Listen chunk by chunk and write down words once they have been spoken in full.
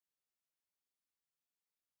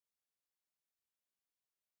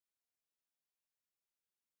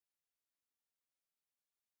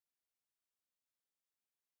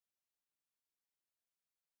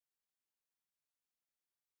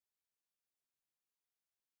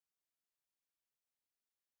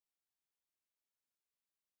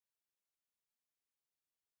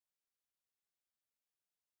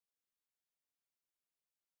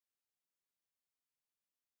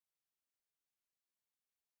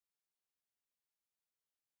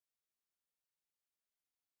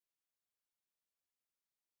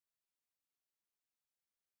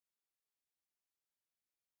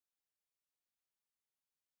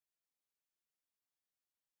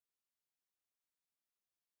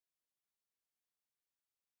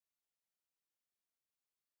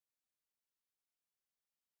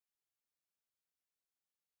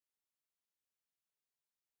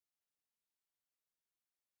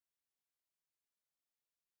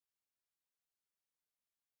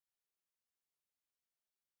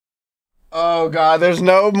Oh god, there's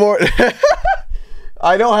no more.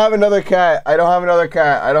 I don't have another cat. I don't have another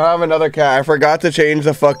cat. I don't have another cat. I forgot to change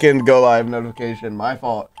the fucking go live notification. My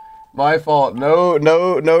fault. My fault. No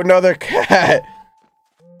another cat.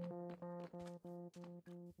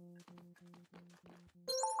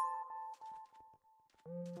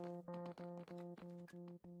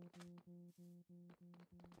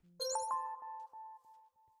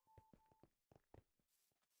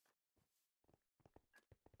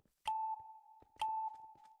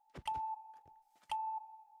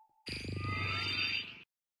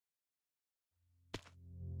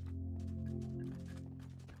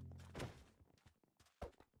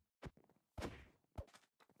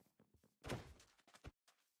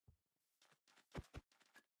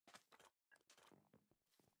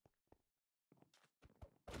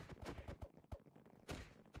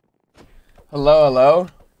 Hello, hello?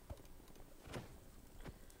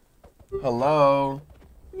 Hello?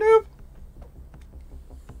 Nope.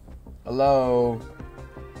 Hello?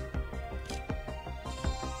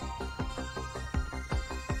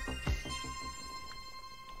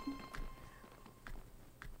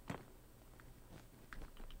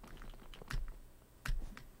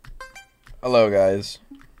 Hello, guys.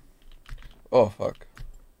 Oh, fuck.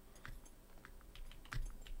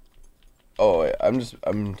 Oh, wait,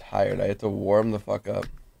 I'm tired. I have to warm the fuck up.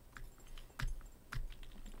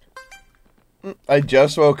 I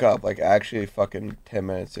just woke up, like, actually fucking 10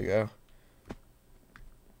 minutes ago.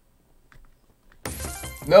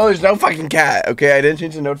 No, there's no fucking cat, okay? I didn't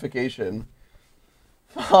change the notification.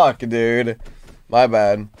 Fuck, dude. My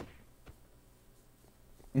bad.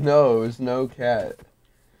 No, there's no cat.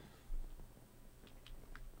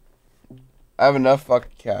 I have enough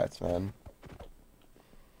fucking cats, man.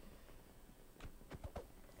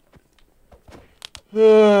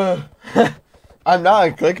 I'm not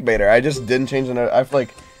a clickbaiter. I just didn't change the note. I feel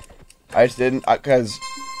like I just didn't, because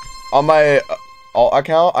on my alt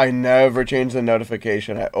account, I never change the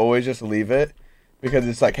notification. I always just leave it because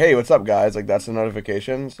it's like, hey, what's up, guys? Like, that's the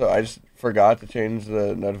notification. So I just forgot to change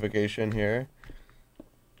the notification here.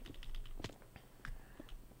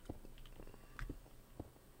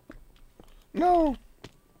 No.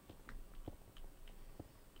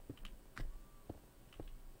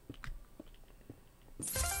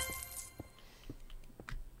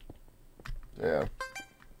 Yeah.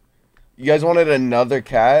 You guys wanted another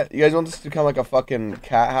cat? You guys want this to become like a fucking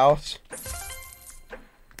cat house?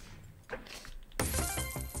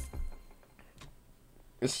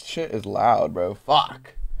 This shit is loud, bro.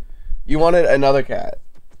 Fuck. You wanted another cat.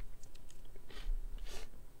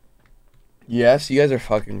 Yes, you guys are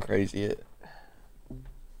fucking crazy.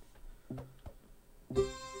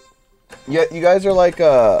 Yeah, you guys are like you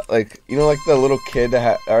know, like the little kid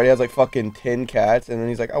that already has like fucking 10 cats, and then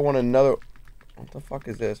he's like, I want another. What the fuck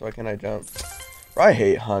is this? Why can't I jump? Bro, I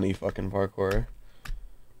hate honey fucking parkour.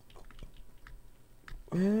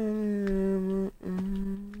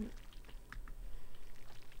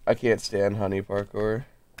 I can't stand honey parkour.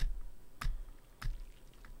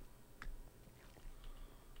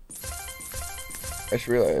 I just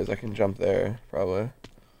realized I can jump there, probably.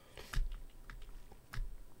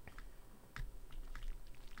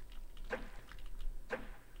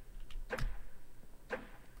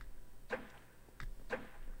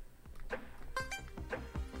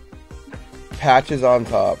 Patches on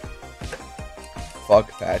top.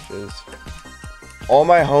 Fuck patches. All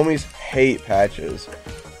my homies hate patches.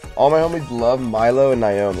 All my homies love Milo and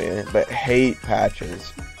Naomi, but hate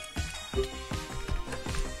patches.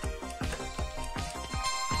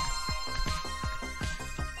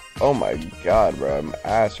 Oh my god, bro, I'm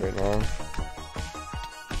ass right now.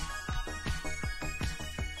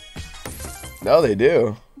 No, they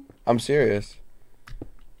do. I'm serious.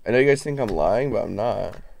 I know you guys think I'm lying, but I'm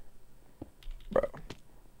not. Bro.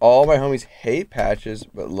 All my homies hate patches,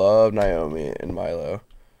 but love Naomi and Milo.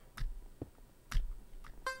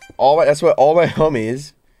 That's what all my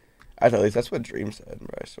homies, at least that's what Dream said, bro,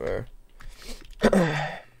 I swear.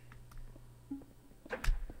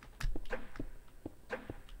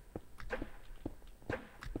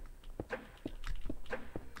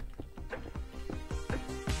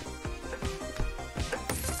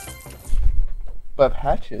 But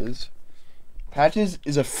Patches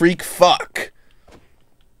is a freak fuck.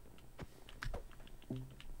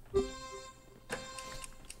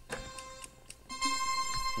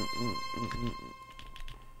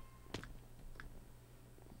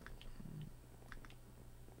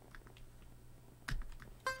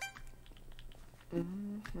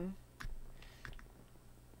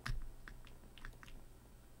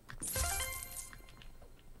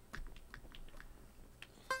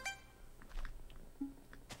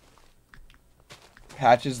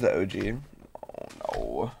 Patches the OG.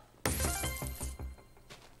 Oh no.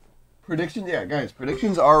 Predictions, yeah, guys.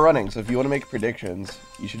 Predictions are running. So if you want to make predictions,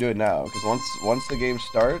 you should do it now. Because once the game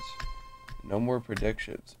starts, no more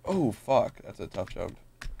predictions. Oh fuck, that's a tough jump.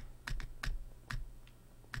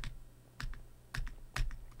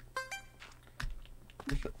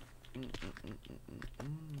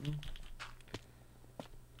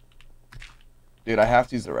 Dude, I have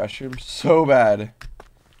to use the restroom so bad.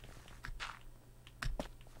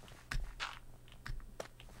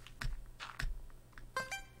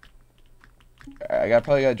 I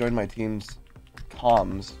probably gotta join my team's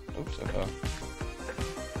comms. Oops, I fell.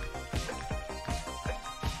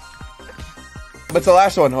 But it's the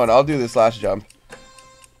last one. Hold on, I'll do this last jump.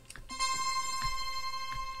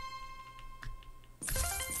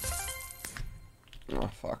 Oh,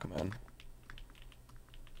 fuck, man.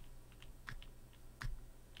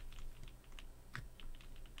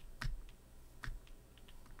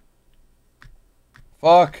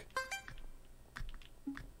 Fuck.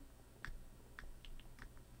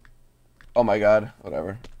 Oh my god,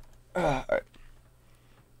 whatever. Alright.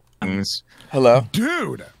 Hello?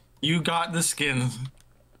 Dude! You got the skin.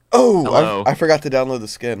 Oh, I forgot to download the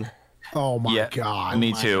skin. Oh my god.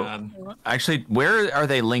 Me too. Actually, where are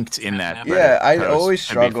they linked in that? Yeah, I always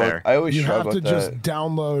struggle. You have to just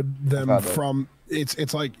download them from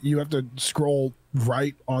it's like you have to scroll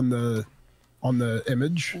right on the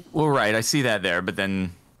image. Well, right, I see that there, but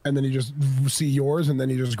then and then you just see yours and then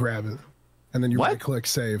you just grab it. And then you right click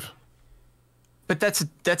save. But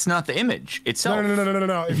that's not the image itself.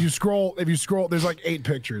 No. If you scroll, there's like 8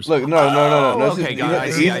 pictures. Look, no. Okay, got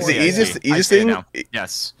it. Easiest thing.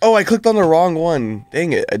 Yes. Oh, I clicked on the wrong one.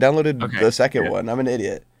 Dang it! I downloaded the second one. I'm an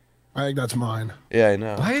idiot. I think that's mine. Yeah, I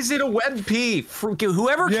know. Why is it a WebP?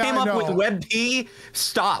 Whoever came up with WebP,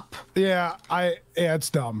 stop. Yeah, it's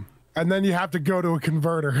dumb. And then you have to go to a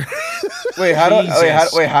converter. Wait, how do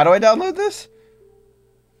I download this?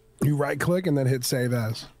 You right click and then hit save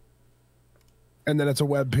as. And then it's a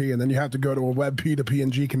WebP, and then you have to go to a WebP to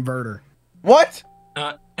PNG converter. What?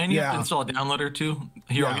 And you have to install a downloader too.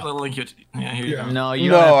 Here, I'll get the link. Yeah, here you go. No, you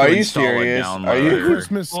don't have to are you install serious? Are you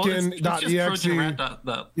Christmas skin.exe?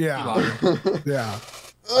 Yeah. Yeah.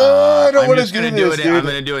 I don't want to do this, dude. I'm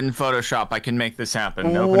gonna do it in Photoshop. I can make this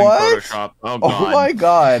happen. Opening Photoshop. Oh god. Oh my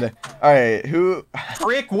god. All right, who?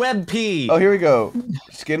 Frick WebP. Oh, here we go.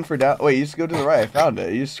 Skin for down. Wait, you just go to the right. I found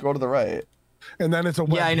it. You just scroll to the right. And then it's a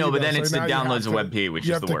WebP. Yeah, I know, but then it downloads a WebP, which is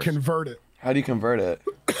the worst. You have to convert it. How do you convert it?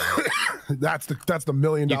 That's the $1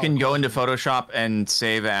 million. You can go into Photoshop and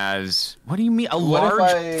save as. What do you mean? A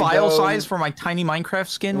large file size for my tiny Minecraft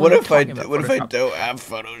skin? What if I don't have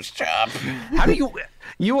Photoshop? How do you?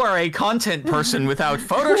 You are a content person without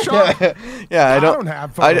Photoshop. Yeah, I don't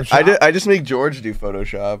have Photoshop. I just make George do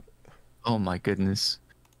Photoshop. Oh my goodness.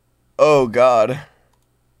 Oh god.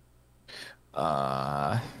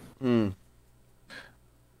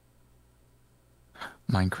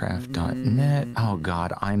 Minecraft.net. Oh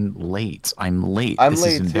god, I'm late. I'm late. I'm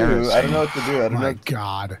late too. I don't know what to do. I don't know. My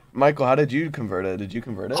god. Michael, how did you convert it? Did you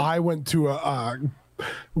convert it? I went to a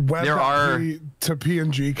WebP to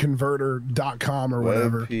PNG converter.com or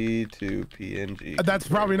whatever. WebP to PNG. That's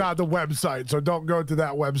probably not the website, so don't go to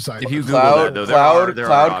that website. If you Google that, though, there are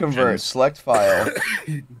Cloud convert. Select file.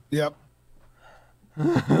 Yep.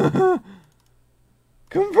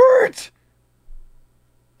 Convert.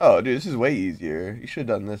 Oh, dude, this is way easier. You should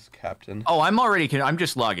have done this, Captain. Oh, I'm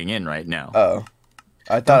just logging in right now. Oh.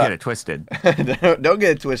 I thought Don't get it twisted. Don't get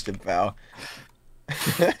it twisted, pal.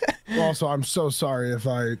 Also, I'm so sorry if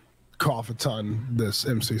I cough a ton this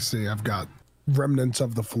MCC. I've got remnants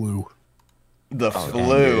of the flu. The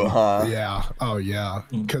flu, huh? Yeah. Oh, yeah.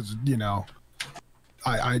 Because, you know,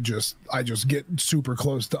 I just get super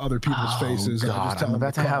close to other people's faces. God, and I just tell I'm them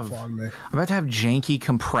about to to cough have on me. I'm about to have janky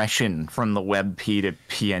compression from the WebP to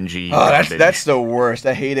PNG. Oh, that's the worst.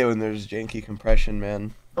 I hate it when there's janky compression,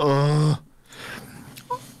 man.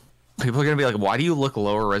 People are gonna be like, "Why do you look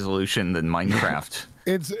lower resolution than Minecraft?"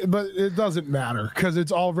 But it doesn't matter because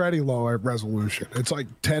it's already lower resolution. It's like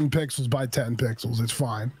 10 pixels by 10 pixels. It's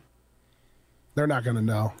fine. They're not gonna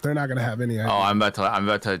know. They're not gonna have any idea. Oh, I'm about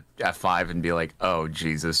to F5 and be like, "Oh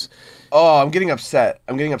Jesus." Oh, I'm getting upset.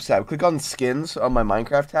 Click on skins on my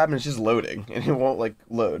Minecraft tab and it's just loading and it won't like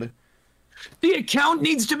load. The account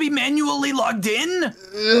needs to be manually logged in?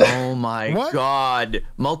 Oh my god.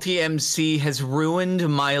 Multi-MC has ruined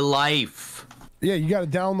my life. Yeah, you gotta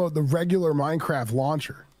download the regular Minecraft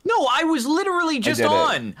launcher. No, I was literally just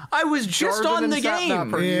on. I was just on the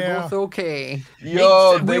game. Are you both okay?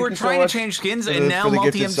 Yo, we were trying to change skins, and now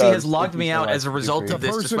Multi-MC has logged me out as a result of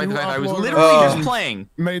this, despite the fact I was literally just playing.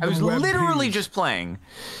 I was literally just playing.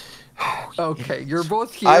 Okay, you're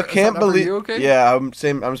both here. I can't believe. You okay? Yeah, I'm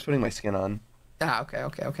just putting my skin on. Ah, okay,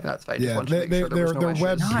 that's fine. Yeah, they're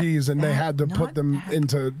web Ps, and they had to put them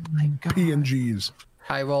into PNGs.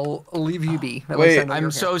 I will leave you be. Wait, I'm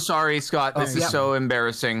so sorry, Scott. This is so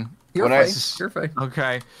embarrassing. You're fine. You're fine.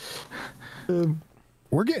 Okay.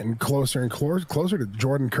 We're getting closer and closer to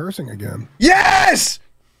Jordan cursing again. Yes!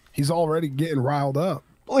 He's already getting riled up.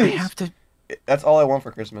 Please. I have to. That's all I want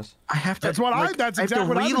for Christmas. I have to. That's what That's exactly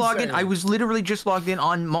what I relog in. I was literally just logged in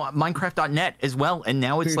on Minecraft.net as well, and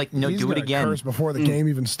now it's like, no, do it again. Curse before the game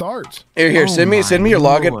even starts. Here, send me your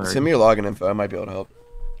login. Send me your login info. I might be able to help.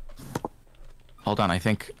 Hold on, I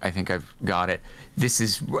think I've got it. This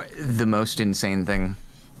is the most insane thing.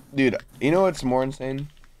 Dude, you know what's more insane?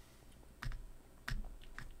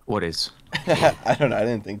 What is? I don't know. I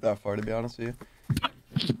didn't think that far, to be honest with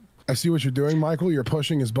you. I see what you're doing, Michael. You're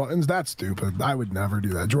pushing his buttons. That's stupid. I would never do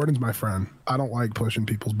that. Jordan's my friend. I don't like pushing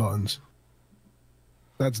people's buttons.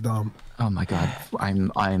 That's dumb. Oh my god,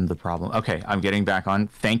 I'm the problem. Okay, I'm getting back on.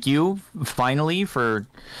 Thank you, finally, for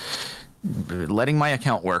letting my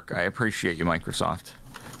account work. I appreciate you, Microsoft.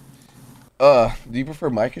 Do you prefer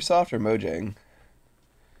Microsoft or Mojang?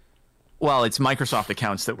 Well, it's Microsoft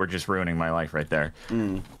accounts that were just ruining my life right there.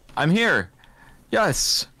 I'm here.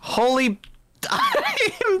 Yes. Holy...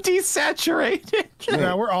 I'm desaturated.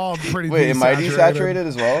 Yeah, we're all pretty Wait, am I desaturated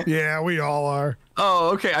as well? Yeah, we all are. Oh,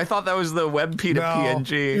 okay. I thought that was the WebP to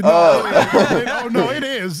PNG. No, it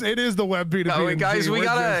is. It is the WebP to PNG. Guys, we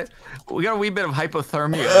got a wee bit of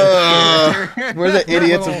hypothermia. We're the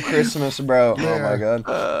idiots of Christmas, bro. Yeah. Oh my god.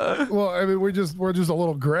 Well, I mean, we're just a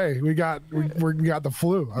little gray. We got the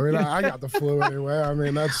flu. I mean, I got the flu anyway. I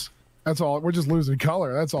mean, that's all. We're just losing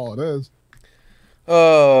color. That's all it is.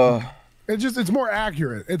 It's more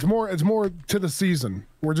accurate. It's more to the season.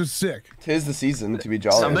 We're just sick. 'Tis the season to be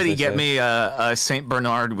jolly. Somebody get me a Saint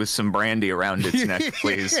Bernard with some brandy around its neck,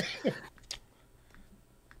 please.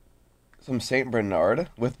 Some Saint Bernard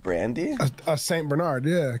with brandy? A Saint Bernard,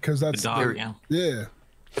 yeah, because that's the dog. Yeah.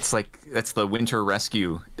 It's like that's the winter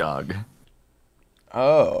rescue dog.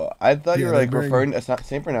 Oh, I thought you were like referring to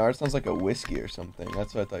Saint Bernard. Sounds like a whiskey or something.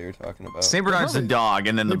 That's what I thought you were talking about. Saint Bernard's the dog,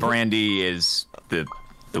 and then the brandy is the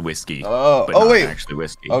whiskey. Oh, but not wait. Actually,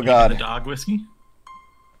 whiskey. Oh god. The dog whiskey.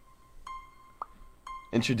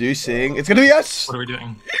 Introducing. It's gonna be us. What are we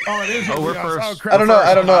doing? Oh, it is. Oh, we're first. Oh, crap. I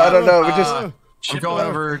don't know. We just. I'm going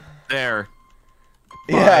over there.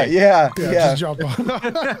 Yeah. Just jump on.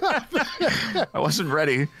 I wasn't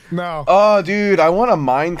ready. No. Oh, dude, I want a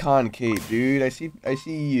Minecon cape, dude. I see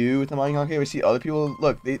you with the Minecon cape. I see other people.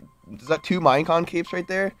 Look, is that 2 Minecon capes right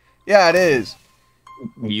there? Yeah, it is.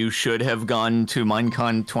 You should have gone to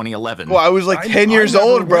Minecon 2011. Well, I was like 10 years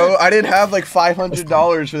old, bro. I didn't have like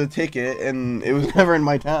 $500 for the ticket, and it was never in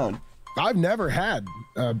my town. I've never been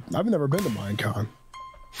to Minecon.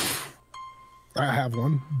 I have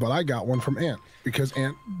one, but I got one from Ant because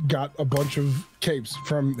Ant got a bunch of capes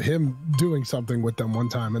from him doing something with them one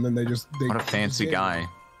time, and then they what a fancy guy.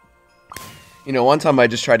 You know, one time I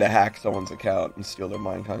just tried to hack someone's account and steal their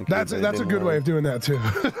Minecon cape. That's a good way of doing that too.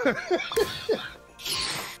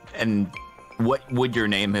 And what would your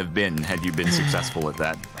name have been had you been successful at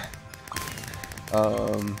that?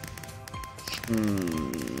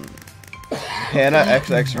 Hannah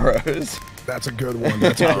XX Rose. That's a good one.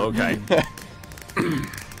 Okay.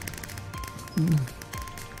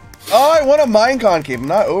 Oh, I want a Minecon cape. I'm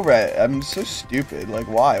not over it. I'm so stupid. Like,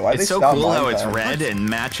 why? Why it's they so stop cool Minecon? how it's red and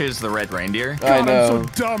matches the red reindeer. God, I know. I'm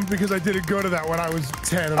so dumb because I didn't go to that when I was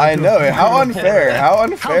 10. I know. How unfair. How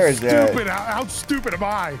unfair is that? How stupid am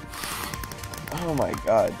I? Oh my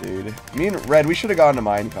god, dude. Me and Red, we should have gone to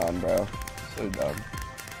Minecon, bro. So dumb.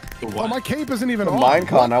 Oh, my cape isn't even on.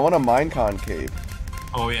 Minecon. I want a Minecon cape.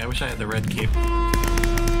 Oh yeah, I wish I had the red cape.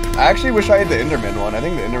 I actually wish I had the Enderman one. I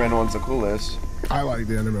think the Enderman one's the coolest. I like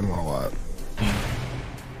the Enderman one a lot.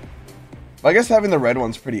 I guess having the red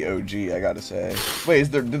one's pretty OG, I gotta say.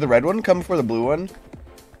 Wait, did the red one come before the blue one?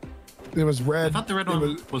 It was red. I thought the red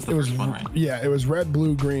one was the first one, right? Yeah, it was red,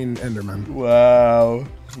 blue, green, Enderman. Wow.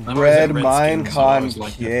 Red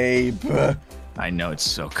Minecon cape. I know, it's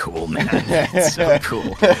so cool, man. It's so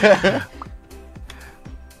cool.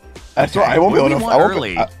 That's why I won't be able to.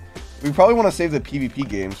 Early. We probably want to save the PvP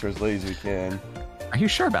games for as late as we can. Are you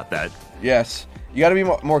sure about that? Yes. You gotta be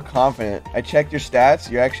more confident. I checked your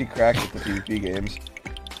stats. You're actually cracked at the PvP games.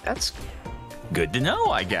 That's good to know,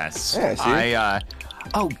 I guess. Yeah, see?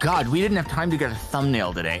 Oh God, we didn't have time to get a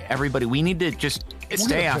thumbnail today. Everybody, we need to just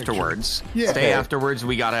stay afterwards. Yeah. Stay afterwards.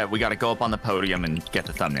 We gotta go up on the podium and get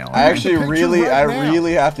the thumbnail. I actually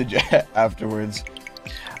really have to jet afterwards.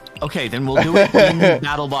 Okay, then we'll do it in the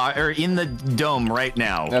battle box or in the dome right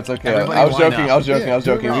now. That's okay. Everybody I was line joking. up. I was joking. I was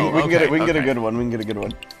joking. Oh, We can get it. We can okay, get a good one. We can get a good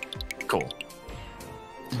one. Cool.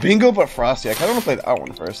 Bingo, but Frosty. I kind of want to play that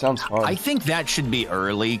one first. Sounds fun. I think that should be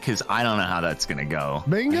early because I don't know how that's gonna go.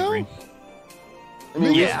 Bingo? I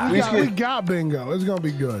mean, Yeah. We got bingo. It's gonna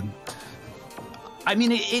be good. I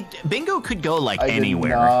mean, bingo could go like I did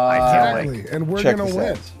anywhere. not- I feel like. Exactly. And we're Check gonna this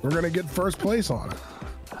win. out. We're gonna get first place on it.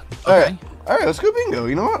 All right. All right. Let's go bingo.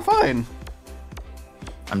 You know what? Fine.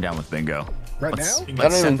 I'm down with bingo. Right Let's now? I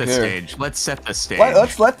don't set even the care. stage. Let's set the stage.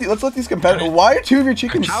 Let's let these competitors. Why are 2 of your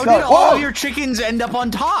chickens How stuck? did all of your chickens end up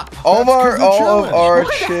on top? all of That's 'cause our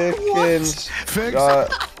of challenge. chickens Fix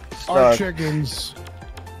got our stuck. chickens.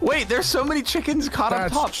 Wait, there's so many chickens caught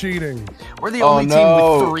That's up top. cheating. We're the Oh only team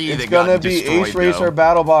no! with 3 It's that gonna got be destroyed, Ace Racer though.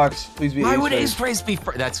 Battle Box. Please be Why Ace would Race. Ace Race be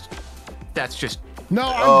first? That's just. No,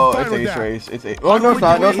 I'm Oh, fine it's with Ace that. Race. It's Ace. Oh no, it's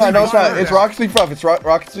not. No, it's not. No, it's not. It's Rocket League Ruff. It's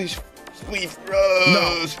Rocket League Spleef.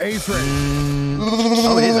 No, Ace Race.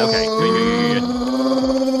 Oh, it is okay. Good.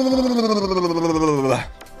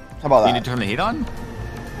 How about You that? need to turn the heat on.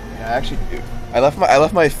 Yeah, I actually do. I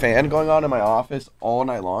left my fan going on in my office all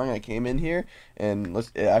night long. I came in here and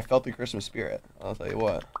I felt the Christmas spirit. I'll tell you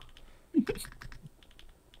what.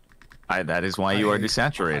 That is why you are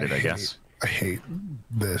desaturated, I guess. I hate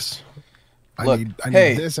this. Look, I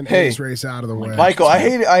need this and Ace Race out of the way. Michael, I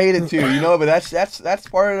hate it too. You know, but that's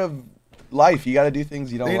part of life. You got to do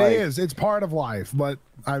things you don't like. It is. It's part of life, but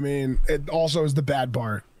I mean, it also is the bad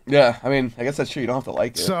part. Yeah, I mean, I guess that's true. You don't have to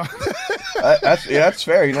like it. So That's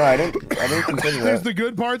fair. You know, I didn't consider there's that. the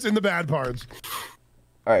good parts and the bad parts.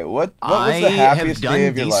 All right, what was the happiest day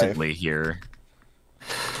of your life? decently here.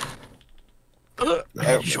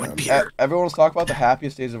 Everyone's talk about the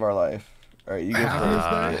happiest days of our life. All right, you go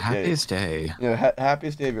first. Happiest day. Yeah,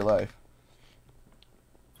 happiest day of your life.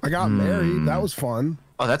 I got married. That was fun.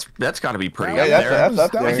 Oh, that's got to be pretty Yeah, up that's- there. that's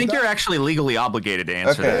up there. I think you're actually legally obligated to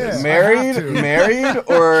answer Okay, that. Yeah. married,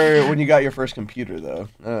 or when you got your first computer though.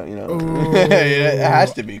 You know, Ooh. it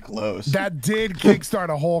has to be close. That did kickstart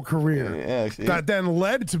a whole career. Yeah, see? That then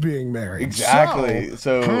led to being married. Exactly.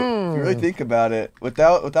 So if you really think about it,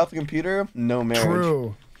 without the computer, no marriage.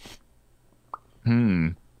 True.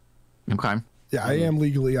 Okay. Yeah, I am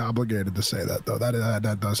legally obligated to say that though.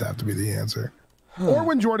 That does have to be the answer. Or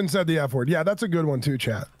when Jordan said the F word. Yeah, that's a good one too,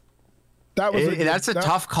 chat. That was That's a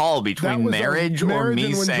tough call between marriage or me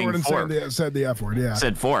and when saying Jordan fork. said the F word. Yeah.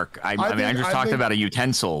 Said fork. I mean, I just talked about a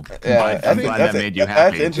utensil. Yeah, but I'm glad that made you That's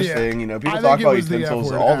happy. interesting. You know, people I talk think it about was the F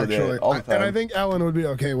utensils word, all the actually. time. And I think Ellen would be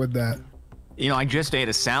okay with that. You know, I just ate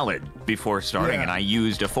a salad before starting, Yeah. and I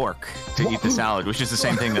used a fork to eat the salad, which is the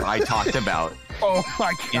same thing that I talked about Oh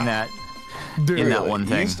my god. in that Dude. in that one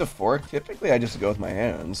thing. Use the fork. Typically, I just go with my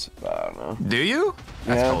hands. But I don't know. Do you?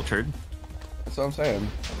 That's Yeah. cultured. That's what I'm saying.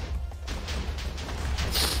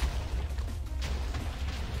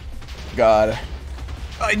 God,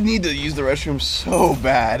 I need to use the restroom so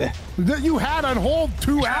bad. That you had on hold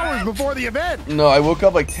 2 hours before the event. No, I woke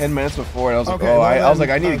up like 10 minutes before, and I was like, Okay, oh, well I was then-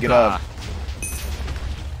 like, I need to get up.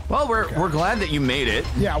 Well, we're glad that you made it.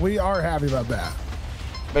 Yeah, we are happy about that.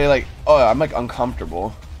 But like, oh, I'm like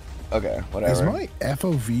uncomfortable. Okay, whatever. Is my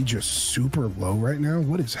FOV just super low right now?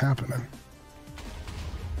 What is happening?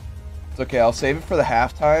 It's okay. I'll save it for the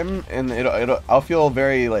halftime, and I'll feel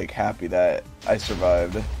very like happy that I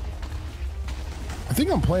survived. I think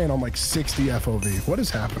I'm playing on like 60 FOV. What is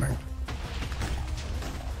happening?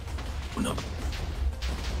 No.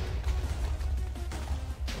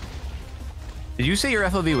 Did you say your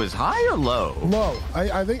FOV was high or low? Low.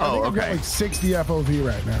 I think I've got okay. like 60 FOV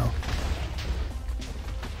right now.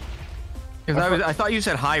 Because I thought you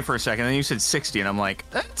said high for a second, and then you said 60, and I'm like,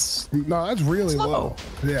 that's No, that's really low.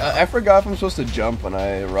 Yeah. I forgot if I'm supposed to jump when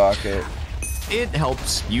I rock it. it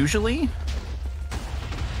helps usually.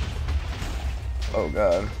 Oh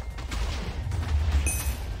god.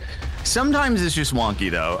 Sometimes it's just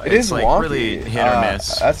wonky though. It It's is like wonky. really hit or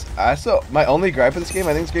miss. So my only gripe with this game,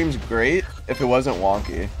 I think this game's great if it wasn't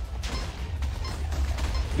wonky.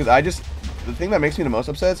 Because the thing that makes me the most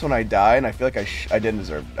upset is when I die and I feel like I didn't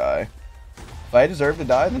deserve to die. If I deserve to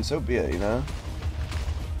die, then so be it, you know?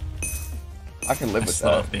 I can live I with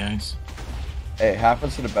slid that. off the ice. Hey, it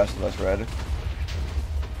happens to the best of us, Red.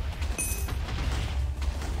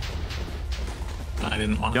 I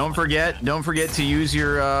didn't want. Don't forget to use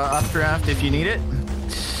your updraft if you need it.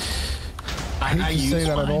 I hate to say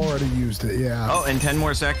that I've already used it. Yeah. Oh, and 10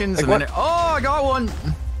 more seconds. Like and then what? oh, I got one.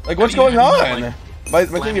 Like, what's How do going you not, on? like, My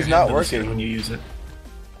thing is not working. When you use it.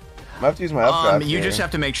 I have to use my updraft. You here. just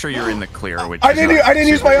have to make sure you're in the clear. Which I didn't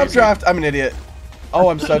use my updraft. I'm an idiot. Oh,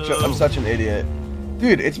 I'm such an idiot.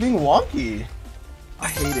 Dude, it's being wonky. I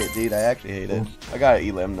hate it, dude. I actually hate it. I got an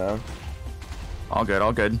elim though. All good,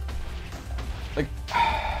 all good. Like,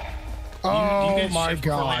 oh you my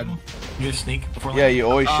god. You guys sneak before yeah, you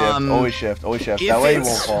always shift, always shift. That way you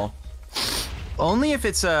won't fall. Only if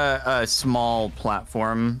it's a small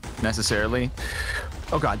platform necessarily.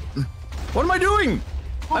 Oh god. What am I doing?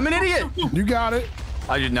 I'm an idiot. You got it.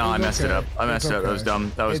 I messed it up. I messed it up. That was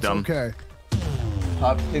dumb. That was dumb. Okay.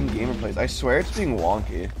 Top 10 gamer plays. I swear it's being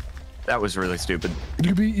wonky. That was really stupid.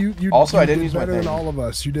 You also, I didn't use my better thing. than all of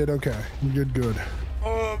us. You did okay. You did good.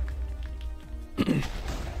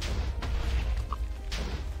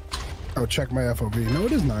 Oh, check my FOV. No,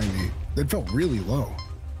 it is 90. It felt really low.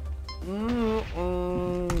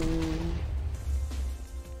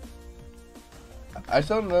 I just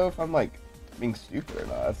don't know if I'm like being stupid or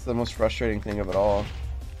not. That's the most frustrating thing of it all.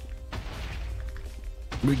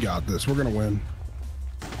 We got this. We're gonna win.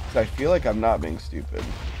 'Cause I feel like I'm not being stupid.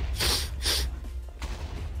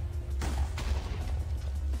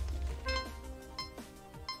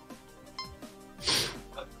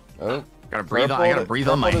 Oh, Gotta breathe on. Purple- I gotta breathe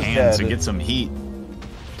on my Purple is hands dead. and get some heat.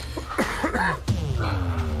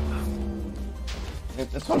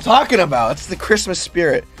 That's what I'm talking about. It's the Christmas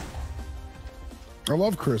spirit. I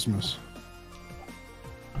love Christmas.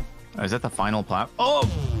 Is that the final plat? Oh!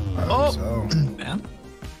 I Oh! think so. Man.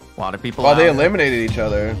 A lot of people. Well, they out. eliminated each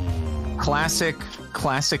other. Classic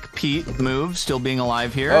Pete move, still being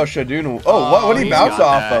alive here. Oh, Shadoon. Oh, what did he he's bounce got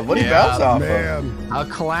off that. of? What did he Yeah. bounce off Man, A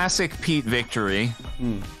classic Pete victory.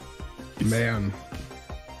 man.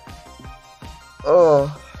 of?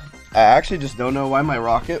 Oh. I actually just don't know why my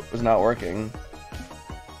rocket was not working.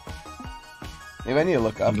 Maybe I need to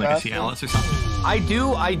look up Like a faster. Cialis or something. I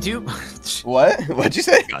do. What? What'd you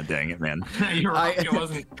say? God dang it, man. Your rocket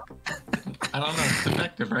wasn't. I don't know. It's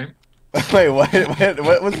defective, right? Wait,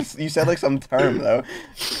 what was this? You said like some term though.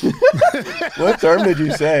 What term did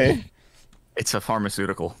you say? It's a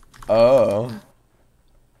pharmaceutical. Oh,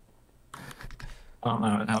 I don't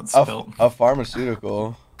know how it's spelled. a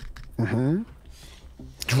pharmaceutical.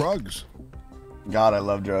 Drugs. God, I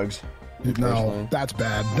love drugs. No, Personally. that's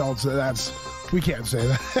bad. Don't say that's. We can't say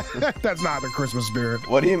that. That's not the Christmas spirit.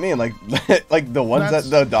 What do you mean? Like, like the ones that That's-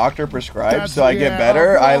 the doctor prescribes That's- so I get yeah,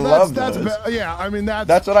 better? well, I that's- love that's those. yeah, I mean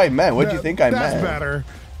That's what I meant. What do you think I that's meant? Better.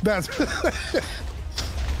 That's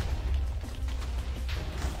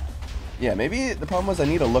Yeah, maybe the problem was I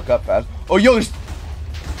need to look up fast. Oh, yo,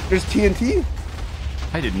 there's TNT.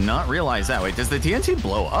 I did not realize that. Wait, does the TNT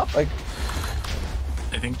blow up? Like,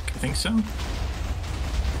 I think so.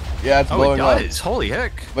 yeah, it's Oh, it blowing up, does. Holy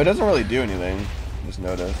heck. but it doesn't really do anything. Just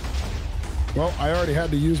notice. well, I already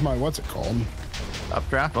had to use my what's it called?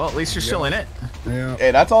 Updraft. Well, at least you're still in it. Yeah.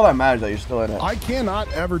 Hey, that's all that matters. That you're still in it. I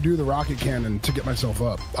cannot ever do the rocket cannon to get myself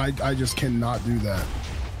up. I just cannot do that.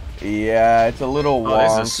 Yeah, it's a little Oh,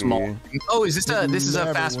 wonky. this is a small. Oh, is this a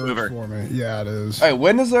Never fast worked mover? for me. Yeah, it is. All right,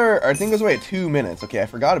 when is there? I think it was away at 2 minutes. Okay, I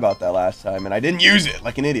forgot about that last time, and I didn't use it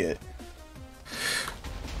like an idiot.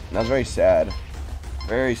 And that was very sad.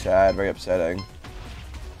 Very sad. Very upsetting.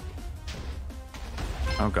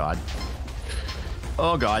 Oh god.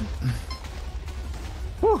 Oh god.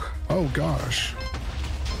 Whew. Oh gosh.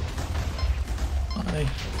 Hi.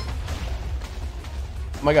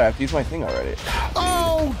 Oh my god, I have to use my thing already.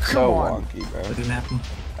 Oh come So on. wonky, bro. That didn't happen.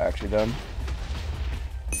 Actually done.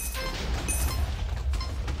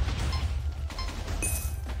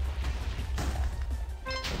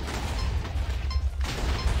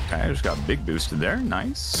 Okay, I just got big boosted there.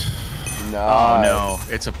 Nice. No. Oh no,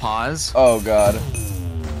 it's a pause. Oh god.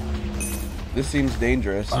 This seems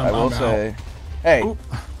dangerous. I will I'm say. Hey, Oop.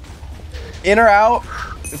 in or out,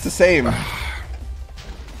 it's the same.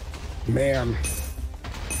 Man.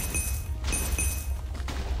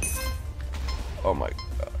 Oh my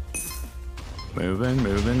god,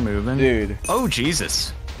 Moving. dude. Oh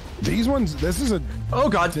Jesus. These ones, this is a Oh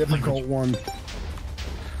god. difficult one.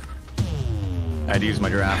 I had to use my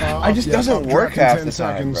draft. I just Yeah, doesn't I'll work draft half in the 10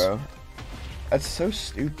 time, seconds. bro. That's so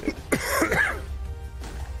stupid.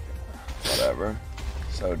 Whatever.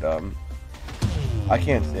 So dumb. I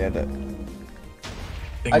can't stand it.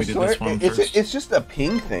 I think we did this one first. It's just a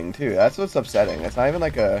ping thing too. That's what's upsetting. It's not even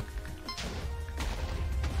like a.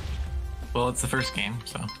 Well, it's the first game,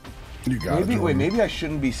 so. You got Maybe it. wait. Maybe I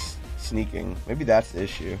shouldn't be sneaking. Maybe that's the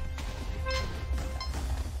issue.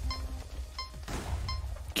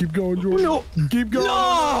 Keep going, Jordan. No. Keep going.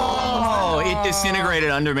 Oh, it disintegrated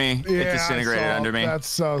under me. Yeah, It disintegrated I saw- under me. That's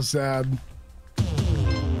so sad.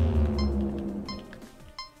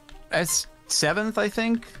 as 7th, I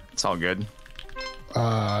think. It's all good.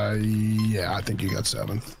 Yeah, I think you got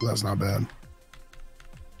 7th. That's not bad.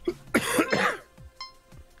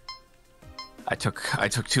 I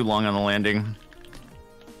took too long on the landing.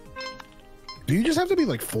 Do you just have to be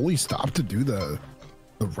like fully stopped to do the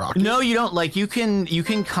rocket? No, you don't. Like you can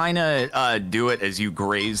kind of do it as you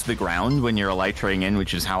graze the ground when you're elytraing in,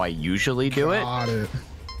 which is how I usually do it. Got it.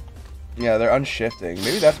 Yeah, they're unshifting.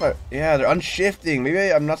 Maybe that's why. Yeah, they're unshifting.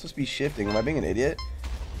 Maybe I'm not supposed to be shifting. Am I being an idiot?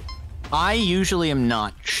 I usually am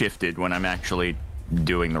not shifted when I'm actually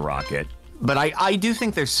doing the rocket, but I do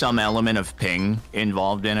think there's some element of ping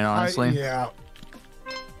involved in it, honestly. Yeah.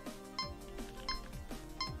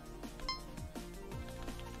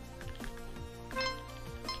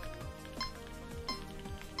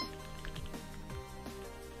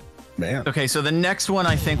 Man. Okay, so the next one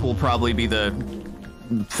I think will probably be the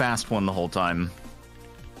fast one the whole time.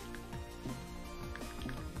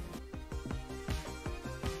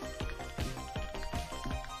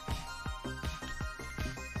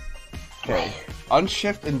 Okay.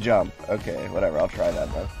 Unshift and jump. Okay, whatever. I'll try that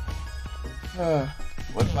though.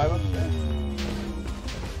 What's my one?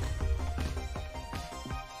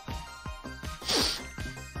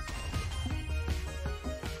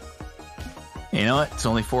 You know what? It's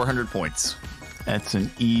only 400 points. That's an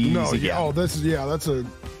easy. No, yeah. Gap. Oh, this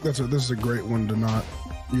is a great one to not,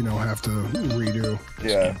 have to redo.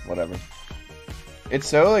 Yeah, whatever. It's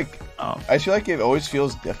so like. Oh. I feel like it always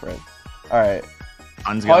feels different. All right.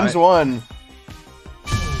 Puns one.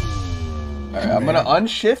 All right, I'm gonna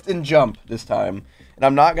unshift and jump this time, and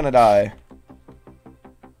I'm not gonna die.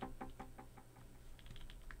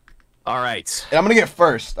 All right. And I'm gonna get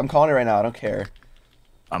first. I'm calling it right now. I don't care.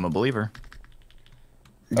 I'm a believer.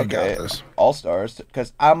 You got this. All stars,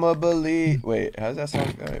 because I'm a believe. Wait, how does that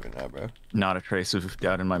song go? I don't even know, bro. Not a trace of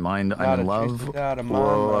doubt in my mind. Not I'm in a love. trace of doubt in my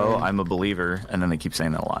Whoa, mind. I'm a believer, and then they keep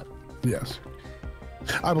saying that a lot. Yes.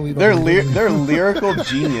 I believe they're lyrical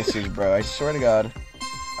geniuses, bro. I swear to God.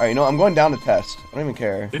 All right, you know I'm going down to test. I don't even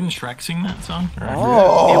care. Didn't Shrek sing that song?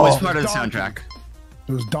 Oh, it was part of the soundtrack.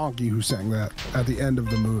 It was Donkey who sang that at the end of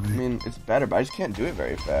the movie. I mean, it's better, but I just can't do it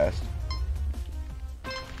very fast.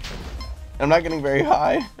 I'm not getting very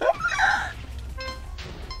high.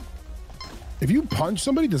 If you punch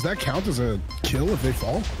somebody, does that count as a kill if they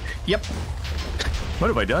fall? Yep. What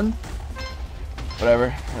have I done?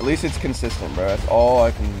 Whatever. At least it's consistent, bro. That's all I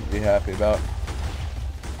can be happy about.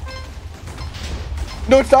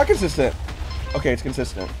 No, it's not consistent. Okay, it's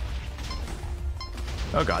consistent.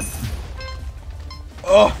 Oh God.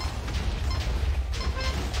 Oh.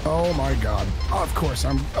 Oh my God. Oh, of course.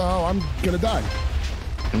 I'm gonna die.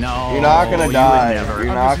 No. You're not gonna die. Never.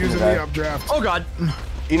 You're I'm not just gonna using die. the updraft. Oh God.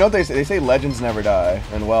 You know what they say? They say legends never die.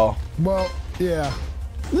 And well. Well, yeah.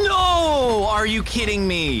 No! Are you kidding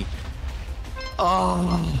me?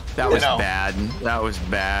 Oh, that was bad. That was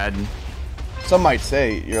bad. Some might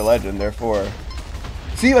say you're a legend, therefore.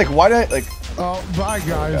 See, like, why did I, like... Oh, bye,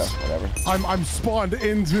 guys. Whatever. I'm spawned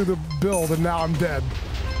into the build, and now I'm dead.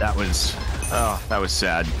 That was... Oh, that was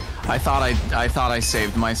sad. I thought I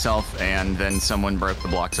saved myself, and then someone broke the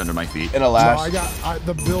blocks under my feet. And alas... No,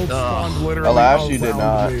 the build spawned literally alas, you did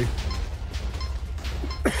not. Me.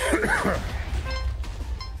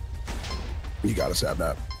 You got a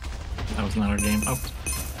Sapnap. That was not our game. Oh,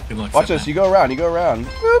 good luck. Watch this. You go around. You go around.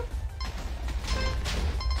 Boop.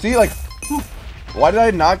 See, like, why did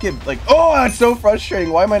I not get, like, oh, that's so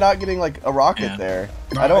frustrating. Why am I not getting, like, a rocket there?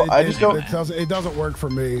 No, I just don't. It doesn't work for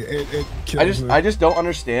me. It kills me. I just don't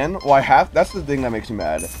understand why that's the thing that makes me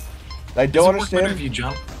mad. I don't understand. If you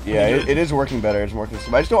jump. Yeah, it is working better. It's more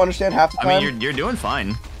consistent. I just don't understand half the time. I mean, you're doing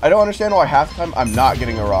fine. I don't understand why half the time I'm not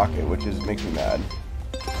getting a rocket, which makes me mad.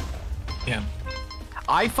 Yeah.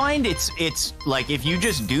 I find it's like if you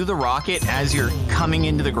just do the rocket as you're coming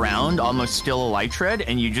into the ground, almost still a elytra,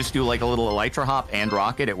 and you just do like a little elytra hop and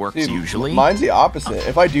rocket, it works usually. Mine's the opposite.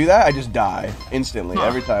 If I do that, I just die instantly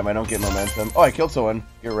every time. I don't get momentum. Oh, I killed someone.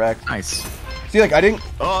 You're wrecked. Nice. See, like I didn't.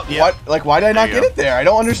 Oh, yeah. What? Like, why did I not get it there? I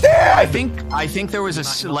don't understand. I think there was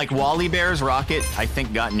a like Wally Bear's rocket. I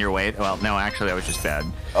think got in your way. Well, no, actually, that was just bad.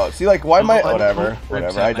 Oh, see, like, why am I? Whatever.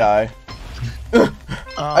 I die.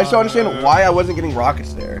 I just don't understand why I wasn't getting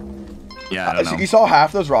rockets there. Yeah, I don't know. You saw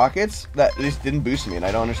half those rockets that just didn't boost me, and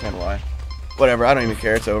I don't understand why. Whatever, I don't even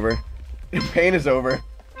care. It's over. Pain is over.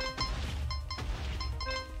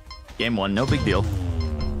 Game 1, no big deal.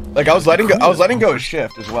 Like I was letting go a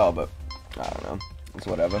shift as well, but I don't know. It's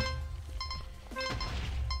whatever.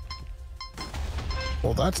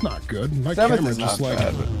 Well, that's not good. My Seventh camera is just not like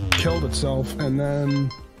bad, but... killed itself, and then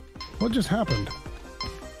what just happened?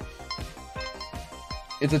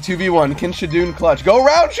 It's a 2v1. Can Shadoon clutch? Go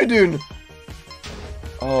around, Shadoon!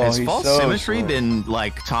 Oh, Has he's false so symmetry smart. been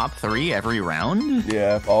like top 3 every round?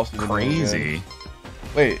 Yeah, false symmetry. Crazy.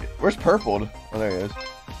 Wait, where's Purpled? Oh, there he is.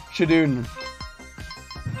 Shadoon.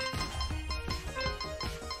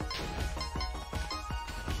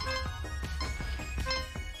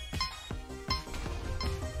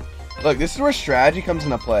 Look, this is where strategy comes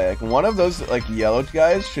into play. Like, one of those, like, yellow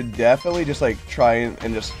guys should definitely just, like, try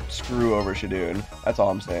and just screw over Shadoon. That's all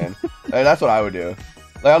I'm saying. Like, that's what I would do.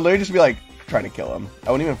 Like, I'd literally just be, like, trying to kill him.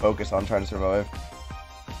 I wouldn't even focus on trying to survive.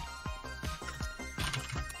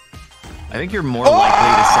 I think you're more likely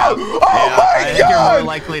to sabotage. Oh my god! You're more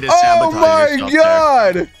likely to sabotage Oh my yourself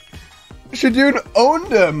god! There. Shadoon owned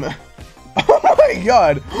him! Oh my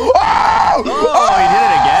god! Oh!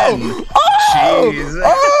 Oh, he did it again! Oh! Jeez.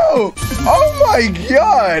 Oh! Oh my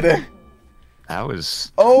god! That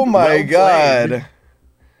was. Oh my well god! played.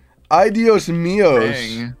 Adios mios!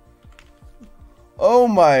 Dang. Oh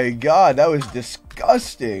my god, that was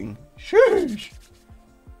disgusting! Sheesh!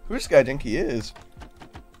 Who this guy think he is?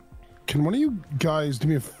 Can one of you guys do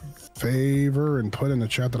me a favor and put in the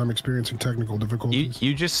chat that I'm experiencing technical difficulties?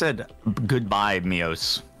 You just said goodbye,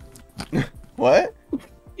 Mios. What?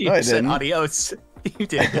 You No, I said didn't. adios. You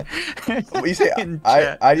did. What you say? In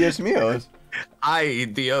chat. Adios mios.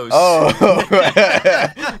 Adios. Oh.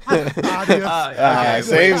 Adios.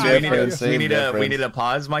 Same wait, difference. Same we difference. need a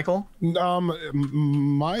pause, Michael.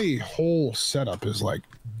 My whole setup is like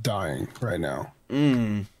dying right now.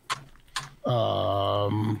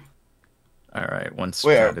 All right. Once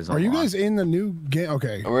Wait, chat is Are you unlocked. guys in the new game?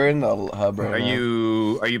 Okay, We're in the hub right Are now.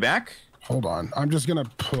 you back? hold on. I'm just gonna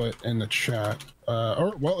put in the chat.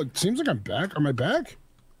 Or well, it seems like I'm back. Am I back?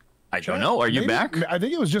 I don't know. Are you Maybe- back? I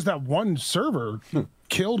think it was just that one server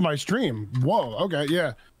killed my stream. Whoa. Okay.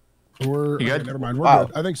 Yeah. We're You good? okay, never mind. We're Wow.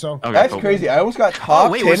 good. I think so. Okay, That's cool. crazy. I almost got top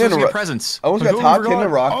Oh wait, 10 we're in supposed to Ro- get presents. I almost got Completely top 10 in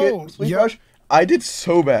forgot. Rocket Oh, Sleep yeah. Rush. I did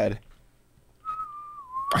so bad.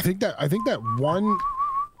 I think that one.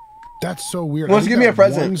 That's so weird. Who wants I to think give me a that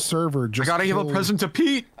present? One server I just. gotta give a killed- present to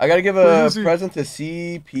Pete. I gotta give Where a is he? present to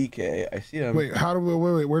CPK. I see him. Wait, how do we?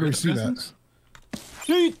 Wait. Where do we see that? Presents?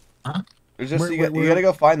 Pete. Huh? There's just Wait, you, wait, you where- gotta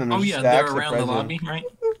go find them. Oh There's yeah, stacks they're of around the presents. lobby, right?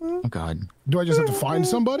 Oh God. Do I just have to find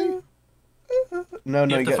somebody? No, You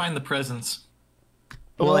have to get. find the presents.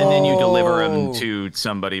 Well, and then you deliver them Whoa. to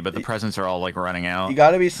somebody, but the presents are all like running out. You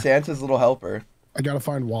gotta be Santa's little helper. I gotta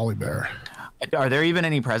find Wally Bear. Are there even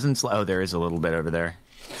any presents? Oh, there is a little bit over there.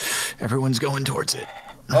 Everyone's going towards it.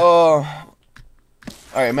 Oh. All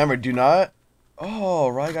right, remember, do not. Oh,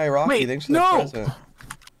 Right Guy Rocky. Wait, Thanks for no. the present.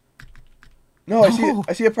 No,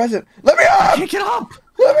 I see a present. Let me up! Can't get up.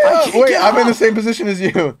 Let me I up! can't Wait, get I'm in up. the same position as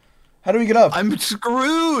you. How do we get up? I'm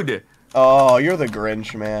screwed. Oh, you're the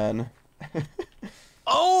Grinch, man.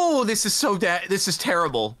 Oh, this is so this is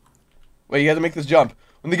terrible. Wait, you have to make this jump.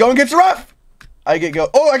 When the going gets rough, I get go.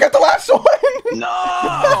 Oh, I got the last one. No,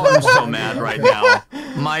 I'm so mad right now.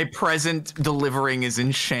 My present delivering is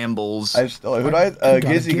in shambles. I still. Who do I? Got a Gizzy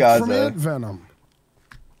gift from Gaza. Ant Venom.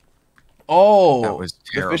 Oh, That was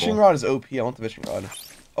the fishing terrible. rod is OP. I want the fishing rod.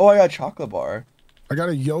 Oh, I got a chocolate bar. I got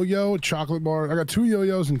a yo-yo, a chocolate bar. I got 2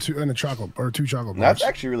 yo-yos and 2 chocolate bars. That's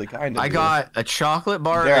actually really kind of I you. got a chocolate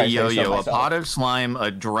bar, Dare I a say so yo-yo, a myself. pot of slime, a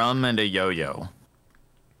drum, and a yo-yo.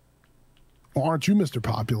 Well, aren't you Mr.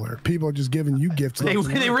 Popular? People are just giving you gifts. They left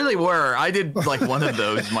and right. really were. I did like one of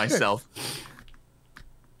those myself.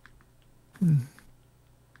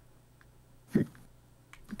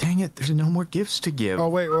 Dang it, there's no more gifts to give. Oh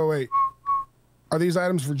wait. Are these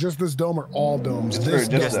items for just this dome or all domes? Just This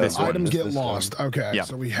for dome. just this one. Items Just get this one. lost. Okay, Yeah.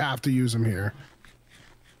 so we have to use them here.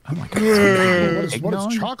 Oh my god. What does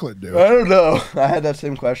Eggnog? chocolate do? I don't know. I had that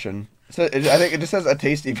same question. So I think it just says a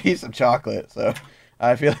tasty piece of chocolate, so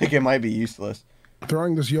I feel like it might be useless.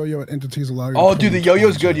 Throwing this yo-yo at entities allow you to Oh, pull dude, the them yo-yo's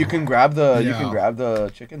towards good. You can grab Yeah.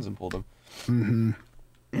 the chickens and pull them.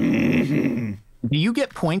 Do you get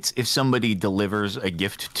points if somebody delivers a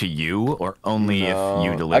gift to you, or only if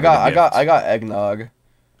you deliver I got the gift? I got eggnog.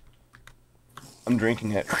 I'm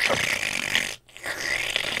drinking it.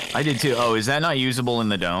 I did too. Oh, is that not usable in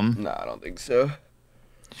the dome? No, I don't think so.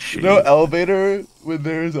 Shit. No elevator when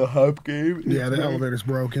there's a hub game. Yeah, the elevator's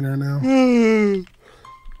broken right now. You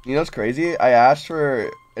know what's crazy? I asked for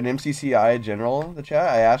an MCCI general in the chat.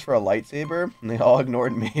 I asked for a lightsaber, and they all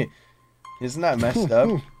ignored me. Isn't that messed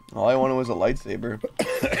up? All I wanted was a lightsaber.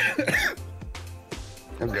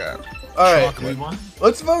 Okay. All right, We won.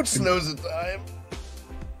 let's vote Snow's time.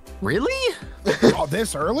 Really? Oh,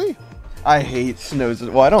 this early? I hate Snow's.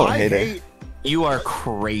 Well, I don't hate it. You are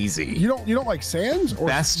crazy. You don't like Sans? Or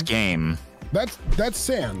Best game. that's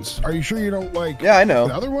Sans. Are you sure you don't like Yeah, I know.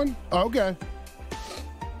 the other one? Oh, okay.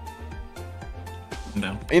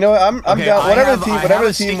 No. You know what? I'm Okay, down. Whatever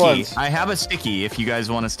the team sticky. wants. I have a sticky if you guys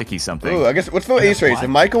want a sticky something. Ooh, I guess let's vote Ace Race. If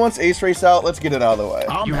Micah wants Ace Race out, let's get it out of the way.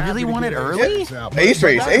 You really want it early? Ace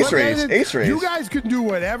Race, Ace Race, Ace Race. You guys can do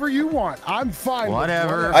whatever you want. I'm fine.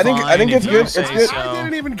 Whatever. I think it's good. It's good. I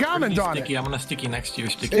didn't even comment on it. I'm gonna sticky next to you.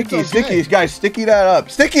 Sticky. Sticky, guys, sticky that up.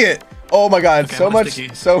 Sticky it. Oh my God, Okay, so I'm gonna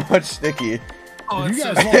much sticky. Oh, If you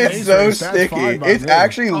it's guys want It's Ace so Race, that's sticky. fine by It's me.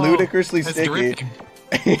 actually ludicrously it's sticky. dripping.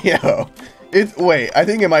 Yo, wait. I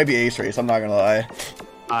think it might be Ace Race. I'm not gonna lie.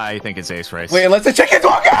 I think it's Ace Race. Wait, unless the chickens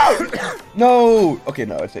walk out. No. Okay,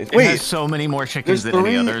 no, it's Ace. It Wait, has so many more chickens there's than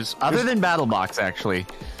any three- others, other than BattleBox actually.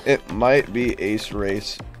 it might be Ace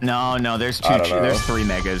Race. No, there's I don't know. there's 3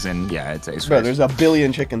 megas, and yeah, it's Ace Bro, Race. there's a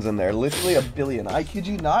billion chickens in there. Literally a billion. I kid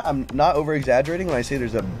you not. I'm not over exaggerating when I say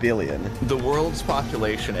there's a billion. The world's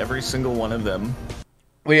population, every single one of them.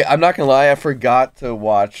 Wait, I'm not gonna lie. I forgot to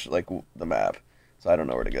watch like the map, so I don't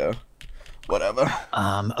know where to go. Whatever.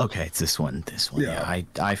 Okay, it's this one. Yeah.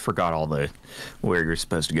 I forgot all the where you're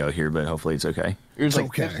supposed to go here, but hopefully it's okay. Here's like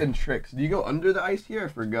okay. tips and tricks. Do you go under the ice here? I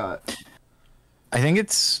forgot. I think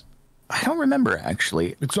it's. I don't remember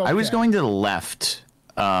actually. It's I was okay. going to the left,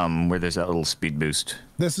 where there's that little speed boost.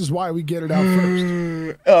 This is why we get it out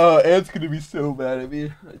first. Oh, Ant's gonna be so mad at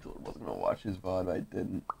me. I told him I wasn't gonna watch his VOD, but I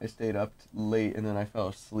didn't. I stayed up late and then I fell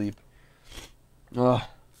asleep. Ugh.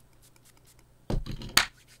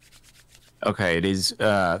 Okay, it is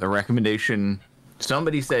the recommendation.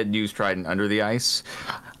 Somebody said use Trident under the ice.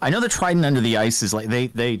 I know the Trident under the ice is like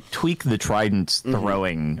they tweak the Trident's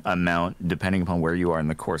throwing amount depending upon where you are in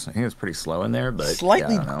the course. I think it's pretty slow in there, but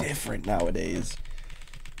Slightly yeah, I don't know. different nowadays.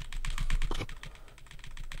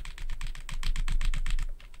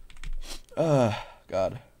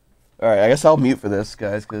 God. All right, I guess I'll mute for this,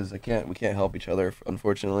 guys, because we can't help each other,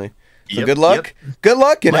 unfortunately. So Yep, good luck. yep. Good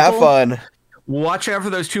luck and have Michael? fun. Watch out for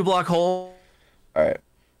those 2-block holes. All right.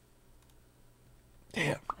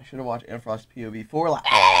 Damn, I should have watched Anfrost POV 4.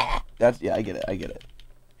 That's I get it.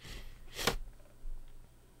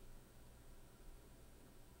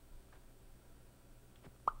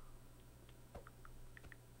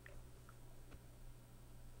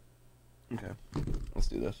 Okay, let's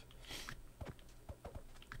do this.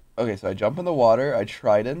 Okay, so I jump in the water. I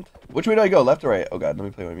trident. Which way do I go? Left or right? Oh god, let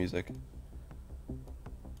me play my music.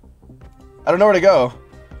 I don't know where to go.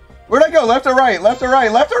 Where'd I go? Left or right? Left or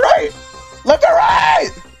right? Left or right? Left or right?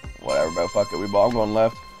 Whatever, bro. Fuck it. I'm going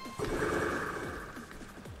left.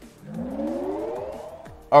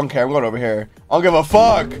 I don't care. I'm going over here. I don't give a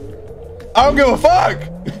fuck. I don't give a fuck.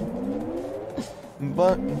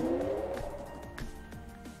 But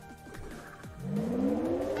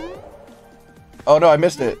oh no, I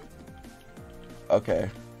missed it. Okay.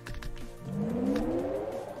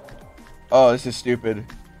 Oh, this is stupid.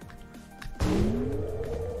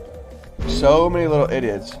 So many little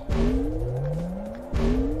idiots.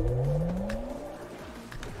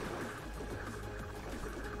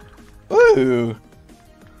 Ooh.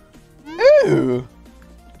 Ooh.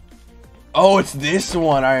 Oh, it's this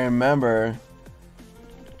one I remember.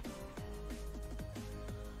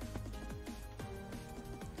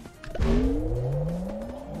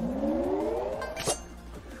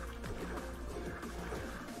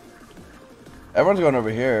 Everyone's going over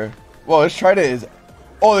here. Well, this trident is...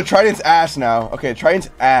 Oh, the trident's ass now. Okay, trident's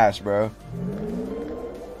ass, bro.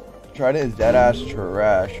 Trident is dead ass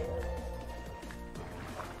trash.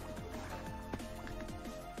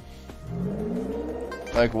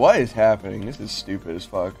 Like, what is happening? This is stupid as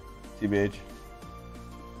fuck. TBH.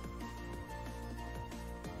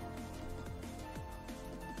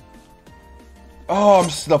 Oh, I'm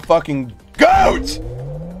just the fucking GOAT!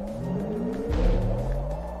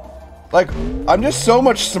 Like, I'm just so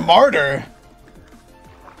much smarter.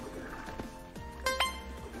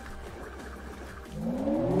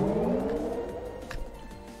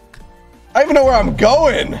 I don't even know where I'm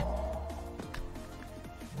going.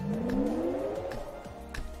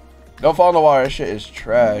 Don't fall in the water. This shit is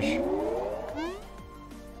trash.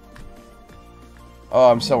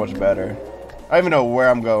 Oh, I'm so much better. I don't even know where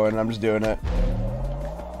I'm going. I'm just doing it.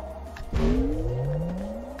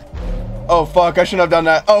 Oh, fuck. I shouldn't have done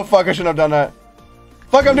that. Oh, fuck. I shouldn't have done that.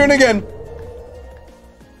 Fuck, I'm doing it again.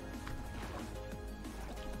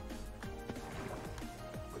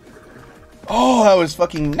 Oh, that was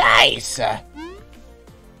fucking nice.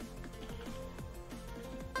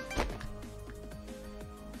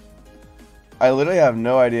 I literally have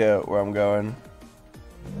no idea where I'm going.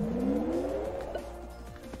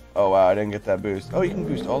 Oh, wow. I didn't get that boost. Oh, you can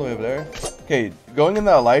boost all the way over there. Okay, going in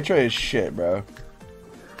the elytra is shit, bro.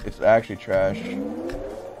 It's actually trash.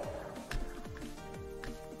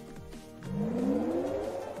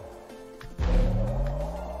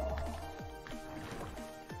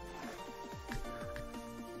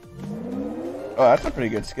 Oh, that's a pretty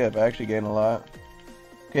good skip. I actually gained a lot.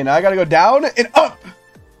 Okay, now I gotta go down and up!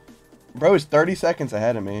 Bro is 30 seconds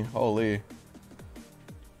ahead of me. Holy.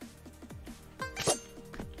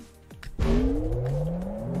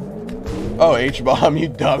 Oh, H-bomb, you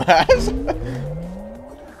dumbass.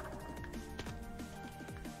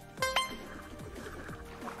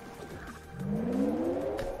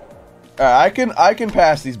 Alright, I can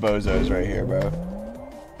pass these bozos right here, bro.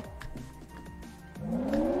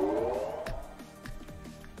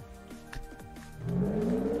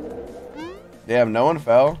 Damn, no one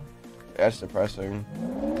fell? That's depressing.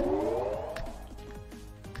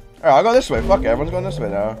 Alright, I'll go this way. Fuck it, everyone's going this way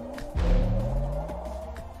now.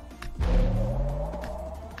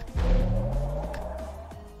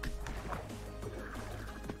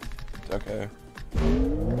 It's okay.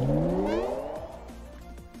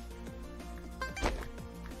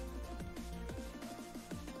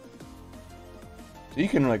 So you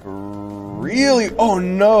can like really, oh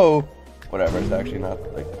no! Whatever, it's actually not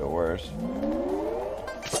like the worst.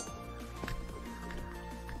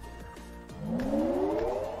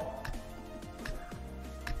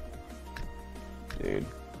 Dude.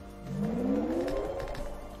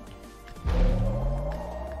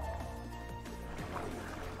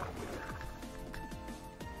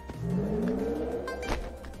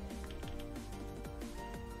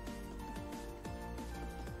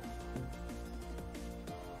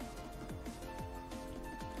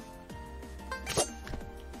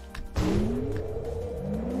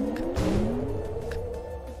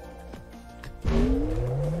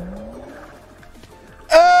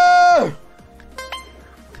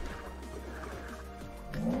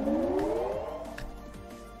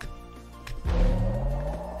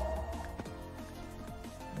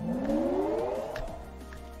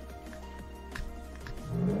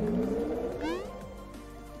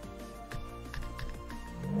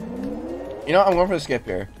 You know, I'm going for the skip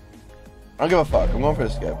here. I don't give a fuck. I'm going for the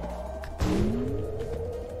skip.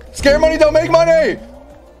 Scare money don't make money!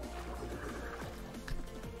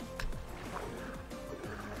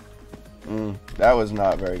 That was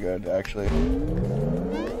not very good, actually.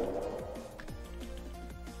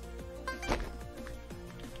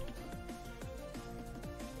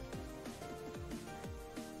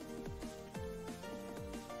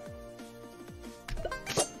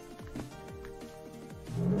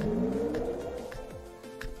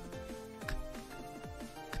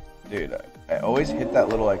 Dude, I always hit that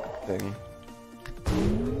little, like, thing.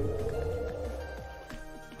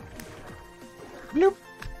 Bloop.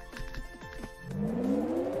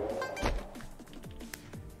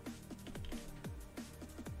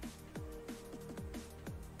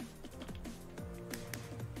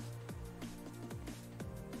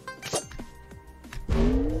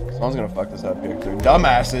 Someone's gonna fuck this up here, because they're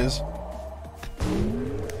dumbasses.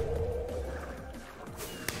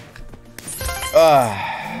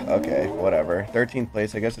 Okay, whatever. 13th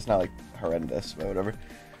place, I guess it's not like horrendous, but whatever.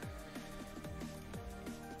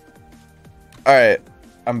 Alright,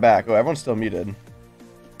 I'm back. Oh, everyone's still muted.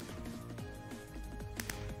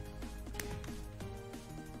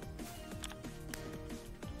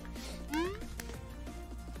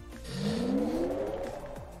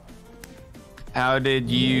 How did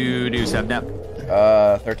you do,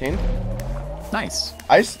 Sapnap? 13? Nice.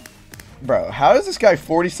 Bro, how is this guy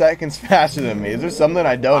 40 seconds faster than me? Is there something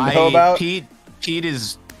I don't know about? Pete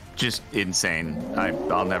is just insane.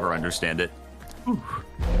 I'll never understand it. Whew.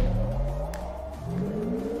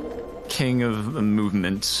 King of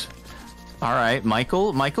movement. All right,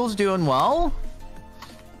 Michael's doing well.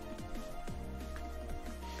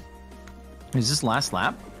 Is this last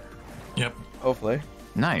lap? Yep. Hopefully.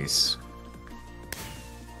 Nice.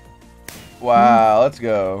 Wow, let's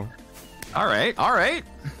go. All right, all right.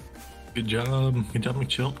 Good job,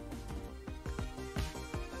 McChill.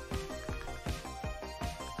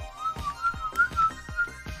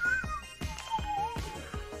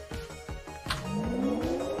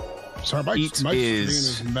 Sorry, my screen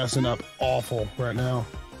is messing up awful right now.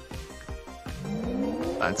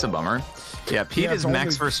 That's a bummer. Yeah, Pete is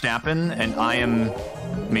Max Verstappen, and I am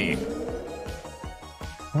me.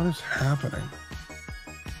 What is happening?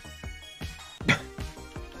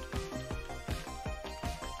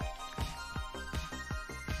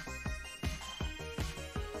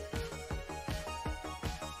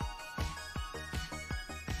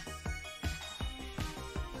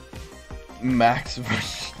 Max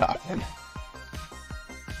Verstappen.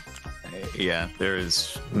 Yeah, there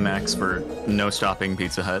is Max for no stopping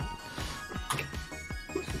Pizza Hut.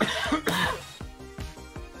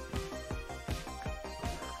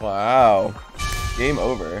 Wow. Game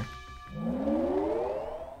over.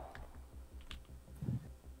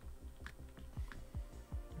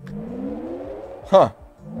 Huh.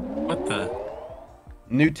 What the?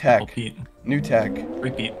 New tech. Repeat. New tech.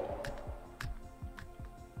 Repeat.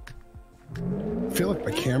 I feel like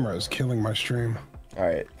my camera is killing my stream. All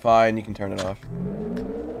right, fine. You can turn it off.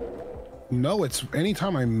 No, it's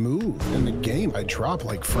anytime I move in the game, I drop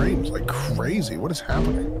like frames like crazy. What is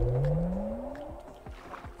happening?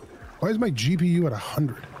 Why is my GPU at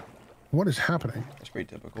 100? What is happening? That's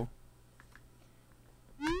pretty typical.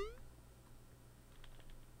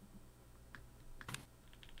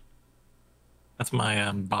 That's my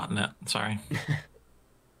botnet. Sorry.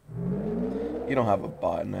 You don't have a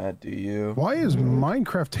botnet, do you? Why is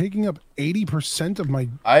Minecraft taking up 80% of my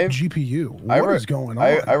GPU? What is going on?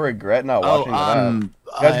 I regret not watching it.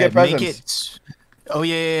 Guys, get presents. Oh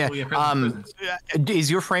yeah. Is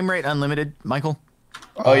your frame rate unlimited, Michael?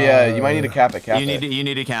 Oh yeah, you might need to cap it. You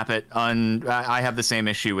need to cap it. I have the same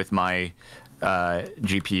issue with my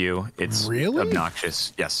GPU. It's really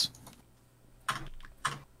obnoxious. Yes.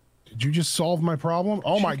 Did you just solve my problem?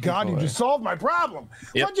 Oh my God, you just solved my problem.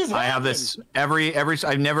 Yep. What just happened? I have this every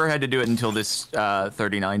I've never had to do it until this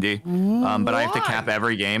 3090. But I have to cap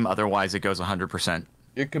every game, otherwise it goes 100%.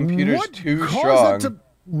 Your computer's too strong.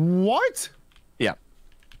 What? Yeah.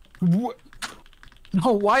 What?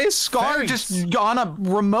 No, why is Scar just on a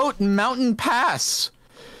remote mountain pass?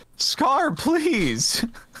 Scar, please.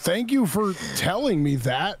 Thank you for telling me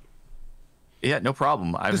that. Yeah, no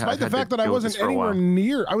problem. Despite the fact that I wasn't anywhere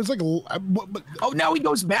near, I was like, oh, now he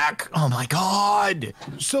goes back. Oh my God.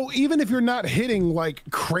 So even if you're not hitting like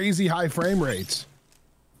crazy high frame rates,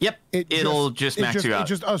 yep, it'll just max you out. It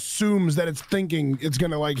just assumes that it's thinking it's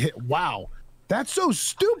gonna like hit. Wow, that's so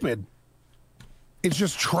stupid. It's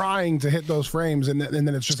just trying to hit those frames and then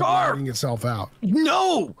it's just letting itself out.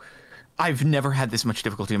 No, I've never had this much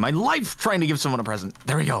difficulty in my life trying to give someone a present.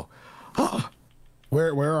 There we go.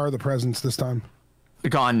 Where are the presents this time?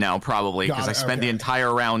 Gone now, probably, because I spent the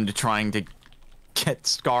entire round trying to get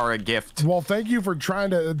Scar a gift. Well, thank you for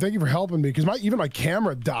helping me, because even my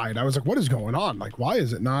camera died. I was like, what is going on? Like, why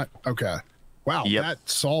is it not? Okay. Wow, that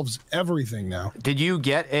solves everything now. Did you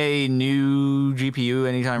get a new GPU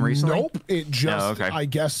anytime recently? Nope. It just, I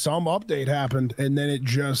guess some update happened, and then it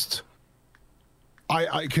just,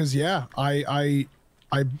 I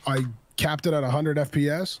capped it at 100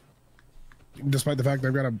 FPS. Despite the fact that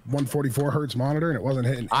I've got a 144 hertz monitor and it wasn't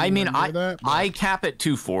hitting. I cap at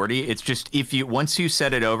 240. It's just once you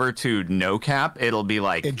set it over to no cap, it'll be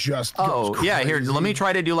like it just. Oh yeah, here let me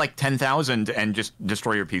try to do like 10,000 and just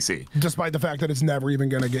destroy your PC. Despite the fact that it's never even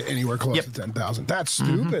gonna get anywhere close to 10,000. That's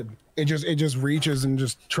stupid. It just reaches and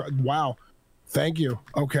just wow. Thank you.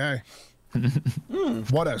 Okay.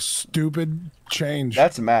 What a stupid change.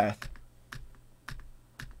 That's math.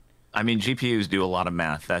 I mean, GPUs do a lot of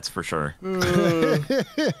math, that's for sure. No,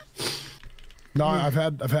 I've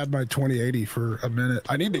had my 2080 for a minute.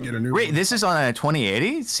 I need to get a new. Wait, this is on a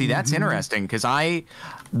 2080? See, that's interesting because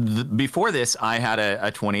before this I had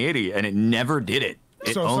a 2080 and it never did it.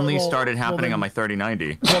 It only started happening on my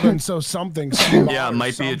 3090. Well, then so something. Yeah,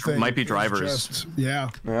 it might be drivers.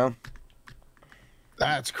 Yeah.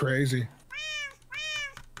 That's crazy.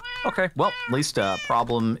 Okay, well, at least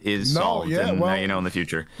problem is solved, and now you know in the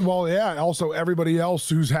future. Well, yeah, also everybody else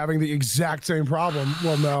who's having the exact same problem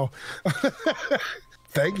will know.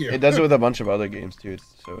 Thank you. It does it with a bunch of other games, too. It's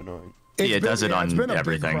so annoying. It does it on everything. It's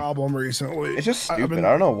been a big problem recently. It's just stupid.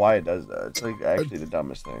 I don't know why it does that. It's like actually the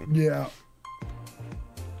dumbest thing. Yeah.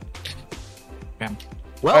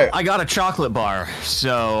 Well, I got a chocolate bar,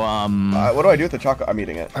 so what do I do with the chocolate? I'm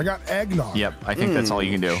eating it. I got eggnog. Yep, I think that's all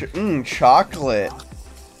you can do. Chocolate.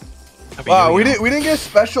 Wow, we didn't get a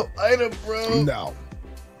special item, bro. No.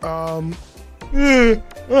 All right,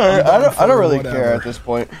 I don't really care at this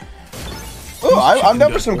point. Oh, I'm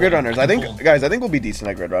down for some grid runners. I think, guys, we'll be decent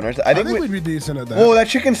at grid runners. I think we'd be decent at that. Whoa, that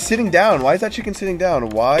chicken's sitting down. Why is that chicken sitting down?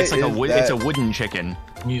 Why? It's like it's a wooden chicken.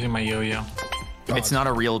 I'm using my yo-yo. It's not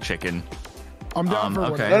a real chicken. I'm down for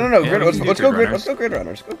okay. No. Let's go grid runners. Go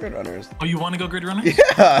grid runners. Oh, you want to go grid runners?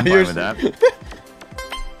 Yeah. You're with that.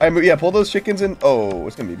 Yeah, pull those chickens in. Oh,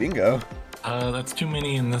 it's gonna be bingo. That's too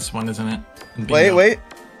many in this one, isn't it? Wait.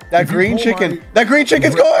 That green chicken. That green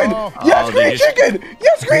chicken's going. Yes, green chicken.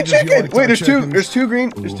 Yes, green chicken. Wait, there's two green.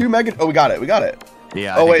 There's two mega. Oh, we got it.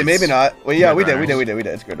 Yeah. Oh wait, maybe not. Well, yeah, we did.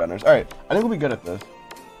 It's grid runners. All right, I think we'll be good at this.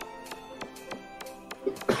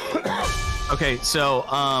 Okay,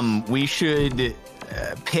 so we should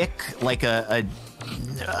pick like a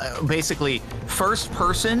basically first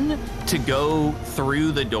person to go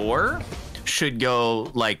through the door should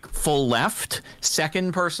go like full left.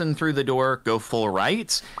 Second person through the door go full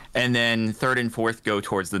right, and then third and fourth go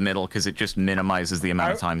towards the middle because it just minimizes the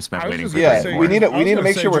amount of time spent waiting for. Yeah, we need to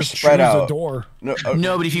make sure we're spread out.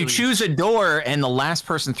 No, but if you choose a door and the last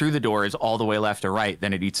person through the door is all the way left or right,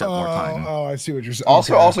 then it eats up more time. Oh, I see what you're saying.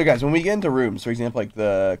 Also, guys, when we get into rooms, for example, like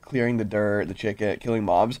the clearing the dirt, the chicken, killing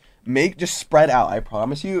mobs, just spread out. I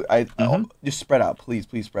promise you, just spread out, please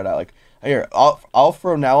spread out. Like here, I'll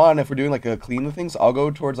from now on, if we're doing like a clean the things, I'll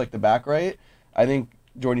go towards like the back right. I think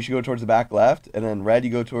Jordan, you should go towards the back left, and then Red,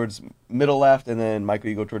 you go towards middle left, and then Michael,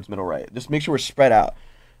 you go towards middle right. Just make sure we're spread out.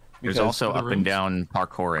 There's also up and down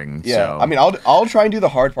parkouring. Yeah, so. I mean, I'll try and do the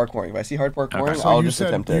hard parkouring. If I see hard parkouring, So I'll just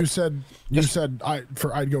attempt it. You said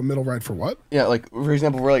I'd go middle right for what? Yeah, like for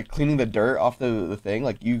example, we're like cleaning the dirt off the thing.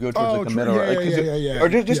 Like you go towards like the middle, yeah. Or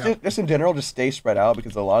just in general, just stay spread out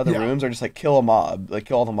because a lot of the rooms are just like kill a mob, like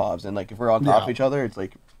kill all the mobs, and like if we're on top of each other, it's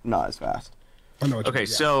like not as fast. Okay,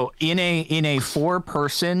 so in a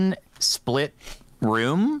 4-person split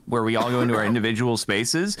room where we all go into our individual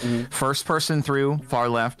spaces, first person through far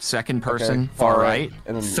left, second person far right,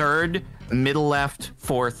 and then third middle left,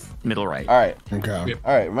 fourth middle right. All right. Okay.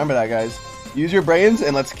 All right. Remember that, guys. Use your brains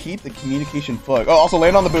and let's keep the communication flowing. Oh, also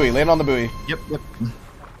land on the buoy. Land on the buoy. Yep.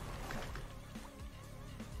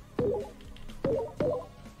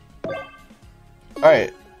 All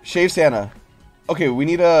right. Shave Santa. Okay, we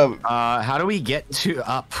need a. How do we get to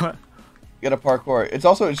up? Get a parkour. It's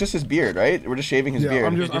just his beard, right? We're just shaving his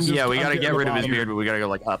beard. Yeah, we gotta get rid of his beard, but we gotta go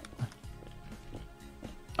like up.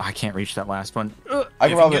 I can't reach that last one. I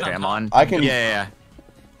can probably. I'm on. I can. Yeah.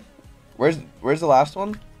 Where's the last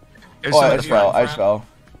one? I just fell.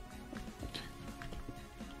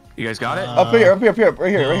 You guys got it? Up here, right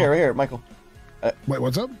here, Michael. Wait,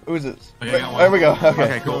 what's up? Who is this? Okay, there we go.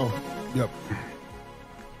 Okay, cool. Yep.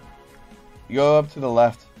 You go up to the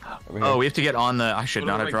left. Oh, we have to get on the. I should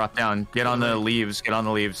not have dropped down. Get on the leaves. Get on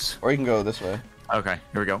the leaves. Or you can go this way. Okay,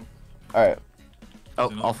 here we go. All right.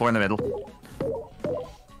 Oh, all 4 in the middle.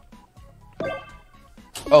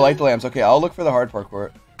 Oh, light the lamps. Okay, I'll look for the hard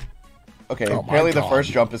parkour. Okay, apparently the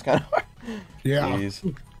first jump is kind of hard. Yeah.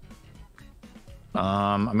 Jeez.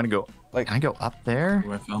 I'm gonna go. Like, can I go up there?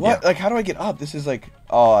 What? Yeah. Like, how do I get up? This is like.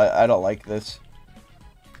 Oh, I don't like this.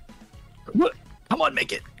 What? Come on,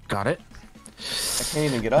 make it. Got it. I can't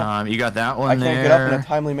even get up. You got that one there. I can't get up in a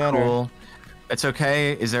timely manner. Cool. It's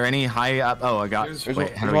okay. Is there any high up? Oh, I got. There's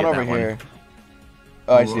one over here.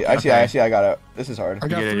 Oh, I see. I got it. This is hard. I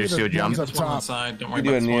got 3 of the ones up One on the top. side. Don't worry You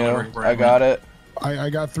do a about Neo. I got it.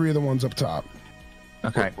 I got 3 of the ones up top.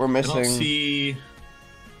 Okay. We're missing. I don't see.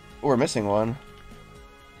 We're missing one.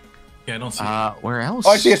 Yeah, I don't see. Where else?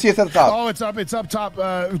 Oh, I see. It's at the top. Oh, it's up top.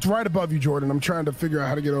 It's right above you, Jordan. I'm trying to figure out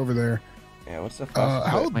how to get over there. Yeah, what's the fuck?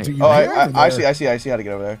 How do you I see how to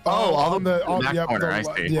get over there. Oh, all the back corner. I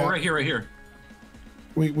see. Yeah. Oh, right here.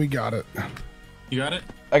 We got it. You got it?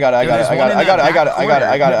 I got it. Oh, there you it got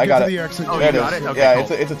is. it? Okay, yeah,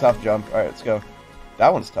 cool. it's a tough jump. All right, let's go.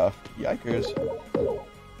 That one's tough. Yikers.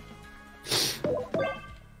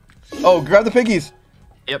 Oh, grab the piggies.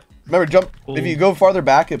 Yep. Remember, jump. Ooh. If you go farther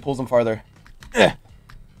back, it pulls them farther.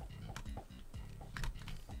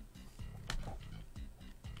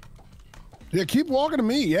 Yeah, keep walking to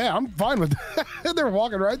me. Yeah, I'm fine with that. They're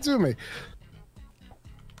walking right to me.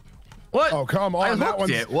 What? Oh, come on. That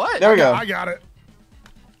one's it. What? There we go. I got it.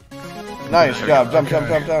 Nice job. Jump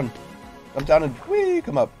down. Jump down and whee,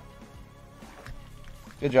 come up.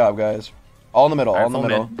 Good job, guys. All in the middle. All in the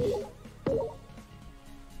middle.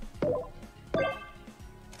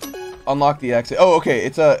 Unlock the exit. Oh, okay.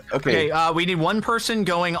 It's a okay. Okay. We need one person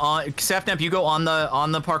going on. Sapnap, you go on the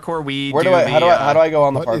parkour. How do I go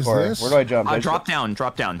on the parkour? Where do I jump? Drop down.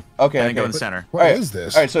 Okay. And then go in the center. What is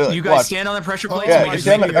this? All right. So you guys stand on the pressure plate.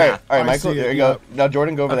 Yeah. All right, Michael. There you go. Now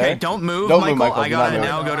Jordan, go over there. Okay. Don't move, Michael. I got it.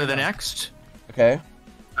 Now go to the next. Okay.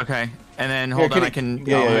 Okay. And then hold on. I can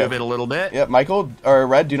move it a little bit. Yeah. Michael or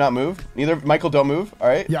Red, do not move. Neither Michael, don't move. All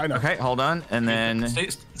right. Yeah, I know. Okay. Hold on. And then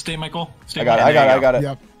stay, Michael. Stay. I got it.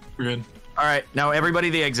 Yep. We're good. All right, now everybody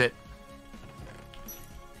the exit.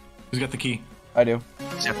 Who's got the key? I do.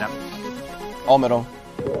 Sapnap. All middle.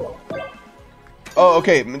 Oh,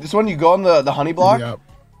 okay. This one, you go on the honey block. Yep.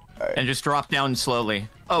 Right. And just drop down slowly.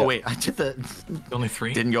 Oh wait, I did the. Only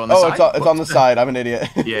 3. Didn't go on the side. Oh, it's on the side. I'm an idiot.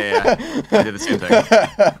 Yeah. I did the same thing.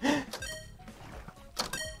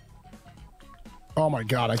 Oh my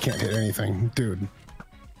god, I can't hit anything, dude.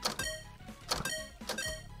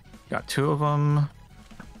 Got 2 of them.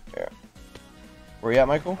 Yeah. Where you at,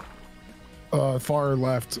 Michael? Far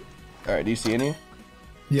left. All right. Do you see any?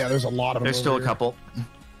 Yeah, there's a lot of them. There's still a couple.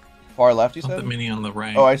 Far left, you said? The mini on the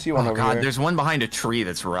right. Oh, I see one over God, here. there's one behind a tree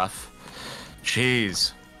that's rough.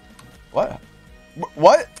 Jeez. What?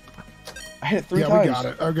 What? I hit it 3 times. Yeah, we got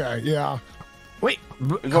it. Okay, yeah. Wait,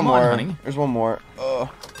 There's come one on, more. honey. There's one more.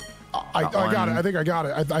 I got it. I think I got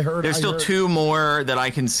it. I heard. There's still 2 more that I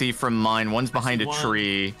can see from mine. One's behind a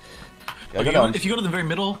tree. Yeah, if you go to the very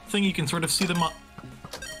middle thing, you can sort of see them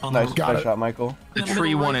on nice, the nice shot, Michael. The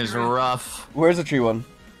tree one is rough. Where's the tree one?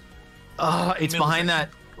 It's behind that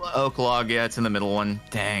oak log. Yeah, it's in the middle one.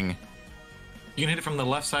 Dang. You can hit it from the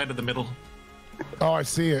left side of the middle. Oh, I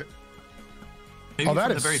see it. Maybe Oh, that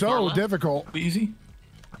from is the very far so left. difficult. Be easy.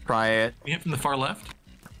 Try it. You hit from the far left.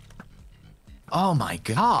 Oh my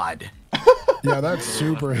god. Yeah, that's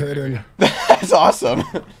super hidden. That's awesome.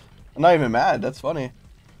 I'm not even mad. That's funny.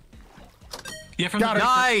 Yeah, from Got the it.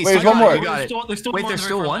 Nice. Wait, there's one more. You got it. There's still Wait, more there's on the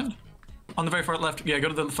still very far one? left. On the very far left. Yeah, go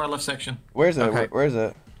to the far left section. Where is it? Okay. Where is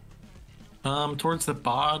it? Towards the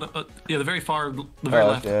bottom. Yeah, the very far, the very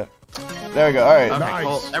left. Yeah. There we go. All right. Okay, Nice.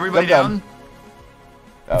 well, everybody Jump down.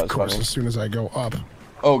 That was Of course, funny. as soon as I go up.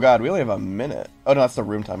 Oh god, we only have a minute. Oh no, that's the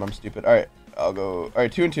room time. I'm stupid. All right, I'll go. All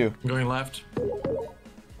right, 2 and 2. I'm going left.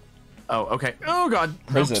 Oh, okay. Oh god.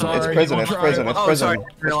 Prison. sorry. It's prison. It's I'll try prison. it. It's Oh, prison. sorry. I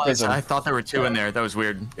It's realized. prison. I thought there were 2 in there. That was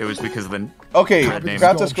weird. It was because of the. Okay, God damn.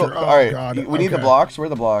 grab the skull. Sculpture. Oh, All right, God. we need the Okay. blocks. Where are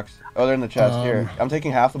the blocks? Oh, they're in the chest. Here, I'm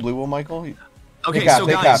taking half the blue wool, Michael. Okay, Take half. so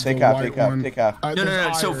Take guys. half. Take The half. white Take half. one. Take half. No.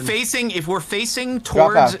 There's So iron. if we're facing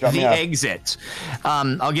Drop half, towards drop me the half. exit,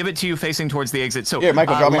 I'll give it to you facing towards the exit. So Here,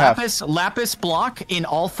 Michael, drop me half. lapis block in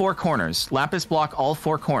all 4 corners. Lapis block all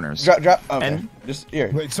 4 corners. Drop. Okay. And- Just here.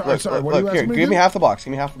 Wait, sorry, Look, sorry, what are you look, asking here. me to Give me do? half the blocks.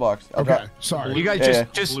 Give me half the blocks. I'll Okay, drop. sorry. You guys Yeah,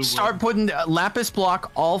 just Blue start putting lapis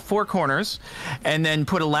block all 4 corners, and then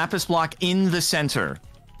put a lapis block in the center.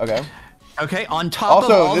 Okay. Okay, on top of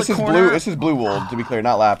Also, all this the is corner. blue. This is blue wool, to be clear,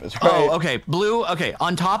 not lapis. Right? Oh, okay, blue. Okay,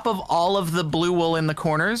 on top of all of the blue wool in the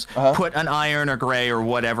corners, put an iron or gray or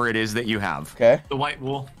whatever it is that you have. Okay. The white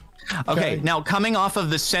wool. Okay, now coming off of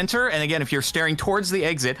the center, and again, if you're staring towards the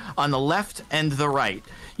exit, on the left and the right,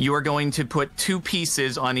 you are going to put 2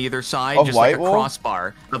 pieces on either side, Of just like a white wool?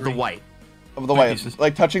 crossbar of the white. Of the white, pieces.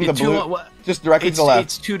 like touching the It's two- blue, what- just directly to It's, the left.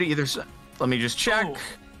 it's 2 to either side. Let me just check. Oh.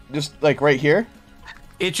 Just like right here.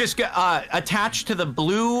 It just got attached to the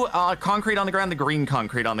blue concrete on the ground, the green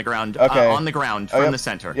concrete on the ground, Okay. on the ground Oh, from yep. the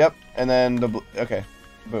center. Yep. And then the okay,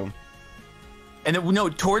 boom. And then, no,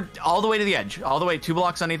 toward all the way to the edge, all the way 2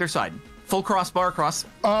 blocks on either side. Full crossbar across.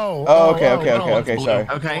 Oh, okay, okay, okay, okay. Blue. Sorry.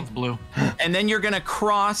 Okay. It's blue. And then you're going to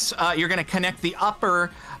cross, you're going to connect the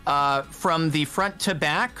upper from the front to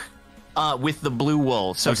back with the blue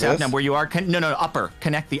wool. So, Like this? Sapnap, where you are, no, upper.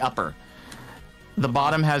 Connect the upper. The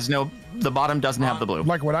bottom doesn't have the blue.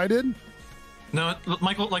 Like what I did? No,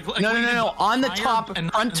 Michael, like No. On the higher top,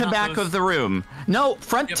 and front to not back those- of the room. No,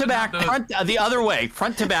 front Yeah, to but back, not those- front the other way,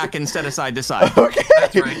 front to back instead of side to side. Okay.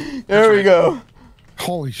 That's right. There we right. go.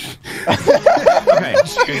 Holy shit. Okay,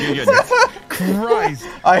 good. Christ.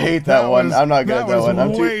 I hate that, That one. was- I'm not good that at that was one.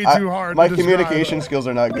 I'm way too hard My to describe. communication skills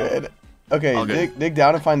are not good. Okay, All good. dig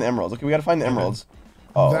down and find the emeralds. Okay, we gotta find the emeralds.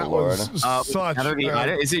 Oh That lord. was such.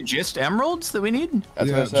 Is it just emeralds that we need? That's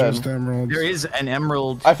yeah, what I said. just emeralds. There is an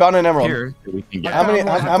emerald I found an emerald. here that we can get. How many I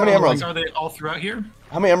found how many one. emeralds? Are they all throughout here?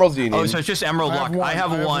 How many emeralds do you need? Oh, so it's just emerald I have block. one, I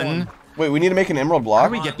have I have one. one. Wait, we need to make an emerald How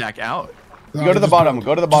block. do we get back out? No, Go to the just bottom. build-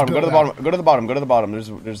 Go to the just bottom. Go to build the out. bottom. Go to the bottom. Go to the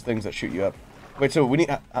bottom. There's things that shoot you up. Wait, so we need.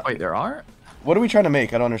 Wait, there are? What are we trying to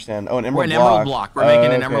make? I don't understand. Oh, an emerald an block. emerald block. We're making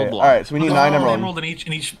an Okay. emerald block. All right, so we need 9 One emerald. emerald in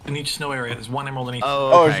each snow area. There's 1 emerald in each.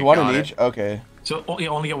 Oh, Oh, okay, there's one got in it. each. Okay. So you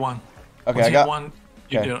only get 1. Okay, Once I you got get 1,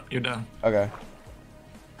 okay. you're done. Okay.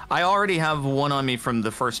 I already have one on me from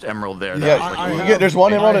the first emerald there. Yeah, That was I you have- get, there's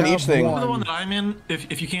one I emerald in have each thing. one. The one that I'm in,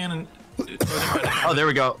 if you can. And, Oh, there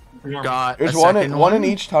we go. Got There's a one second one in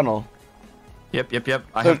each tunnel. Yep.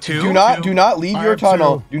 I So have 2. do not leave I your have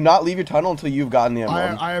tunnel. 2. Do not leave your tunnel until you've gotten the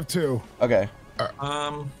emerald. I have 2. Okay.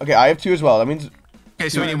 Um. Okay, I have 2 as well. That means Okay,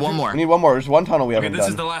 so we need one more. we need one more. There's one tunnel we Okay, haven't this done.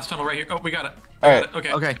 is the last tunnel right here. Oh, we got it. All I right. got it.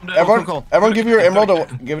 Okay. Okay. I'm done. Everyone, cool. everyone, give your emerald to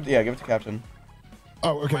Captain. give it to Captain.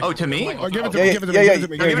 Oh, okay. Oh, to me? Oh, give it to Yeah, me. yeah, Give it to yeah, me. yeah. Give it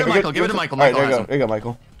to me. Give it to Give it Michael. Give it to Michael. All right, Michael there you has go. There you go,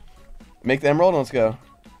 Michael. Make the emerald and let's go.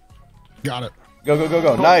 Got it.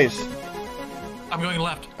 Go. Nice. I'm going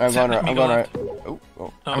left. I'm going right. Set me I'm going left. right.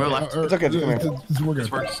 Oh. I'm going left. It's okay, just come here. We're good.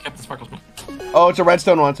 Sparkles, Captain Sparkles. Oh, it's a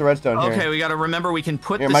redstone one. It's a redstone here. Okay, we got to remember we can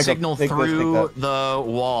put Here, the Michael, signal take this, take through that. the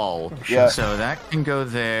wall. Yeah. So that can go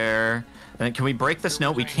there. And then can we break the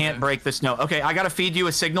snow? We can't break the snow. Okay, I got to feed you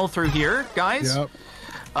a signal through here, guys. Yep.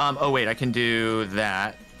 Oh, wait, I can do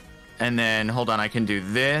that. And then, hold on, I can do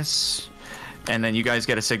this. And then you guys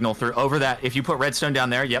get a signal through over that. If you put redstone down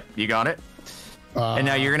there, yep, you got it. And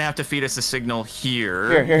now you're going to have to feed us a signal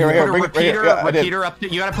here. Here, Put a bring it right here. repeater, Yeah, I did. repeater up.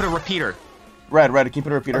 You got to put a repeater. Red. Can you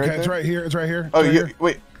put a repeater Okay, right it's there? right here. It's right here. Oh, Right you here.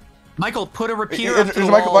 wait. Michael, put a repeater up to the There's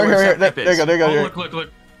a wall. Michael where here. There Sapnap you go. There you go. Oh, Here.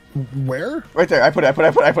 look. Where? Right there. I put it.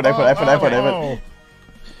 Oh.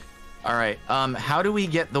 All right. How do we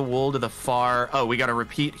get the wool to the far? Oh, we got to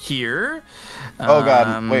repeat here. Oh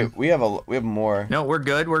god. Wait. We have more. No, we're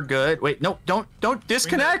good. We're good. Wait. No. Don't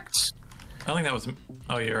disconnect. I think that was.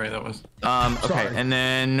 Oh, you're right. That was. Okay. Sorry. And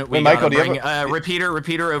then we Michael, gotta do you bring have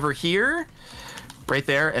repeater over here, right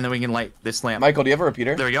there, and then we can light this lamp. Michael, do you have a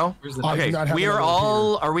repeater? There we go. Where's the? I do Okay. not have We are another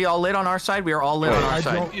all. Are we all lit on our side? We are all lit on our I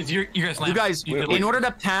side. don't- Is your guys' You lamp? guys, in order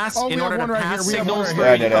to pass, Oh, we in have order to one right pass here. We have one signals.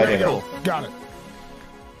 right here. Yeah, I did. Cool. Got it.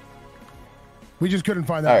 We just couldn't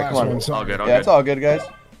find All that right, come last on. one. All Sorry. good. All Yeah, good. it's all good, guys.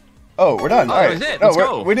 Oh, we're done. Oh, All right. that was it. No, Let's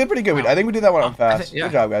go. we did pretty good. I think we did that one on fast. think- yeah.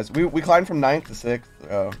 Good job, guys. We climbed from 9th to 6th.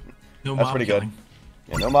 Oh, No that's mob pretty killing.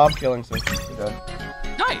 good. Yeah, no mob killing, so good job.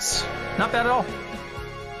 Nice. Not bad at all.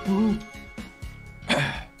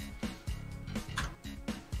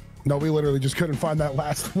 No, we literally just couldn't find that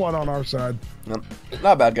last one on our side. Nope.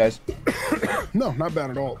 Not bad, guys. No, not bad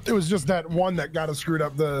at all. It was just that one that got us screwed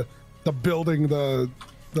up. The building, the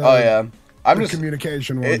Oh yeah. I'm the just.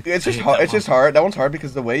 communication one. It's just hate hard. that It's just hard. That one's hard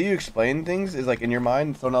because the way you explain things is like in your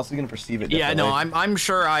mind. Someone else is gonna perceive it. Yeah, no, differently. I'm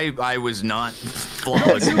sure I was not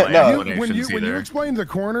flawless in my No. when you either. explained the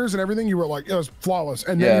corners and everything, you were like, it was flawless.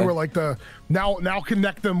 And then Yeah. you were like, now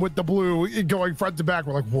connect them with the blue going front to back.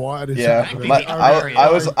 We're like, what is Yeah. happening? I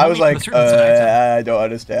was like, I don't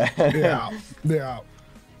understand. Yeah, yeah.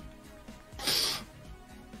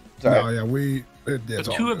 Sorry. No, yeah, it's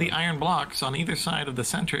So all two of good. the iron blocks on either side of the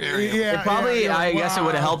center area. Yeah, It probably, yeah, I guess it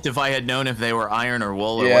would have wow. helped if I had known if they were iron or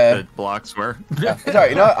wool or Yeah. what the blocks were. Yeah. It's alright.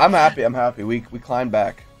 You know what? I'm happy. We climbed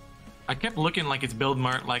back. I kept looking like it's build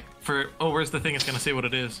mart, like for where's the thing? It's gonna say what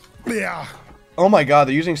it is. Yeah. Oh my god,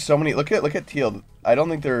 they're using so many. Look at teal. I don't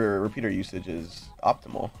think their repeater usage is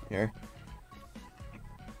optimal here.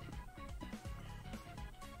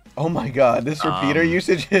 Oh my god, this repeater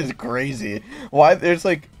usage is crazy. Why? There's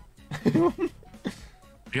like. You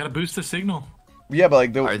gotta boost the signal. Yeah, but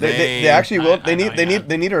like they actually will. They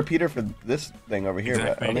need a repeater for this thing over here.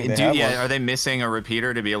 But I don't think they have one. Are they missing a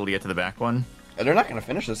repeater to be able to get to the back one? They're not gonna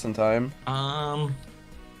finish this in time.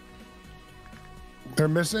 They're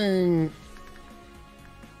missing.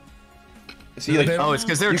 See, like, Oh, it's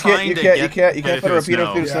because they're you trying can't to put a repeater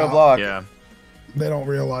through the Yeah. snow block. Yeah. They don't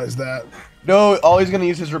realize that. No, all he's gonna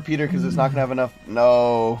use his repeater because it's not gonna have enough.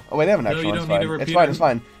 No. Oh wait, they have an extra you one. don't It's need fine. a It's fine. It's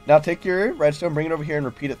repeater. fine. Now take your redstone, bring it over here, and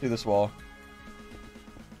repeat it through this wall.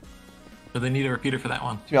 So they need a repeater for that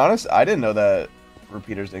one. To be honest, I didn't know that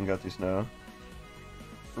repeaters didn't go through snow.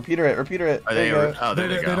 Repeater it. Are There they? you go. Oh, there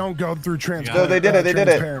they They go. don't go through transparent. No, they did it. They did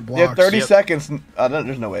it. transparent They have blocks. 30 seconds.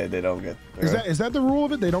 There's no way they don't get through. Is that the rule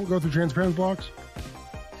of it? They don't go through transparent blocks.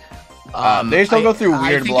 They just don't go through I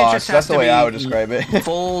weird think it blocks. just That's has the to way I be would describe it.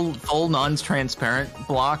 full non-transparent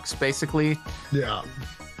blocks, basically. Yeah.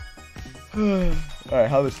 Alright,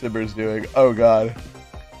 how the Sibbers doing? Oh god.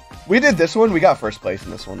 We did this one. We got first place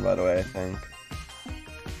in this one, by the way, I think.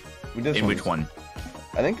 We did this In which one?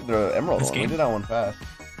 I think the Emerald This one. We game? did that one fast.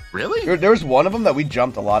 Really? There was one of them that we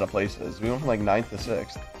jumped a lot of places. We went from like 9th to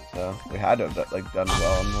 6th. So we had to have like done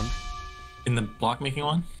well on one. In the block making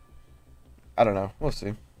one? I don't know. We'll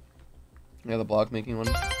see. Yeah, the block making one.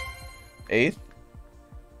 8th?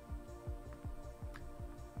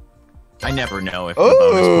 I never know if the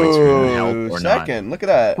bonus points are going to help Oh, or second. Look at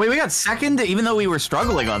that. not. Wait, we got second, even though we were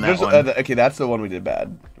struggling on that There's- one. okay, that's the one we did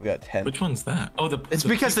bad. We got 10th. Which one's that? Oh, It's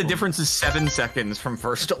because the people. difference is 7 seconds from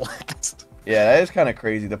first to last. Yeah, that is kind of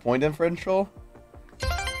crazy. The point differential.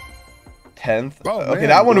 10th. Oh, Okay, man.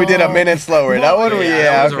 that one we did a minute slower. That one we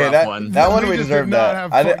that was a okay. rough That one. that one We we just deserved did not that.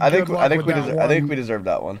 have I good think luck with we that I think one. we deserved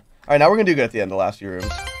that one. All right, now we're gonna do good at the end. The last few rooms.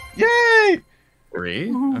 Yay!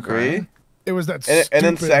 3? Three. Okay. It was that. And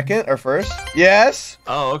then stupid- second or first? Yes.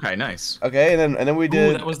 Oh, okay, nice. Okay, and then we Ooh,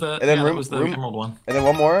 did. that was the, and then yeah, room, that was the room, emerald one. and then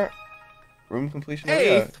one more. Room completion.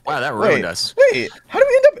 Hey! Yeah. Wow, that ruined Wait, us. wait. How did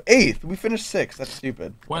we end up 8th? We finished 6th. That's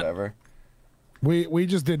stupid. What? Whatever. We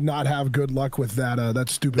just did not have good luck with that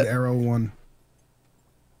stupid arrow one.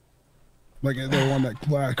 Like the one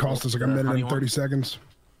that cost us like a minute honey and 30 one? seconds.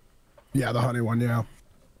 Yeah, the honey one. Yeah.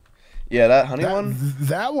 Yeah, that honey one.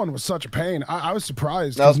 That one was such a pain. I was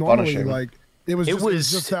surprised. That was 'cause normally, punishing. like it was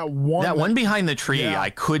just that one. That one behind the tree, Yeah. I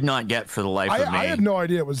could not get for the life of me. I had no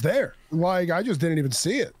idea it was there. Like I just didn't even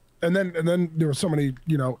see it. And then there were so many,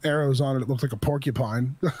 arrows on it. It looked like a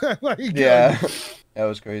porcupine. Like, Yeah, that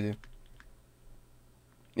was crazy.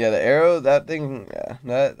 Yeah, the arrow, that thing, yeah,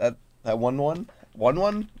 that one,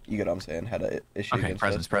 you get what I'm saying, had an issue. Okay,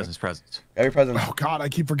 against presents. Every present. Oh God, I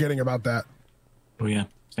keep forgetting about that. Oh yeah,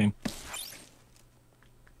 same.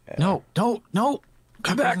 Yeah. No, don't, no.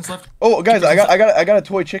 Come back. Left. Oh, guys, I got a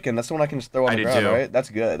toy chicken. That's the one I can just throw on the ground, too. right? That's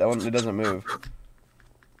good. That one, it doesn't move.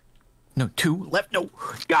 No, 2 left. No.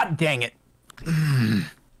 God dang it. I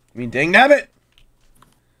mean, dang nabbit!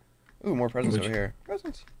 Ooh, more presents over here.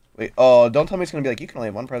 Presents. Wait, oh, don't tell me it's gonna be like, you can only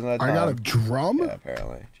have one present at a time. I got a drum? Yeah,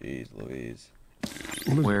 apparently. Jeez Louise.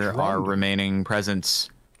 Where are remaining presents?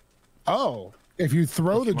 Oh, if you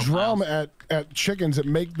throw the drum at chickens, it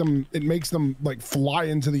makes them like fly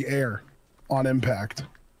into the air on impact.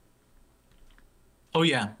 Oh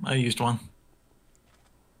yeah, I used one.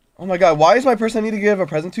 Oh my god, why is my person I need to give a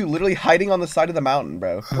present to literally hiding on the side of the mountain,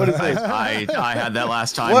 bro? What is this? I had that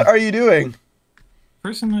last time. What are you doing?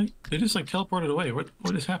 Person, they just like teleported away. What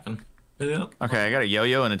has happened? Okay, I got a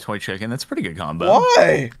yo-yo and a toy chicken. That's a pretty good combo.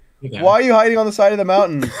 Why? Yeah. Why are you hiding on the side of the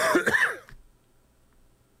mountain?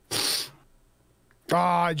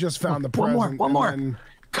 I just found the present. One more.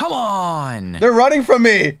 Come on. They're running from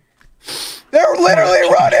me. They're literally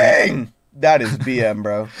running. That is BM,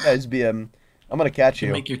 bro. That is BM. I'm gonna catch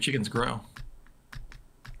you. Make your chickens grow.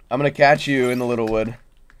 I'm gonna catch you in the little wood.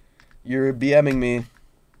 You're BMing me.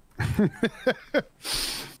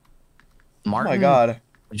 Martin, oh my god.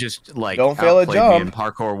 Just like don't fail a jump. Me in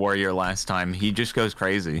Parkour Warrior last time. He just goes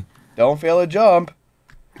crazy. Don't fail a jump.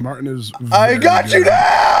 Martin is. I got you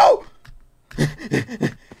now.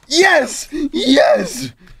 Yes!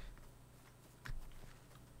 Yes!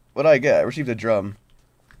 What did I get? I received a drum.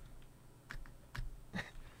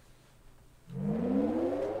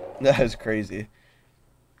 That is crazy.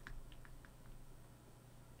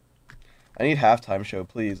 I need halftime show,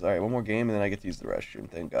 please. All right, one more game, and then I get to use the restroom.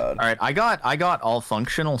 Thank God. All right, I got all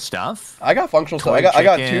functional stuff. I got functional stuff. I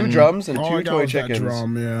got 2 drums and 2 toy chickens.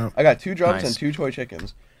 Drum, yeah. I got 2 drums and 2 toy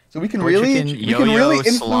chickens. So we can really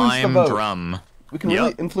influence the vote. Drum. We can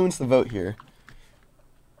really influence the vote here.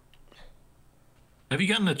 Have you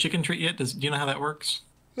gotten a chicken treat yet? Do you know how that works?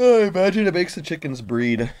 I imagine it makes the chickens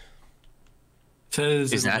breed. It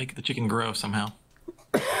says it'll make the chicken grow somehow.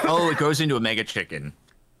 Oh, it goes into a mega chicken.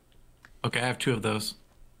 Okay, I have 2 of those.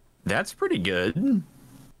 That's pretty good.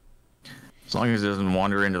 As long as it doesn't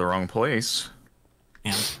wander into the wrong place.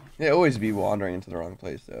 Yeah. They always be wandering into the wrong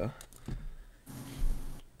place, though.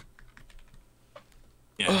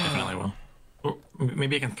 Yeah, definitely will. Or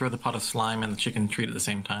maybe I can throw the pot of slime and the chicken treat at the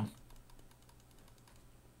same time.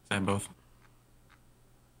 I have both.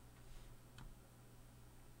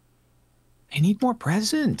 I need more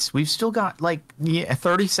presents. We've still got like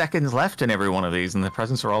 30 seconds left in every one of these, and the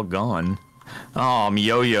presents are all gone. Oh, I'm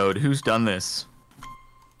yo-yoed. Who's done this?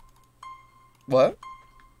 What?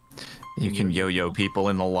 You can yo-yo people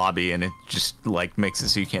in the lobby, and it just like makes it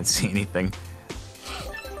so you can't see anything.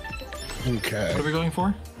 Okay. What are we going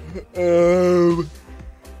for? I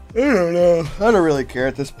don't know. I don't really care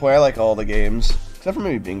at this point. I like all the games, except for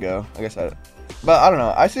maybe bingo. I guess but I don't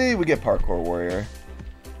know. I say we get Parkour Warrior.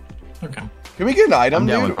 Okay. Can we get an item, I'm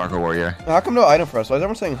down dude? with Parkour Warrior. How come no item for us? Why is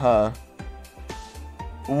everyone saying, huh?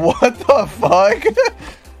 What the fuck?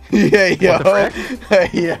 Yeah, yo. What the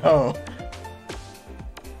yo.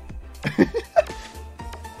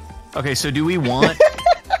 Okay, so do we want...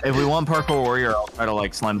 if we want Parkour Warrior, I'll try to,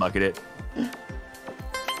 like, slime bucket it.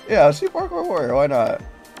 Yeah, let's see Parkour Warrior. Why not?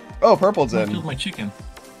 Oh, purple's I in. killed my chicken.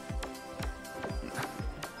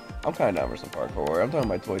 I'm kind of down for some Parkour Warrior. I'm throwing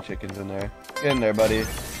my toy chickens in there. Get in there, buddy.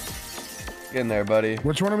 Get in there, buddy.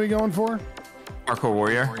 Which one are we going for? Parkour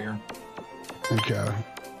Warrior. Okay.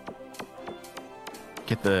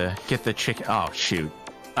 Get the chicken... Oh, shoot.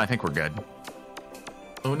 I think we're good.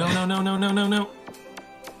 Oh, no.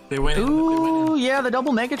 They went in. Ooh, yeah, the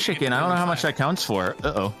double mega chicken. I don't know how much that counts for.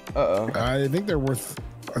 Uh-oh. Uh-oh. I think they're worth...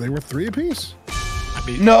 Are they worth 3 apiece?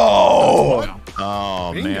 No!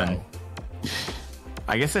 Oh, Bingo. man.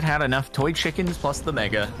 I guess it had enough toy chickens plus the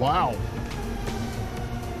mega. Wow.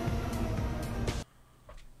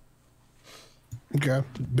 Okay.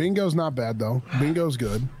 Bingo's not bad, though. Bingo's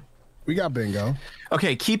good. We got bingo.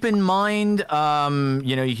 Okay, keep in mind,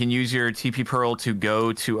 you know, you can use your TP Pearl to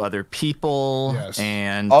go to other people. Yes.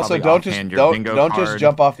 And Also, don't just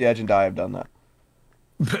jump off the edge and die. I've done that.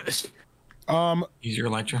 Use your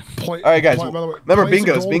elytra. All right, guys. By the way, remember, place a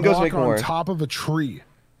bingos. gold Bingos block make on more. top of a tree.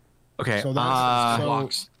 Okay. So that's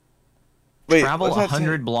Blocks. Wait, travel what's that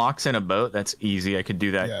 100 blocks in a boat. That's easy. I could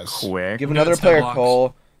do that quick. Give No, another it's player blocks.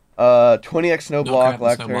 coal. 20x snow No block, crap,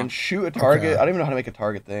 black snow turn. block. Shoot a target. Okay. I don't even know how to make a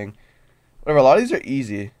target thing. Whatever. A lot of these are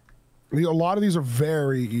easy. A lot of these are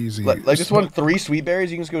very easy. Like this one, 3 sweet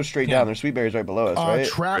berries. You can just go straight down. There's sweet berries right below us, right?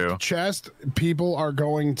 Trapped True. chest. People are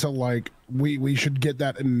going to like. We should get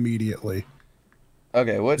that immediately.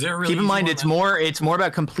 Okay. What? Is there a really Keep in easy mind, one it's more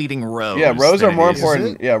about completing rows. Yeah, rows than are more it is-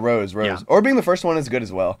 important. Yeah, rows. Yeah. Or being the first one is good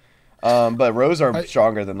as well. But rows are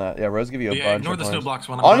stronger than that. Yeah, rows give you a bunch. Ignore of the snow points. blocks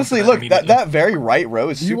one. Honestly, look, that very right row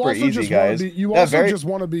is You super also easy, just wanna guys. be- You That also very just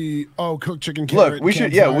want to be cooked chicken. Carrot, look. We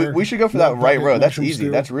should campfire, we should go for that milk right bucket, row. That's mushroom easy.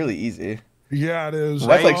 stew. That's really easy. Yeah, it is.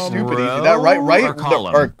 That's like Right stupid row easy. That right or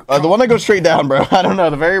column? or the one that goes straight down, bro. I don't know.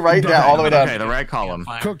 The very right down, all the way down. Okay, the right column.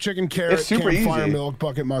 Cooked chicken, carrot, It's super campfire, easy. milk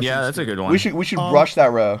bucket, mushroom. Yeah, that's a good one. We should rush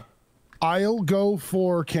that row. I'll go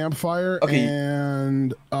for campfire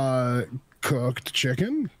and cooked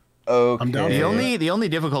chicken. Okay. I'm down. The only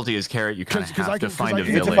difficulty is carrot. You kind of have to find a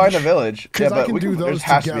You have village. to find a village. Yeah, Because I but can do there those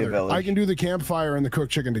has to be a together. village. I can do the campfire and the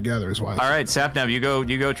cooked chicken together as well. All right, Sapnap, you go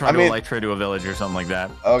try to elytra to a village or something like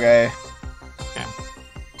that. Okay. Yeah.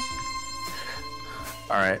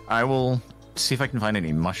 All right, I will see if I can find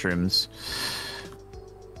any mushrooms.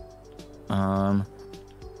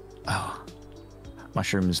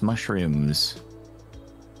 Mushrooms.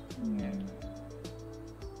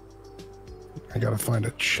 I gotta find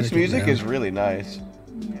a chicken. This music man. is really nice.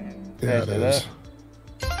 Yeah, it is.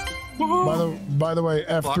 By the way,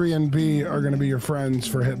 F3 and B are gonna be your friends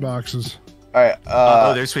for hitboxes. All right.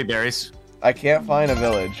 Oh, there's sweet berries. I can't find a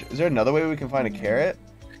village. Is there another way we can find a carrot?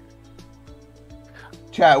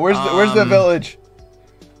 Chat, where's the village?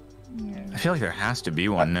 I feel like there has to be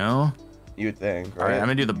one. No. You would think, All right, right? I'm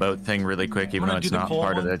gonna do the boat thing really quick, even though it's not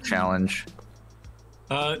part of the challenge.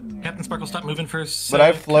 Captain Sparkle, stop moving first. But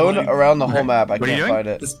I've flown around the whole map. I What are you can't doing? find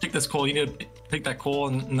it. Just take this coal. You need to take that coal,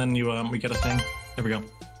 and then we get a thing. There we go.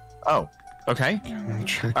 Oh, okay.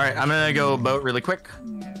 Chicken. All right, I'm gonna go boat really quick.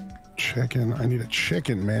 Chicken. I need a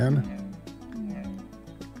chicken, man.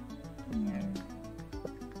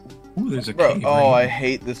 Ooh, there's a Bro, cave. oh, right I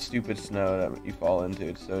hate this stupid snow that you fall into.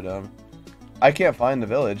 It's so dumb. I can't find the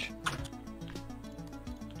village.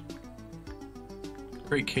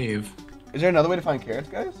 Great cave. Is there another way to find carrots,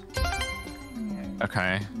 guys?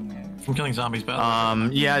 Okay. From killing zombies, but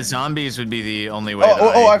Yeah, zombies would be the only way.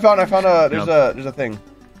 I found a there's a thing.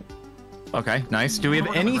 Okay, nice. Do we have I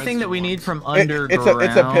wonder what anything that we redstone need from It's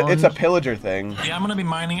underground? it's a pillager thing. yeah, I'm gonna be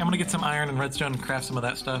mining. I'm gonna get some iron and redstone and craft some of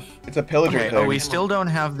that stuff. It's a pillager Okay, thing. oh, we still don't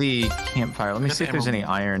have the campfire. Let me see if there's any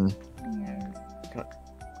iron.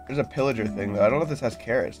 There's a pillager thing though. I don't know if this has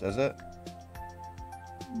carrots, does it?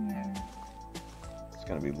 It's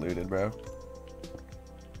gonna be looted, bro.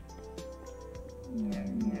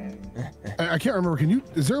 I can't remember.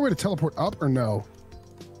 Is there a way to teleport up or no?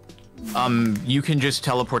 You can just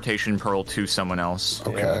teleportation pearl to someone else.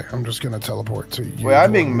 Okay, Yeah. I'm just gonna teleport to you. Wait,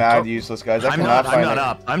 I'm being mad useless, guys. I I'm cannot not find it.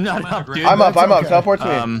 up. I'm not up, dude. I'm up. That's okay. Teleport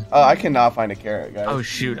to me. I cannot find a carrot, guys. Oh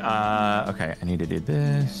shoot. Okay, I need to do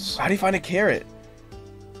this. How do you find a carrot?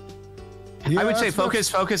 Yeah, I would say that's-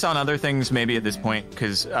 focus on other things maybe at this point,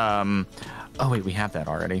 because oh wait, we have that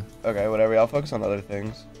already. Okay, whatever. I'll focus on other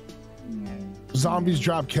things. Zombies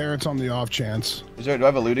drop carrots on the off chance. Do I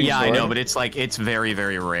have a looting Yeah, sword? I know, but it's like it's very,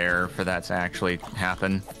 very rare for that to actually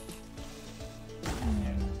happen.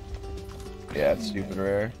 Yeah, it's stupid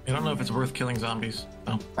rare. I don't know if it's worth killing zombies.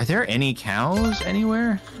 Oh. Are there any cows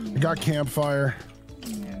anywhere? I got campfire.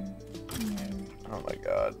 Oh my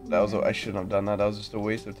god, I shouldn't have done that. That was just a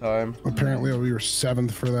waste of time. Apparently, we were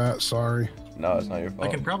 7th for that. Sorry. No, it's not your I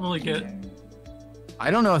fault. can probably get. I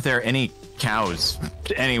don't know if there are any cows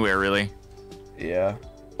anywhere really. Yeah.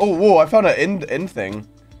 Oh, whoa! I found an end thing.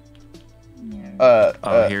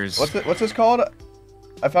 Here's what's this called?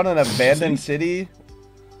 I found an abandoned city.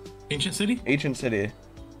 Ancient City? Ancient city.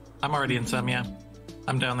 I'm already in some, yeah.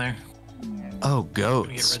 I'm down there. oh I'm gonna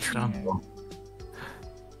get goats. redstone.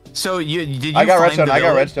 So you did you I got find redstone. the I got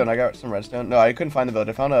village? redstone. I got some redstone. No, I couldn't find the village.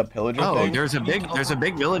 I found a pillager Oh, thing. there's a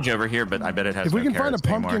big village over here, but I bet it has If we no can find a carrots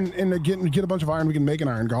anymore. pumpkin and get a bunch of iron, we can make an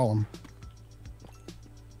iron golem.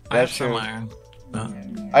 I have That's some true. iron.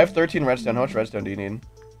 I have 13 redstone. How much redstone do you need?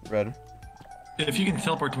 Red. If you can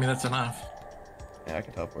teleport to me, that's enough. Yeah, I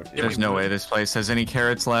can teleport to you. There's no way this place has any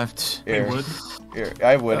carrots left. Here. Wood. Here,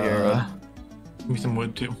 I have wood here. Give me some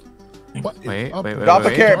wood too. Thanks. What? Wait, Up- wait, wait, Drop a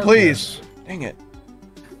wait. carrot, Darkness. please. Dang it.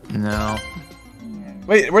 No,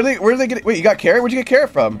 Wait, where are they getting? Wait, you got carrot? Where'd you get carrot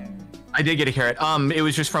from? I did get a carrot. It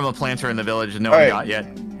was just from a planter in the village and no Alright. one got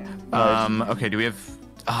yet. Okay, do we have?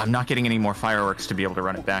 I'm not getting any more fireworks to be able to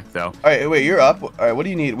run it back though. All right, wait, you're up. All right, what do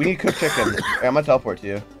you need? We need cooked chicken. All right, I'm gonna teleport to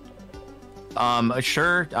you.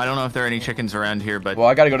 Sure. I don't know if there are any chickens around here, but Well,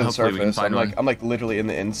 I gotta go to the hopefully we can surface. find one. I'm like literally in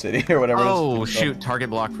the end city or whatever. Oh it is. shoot! Target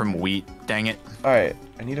block from wheat. Dang it. All right,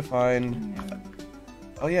 I need to find.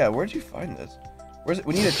 Oh yeah, where'd you find this? Where's it?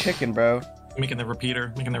 We need a chicken, bro. Making the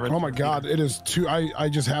repeater. Making the red. Oh my god, it is too. I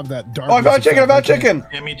just have that dark. Oh, I found chicken. I found chicken.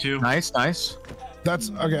 Yeah, me too. Nice, nice.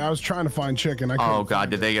 That's okay. I was trying to find chicken. I Oh couldn't god,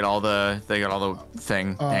 find did it. they get all the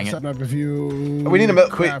thing? Dang it. Setting up if you. We need a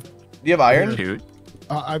milk. Wait, craft- do you have iron? Shoot.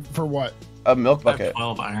 For what? A milk I have bucket.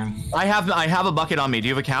 12 iron. I have a bucket on me. Do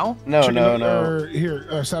you have a cow? No, Chicken no, in- no. or here,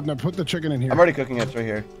 Sapnap, put the chicken in here. I'm already cooking it. It's right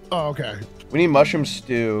here. Oh, okay. We need mushroom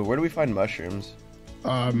stew. Where do we find mushrooms?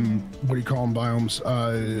 What do you call them? Biomes.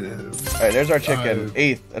 All right, there's our chicken.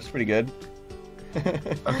 8th. That's pretty good.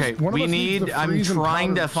 Okay, One of we us needs need. to I'm freeze and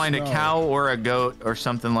trying to powdered find a snow. cow or a goat or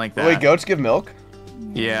something like that. Wait, goats give milk?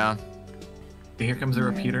 Yeah. Here comes a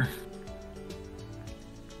repeater.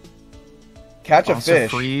 Catch a Also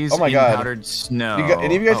fish. freeze Oh my in god. powdered snow.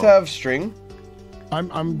 Any of you guys Oh. have string?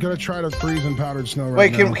 I'm gonna try to freeze and powdered snow right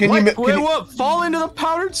Wait, now. can Wait, you wait, what? Fall into the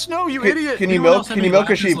powdered snow, you idiot! Can you Anyone milk? else have Can you any milk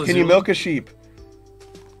a lapis sheep? Can you lazuli? milk a sheep?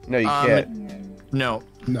 No, you can't. No.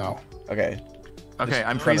 No, Okay. Okay,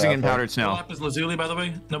 I'm Just freezing cut it in out, powdered snow. Lapis lazuli, by the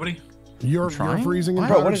way. Nobody. you're trying? freezing and What?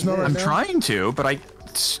 Bro, what powdered is snow this? right I'm now. trying to, but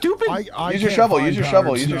stupid. I Use your can't shovel, find use your powdered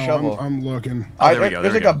shovel, use your snow. shovel. I'm looking. Oh, there we go, There's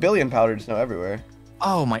there we like go. a billion powdered snow everywhere.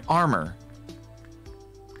 Oh, my armor.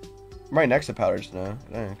 I'm right next to powdered snow.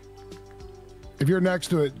 I think. If you're next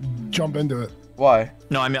to it, jump into it. Why?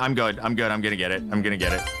 No, I'm good. I'm good. I'm gonna get it. I'm gonna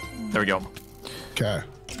get it. There we go. Okay.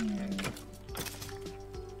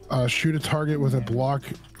 Shoot a target with a block.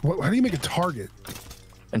 How do you make a target?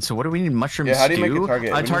 And so, what do we need? Mushroom Yeah, how do you stew? make a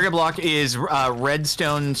target? A We target block is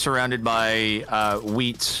redstone surrounded by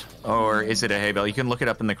wheat, or is it a hay bale? You can look it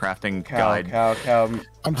up in the crafting guide. Cow.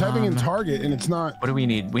 I'm typing in target and it's not. What do we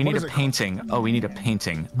need? We need is a it called? painting. Oh, we need a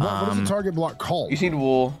painting. What is the target block called? You need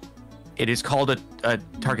wool. It is called a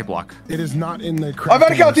target block. It is not in the. Oh, I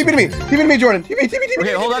found a cow. crafting TP to me. recipe. TP to me, Jordan. TP.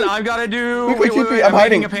 Okay, hold on. I've got to do. Wait, TP, I'm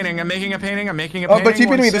hiding. making a painting. I'm making a painting. I'm making a Oh, painting. but TP to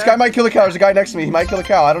One me. This sec. guy might kill a cow. There's a guy next to me. He might kill a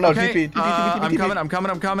cow. I don't know. Okay, TP. I'm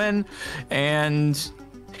coming. And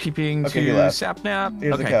TPing Okay, he to left. Sapnap.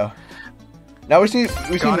 Here's Okay. the cow. Now we need.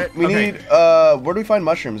 Got We it. Okay. need. Where do we find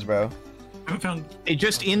mushrooms, bro? I haven't found. It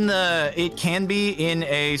just it can be in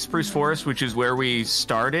a spruce forest, which is where we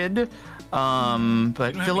started. But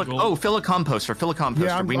have fill a any gold? fill a composter. Fill a composter.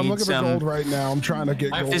 Yeah, I'm we need looking some. for gold right now. I'm trying to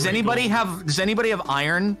get I have- gold. Does anybody have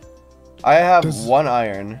iron? I have Does- 1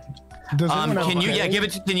 iron. Does anyone have Can you gold? give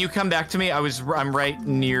it? Can you come back to me? I'm right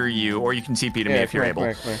near you, or you can TP to me Yeah, if you're able.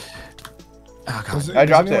 come here. Oh, God. Does- I does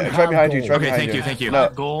dropped it. anyone It's right have behind you. gold? It's right Okay, behind thank you. you, thank you. No.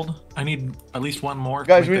 Gold. I need at least one more.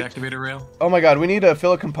 Guys, to make we- the activator rail. Oh my god, we need to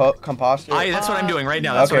fill a composter. That's what I'm doing right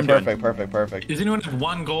now. That's Okay, what I'm doing. perfect. Does anyone have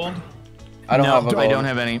 1 gold? I don't No, have a gold. I don't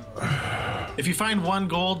have any. If you find 1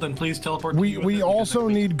 gold, then please teleport. to me with it, We because also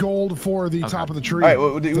then need gold for the top of the tree. Alright,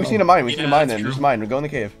 well, we just need a mine. We need Yeah, a mine that's then. true. Just mine. We go in the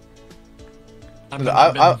cave. I've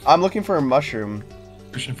been I'm looking for a mushroom.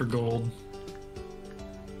 searching for gold.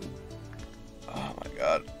 Oh my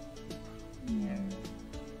god.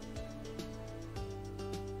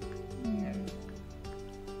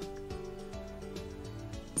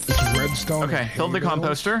 It's redstone. Okay, and filled the hay bales.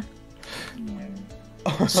 composter.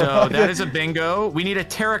 So that is a bingo. We need a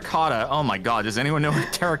terracotta. Oh my god, does anyone know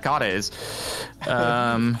what terracotta is?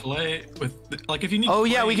 Clay with like if you need. Oh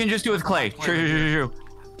yeah, clay- we can just do it with clay. True.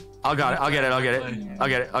 I'll get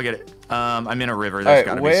it. I'm in a river. There's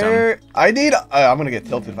gotta Alright, be some. where I need I'm gonna get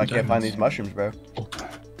tilted if I can't find these mushrooms, bro.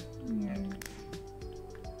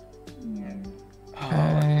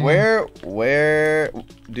 Where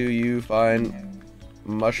do you find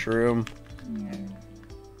mushroom?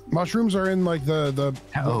 Mushrooms are in like the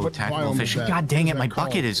Oh, what tactical biome is fishing. that? God dang What it, is my that called?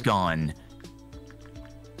 bucket is gone.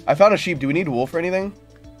 I found a sheep. Do we need wool for anything?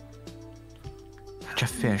 Catch a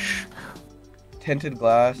fish. Tinted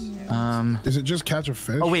glass. Is it just catch a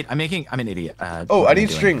fish? Oh wait, I'm an idiot. Oh, what I am need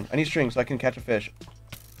doing? string. I need string so I can catch a fish.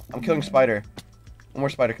 I'm killing spider. One more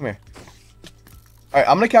spider. Come here. Alright,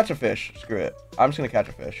 I'm gonna catch a fish. Screw it. I'm just gonna catch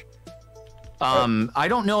a fish. I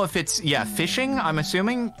don't know if it's fishing. I'm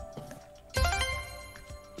assuming.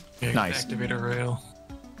 Okay, Nice. Activator rail.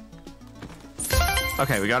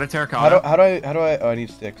 Okay, we got a terracotta. How do I? Oh, I need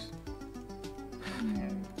sticks.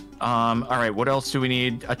 All right, what else do we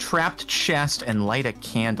need? A trapped chest and light a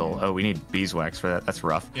candle. Oh, we need beeswax for that. That's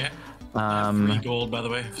rough. Yeah. I have 3 gold, by the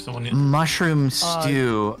way. If someone needs. Mushroom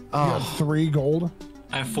stew. You have 3 gold.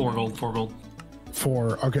 I have 4 gold. 4 gold.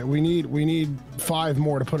 4. Okay, we need 5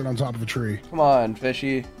 more to put it on top of a tree. Come on,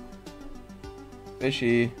 fishy.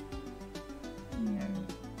 Fishy.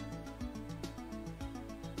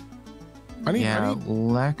 I need.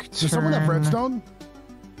 lectern. Does someone have redstone?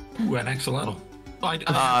 Ooh, an axolotl.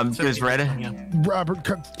 Oh, Does red- Yeah. Robert,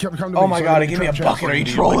 come to me. Oh my so I god, can give me a trap bucket. Are you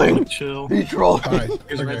chest. trolling? Chill. Are you trolling? Hi.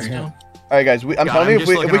 Here's a Okay, redstone. Alright, guys. I'm telling you,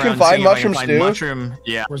 if we can find mushroom stew. Mushroom.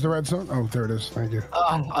 Yeah. Where's the redstone? Oh, there it is. Thank you.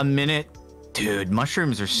 A minute. Dude,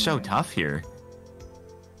 mushrooms are so tough here.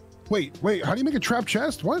 Wait. How do you make a trap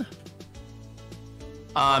chest? What?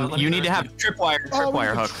 You need to have tripwire Oh,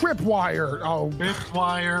 hook. tripwire. Oh,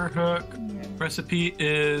 Tripwire hook. Recipe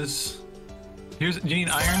is. Here's. Do you need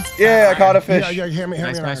iron? Yeah, I caught a fish. Yeah, hand me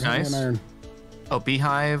Nice, an nice, iron, hand me nice. an iron. Oh,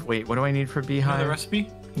 beehive. Wait, what do I need for You know beehive? the recipe?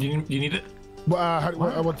 Do you need it? What?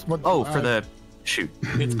 Oh, for the shoot.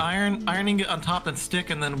 It's ironing it on top and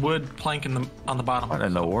stick, and then wood plank on the bottom. What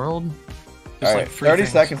in the world? Just All like right, 3 30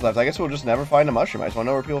 things. seconds left. I guess we'll just never find a mushroom. I just want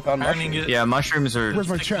to know where people found Ironing mushrooms. it. Yeah, mushrooms are Where's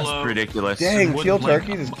my Stick chest? below. ridiculous. Dang, Wood Teal plank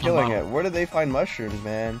Turkeys is on the killing it. bottom. Where did they find mushrooms,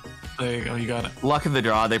 man? There you go. You got it. Luck of the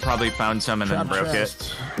draw. They probably found some and then Trap broke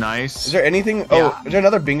chest. it. Nice. Is there anything? Oh, is there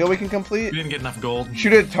another bingo we can complete? We didn't get enough gold.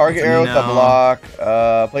 Shoot a target arrow with a No.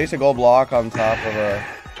 block. Place a gold block on top of a.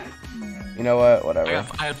 You know what? Whatever.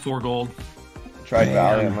 I had 4 gold. Tried Damn.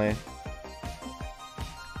 valiantly.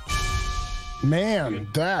 Man,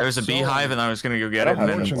 that. There's a beehive, and I was gonna go get I it, don't and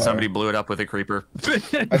have then much somebody blew it up with a creeper.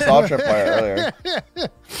 I saw Tripwire earlier.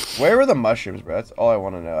 Where were the mushrooms, bro? That's all I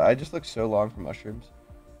want to know. I just looked so long for mushrooms.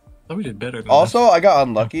 Thought we did better than Also, I got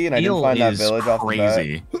unlucky and I didn't Eel find that is village off the bat.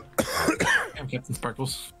 crazy. Damn, Captain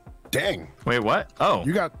Sparkles. Dang, Wait, what? Oh,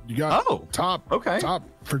 you got Oh, top. okay. Top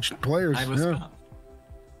for players. I was. Yeah.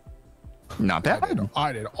 not bad.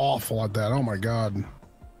 I did awful at that. Oh my god.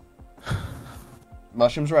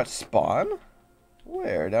 Mushrooms were at spawn?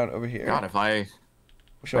 Where? Down over here? God, if I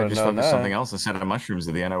Wish I would have just known focused that. something else instead of mushrooms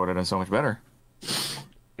at the end, I would have done so much better.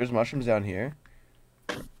 There's mushrooms down here.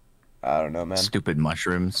 I don't know, man. Stupid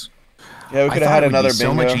mushrooms. Yeah, we I could have thought had it would another be so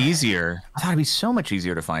bingo. much easier. I thought it'd be so much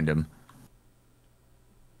easier to find him.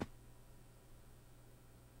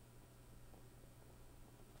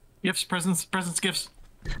 Gifts, presents, gifts.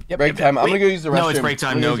 Break time. I'm gonna go use the restroom. No, it's break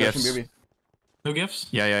time, I'm gonna no use the restroom, gifts. baby. No gifts?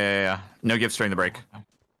 Yeah. No gifts during the break.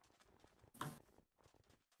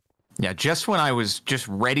 Yeah, just when I was just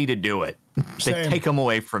ready to do it, they Same. take them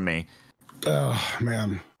away from me. Oh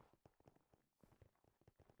man.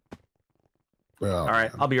 Well, All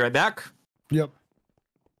right, I'll be right back. Yep.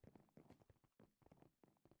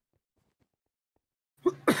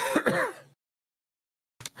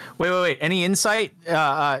 Wait. Any insight?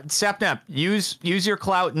 Sapnap, use your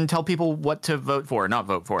clout and tell people what to vote for, not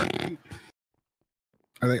vote for.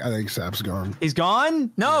 I think Sap's gone. He's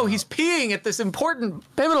gone? No, he's peeing at this important,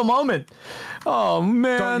 pivotal moment. Oh,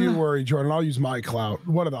 man. Don't you worry, Jordan. I'll use my clout.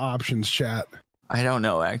 What are the options, chat? I don't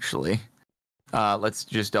know, actually. Let's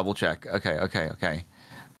just double check. Okay.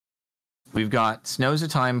 We've got Snows of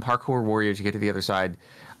Time, Parkour Warrior to get to the other side,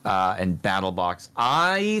 and Battle Box.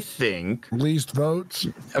 I think. Least votes.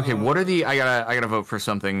 Okay, what are the? I gotta vote for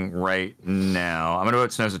something right now. I'm gonna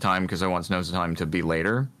vote Snows of Time because I want Snows of Time to be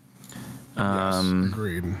later. Yes,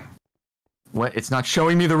 agreed. What? It's not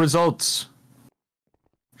showing me the results.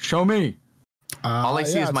 Show me. All I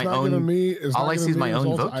see yeah, is my it's not own. giving me- it's All not I see giving is my me own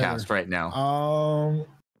results vote either. cast right now.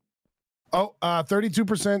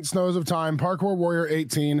 32% Snows of Time, Parkour Warrior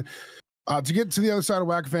 18. To get to the other side of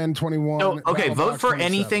Whack-Fan 21. No, okay, Battle vote Box for 27.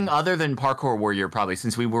 anything other than Parkour Warrior, probably,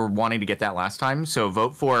 since we were wanting to get that last time. So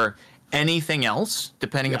vote for anything else,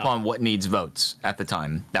 depending upon what needs votes at the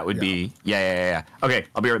time. That would be, yeah. Okay,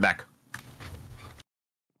 I'll be right back.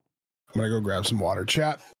 I'm gonna go grab some water.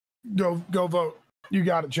 Chat, go vote. You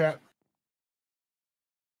got it, chat.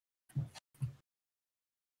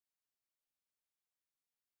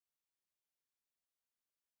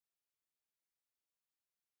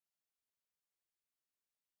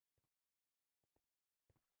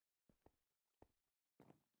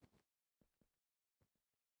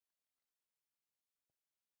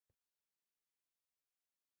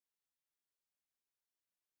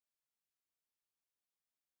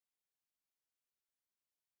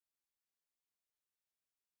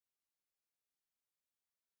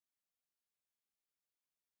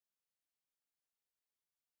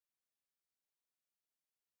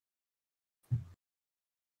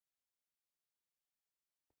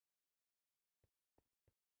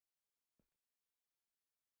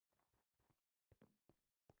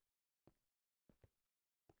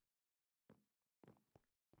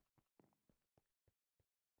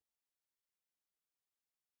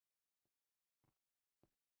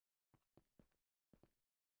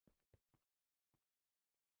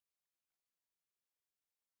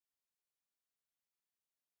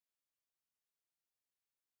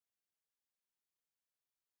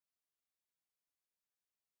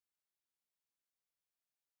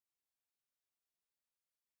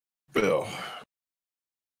 Bill.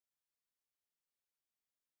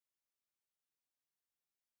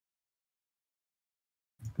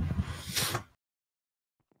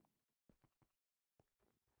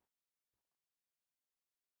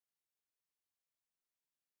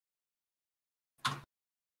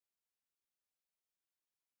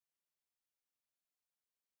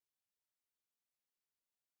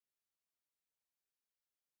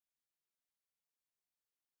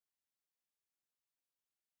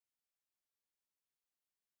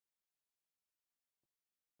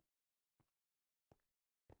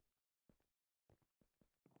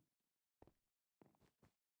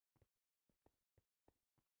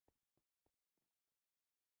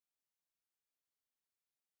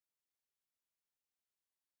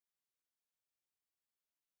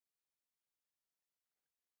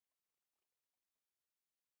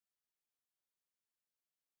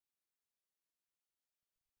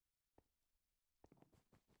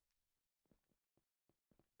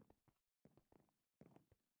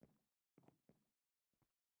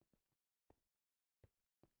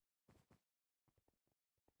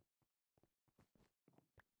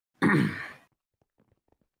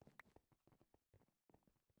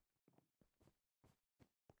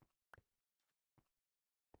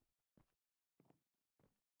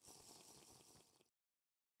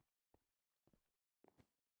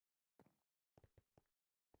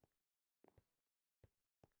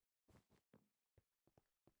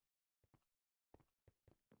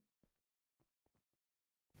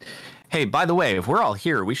 Hey, by the way, if we're all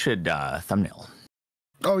here, we should thumbnail.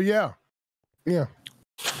 Oh yeah, yeah.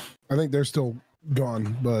 I think they're still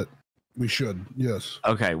gone, but we should. Yes.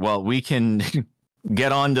 Okay. Well, we can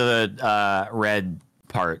get on to the red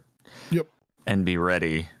part. Yep. And be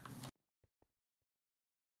ready.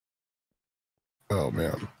 Oh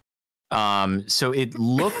man. So it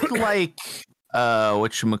looked like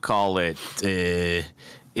whatchamacallit,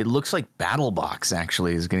 it looks like BattleBox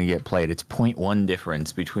actually is going to get played. It's 0.1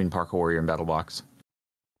 difference between Parkour Warrior and BattleBox.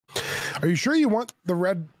 Are you sure you want the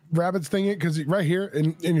red rabbits thing? Because right here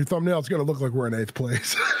in your thumbnail, it's going to look like we're in 8th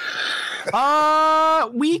place.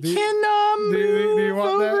 We can. Do you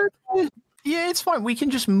want that? Yeah, it's fine. We can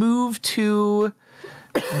just move to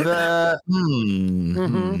the.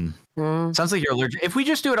 Sounds like you're allergic. If we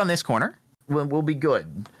just do it on this corner, we'll be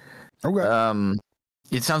good. Okay.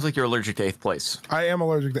 It sounds like you're allergic to 8th place. I am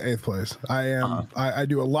allergic to 8th place. I am. I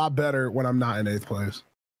do a lot better when I'm not in 8th place.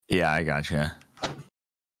 Yeah, I gotcha.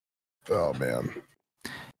 Oh man.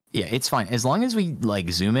 Yeah, it's fine as long as we like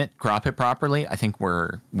zoom it, crop it properly. I think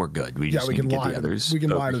we're good. We just need to get the others. We can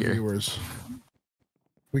lie to here. viewers.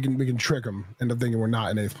 We can trick them into thinking we're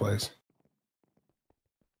not in 8th place.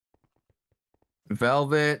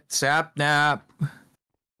 Velvet, Sapnap,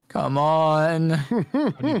 come on.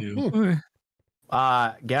 What do you do?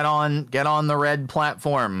 Get on the red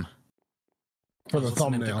platform. For the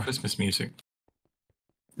Listening to thumbnail. Christmas music.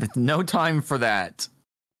 No time for that.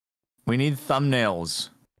 We need thumbnails.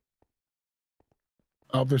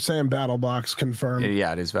 Oh, they're saying BattleBox confirmed.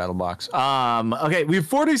 Yeah, it is BattleBox. Okay, we have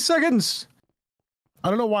 40 seconds. I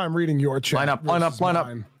don't know why I'm reading your chat. Line up.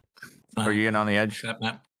 Mine. Are you getting on the edge?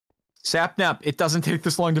 Sapnap. Sapnap, it doesn't take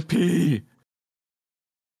this long to pee.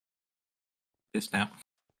 This snap.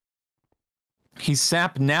 He's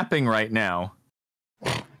sap-napping right now.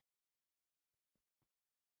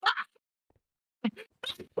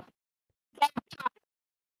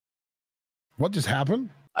 What just happened?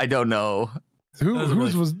 I don't know. Whose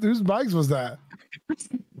mics was that?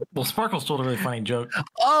 Well, Sparkles told a really funny joke.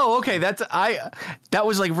 Oh, okay. That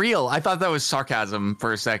was like real. I thought that was sarcasm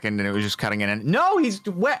for a second, and it was just cutting in. No, he's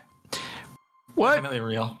wet. What? Definitely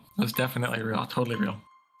real. That's definitely real. Totally real.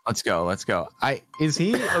 Let's go. Is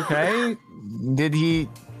he okay? Did he?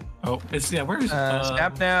 Oh, it's where is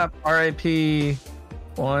Sapnap, RIP.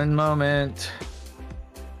 One moment.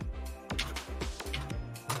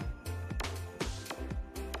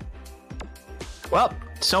 Well,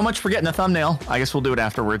 so much for getting a thumbnail. I guess we'll do it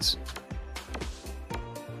afterwards.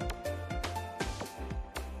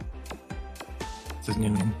 What's his new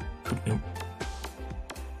name?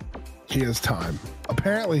 He has time.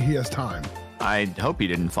 Apparently, he has time. I hope he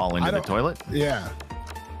didn't fall into the toilet. Yeah.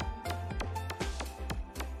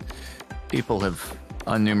 People have,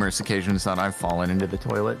 on numerous occasions, thought I've fallen into the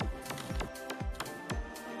toilet.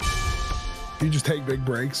 You just take big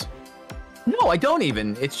breaks. No, I don't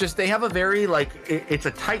even. It's just they have a very, it's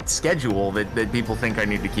a tight schedule that people think I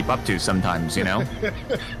need to keep up to sometimes, you know?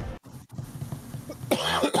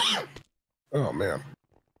 Oh, man.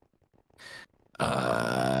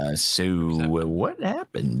 So what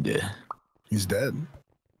happened? He's dead.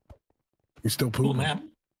 He's still Cool, pooping. man.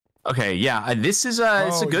 Okay, yeah, this is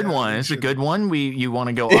it's a good one. It's a good one. You want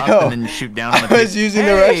to go Yo, up and then shoot down on the I was using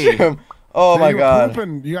the restroom. Oh my god.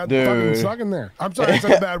 Pooping. You got Dude. fucking stuck in there. I'm sorry, I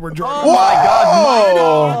said a bad word, Jordan. Oh my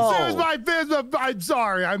god, It was my business. I'm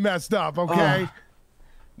sorry, I messed up, okay?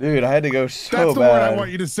 Dude, I had to go so That's the bad. word I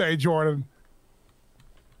want you to say, Jordan.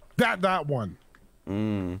 That one.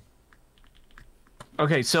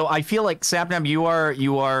 Okay, so I feel like Sapnap, you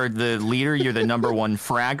are the leader. You're the number one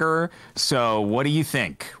fragger. So what do you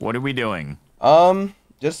think? What are we doing?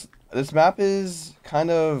 Just this map is kind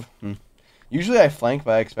of. Usually I flank,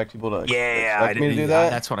 but I expect people to expect me to do that.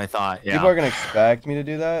 That's what I thought. Yeah. People are gonna expect me to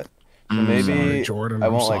do that. So maybe Sorry, Jordan, I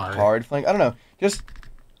I'm won't sorry. like hard flank. I don't know. Just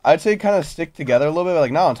I'd say kind of stick together a little bit,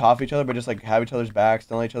 like not on top of each other, but just like have each other's backs.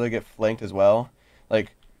 Don't let each other get flanked as well.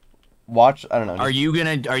 Like watch. I don't know. Are you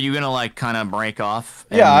gonna like kind of break off?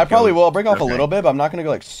 Yeah, I probably will. I'll break off a little bit, but I'm not gonna go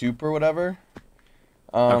like super whatever.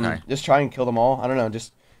 Just try and kill them all. I don't know.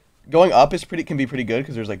 Just going up can be pretty good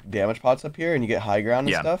because there's like damage pots up here and you get high ground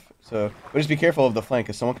and stuff. So, but just be careful of the flank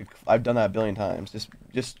because someone could. I've done that a billion times.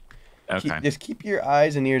 Just keep your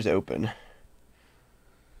eyes and ears open.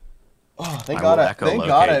 Oh, thank I God! will Thank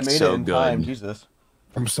God I echolocate, made so it in good. time. Jesus.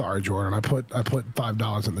 I'm sorry, Jordan. I put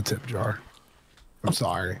 $5 in the tip jar. I'm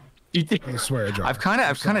sorry. I swear, Jordan. I've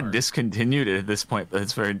kind of discontinued it at this point, but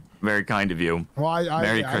it's very, very kind of you. Well,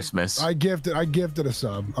 Merry Christmas. I gifted a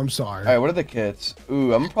sub. I'm sorry. All right, what are the kits?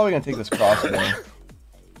 Ooh, I'm probably gonna take this crossbow.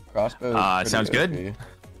 Crossbow. Sounds good.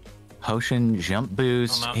 Potion, jump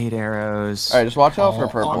boost, 8 arrows. All right, just watch out for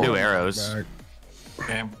purple. I'll do arrows.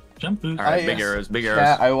 Okay. Jump boost. All right, big arrows, big arrows.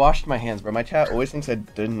 Chat, I washed my hands, bro. My chat always thinks I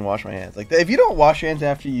didn't wash my hands. Like, if you don't wash your hands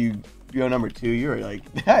after you go number 2, you're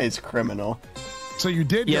like, that is criminal. So you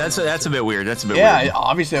did. Yeah, that's a bit weird. That's a bit Yeah, weird.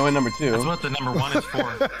 obviously I went number 2. That's what the number 1 is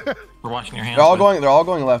for washing your hands. They're all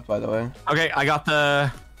going left, by the way. Okay, I got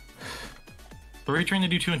the. Were you trying to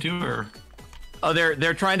do 2 and 2 or? Oh,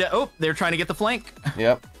 they're trying to get the flank.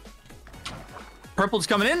 Yep. Purple's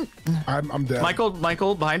coming in. I'm dead.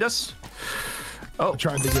 Michael behind us. Oh, I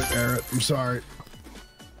tried to get Eric. I'm sorry.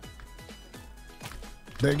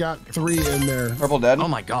 They got 3 in there. Purple dead. oh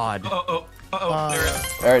my God. There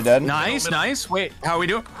Alright, dead. Nice. Wait, how are we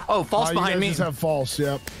doing? Oh, false You behind guys me. just have false.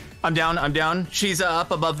 Yep. I'm down. She's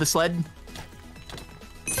up above the sled.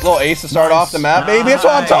 Little ace to start off the map, baby. That's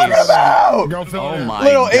what I'm talking Nice. about. Go fill Oh it in. my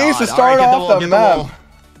Little God. ace to All start right, get off wall, the get map. wall.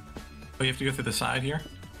 Oh, you have to go through the side here.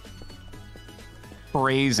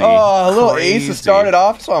 Crazy. Oh, a little ace to Crazy. start it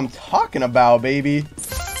off. That's what I'm talking about, baby.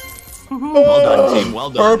 Well done, team. Well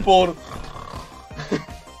done. Purple.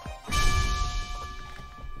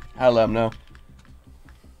 I let him know.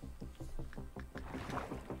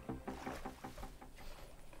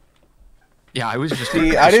 Yeah, I was just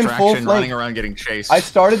See, I didn't full distraction, flank. running around getting chased. I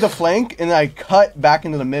started the flank and then I cut back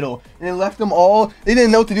into the middle and it left them all. They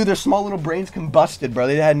didn't know what to do. Their small little brains combusted, bro.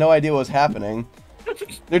 They had no idea what was happening.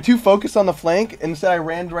 They're too focused on the flank. And instead, I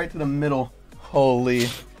ran right to the middle. Holy.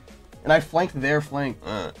 And I flanked their flank.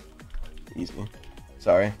 Easy.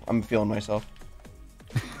 Sorry, I'm feeling myself.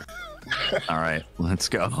 All right, let's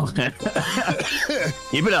go.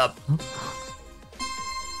 Keep it up.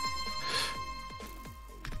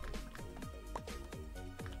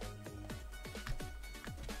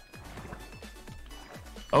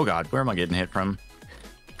 Oh God, where am I getting hit from?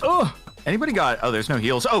 Oh, anybody got? Oh, there's no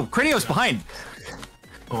heals. Oh, Cranio's behind.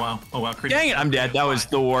 Oh wow. Dang it, I'm dead. That was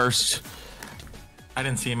the worst. I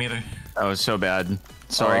didn't see him either. That was so bad.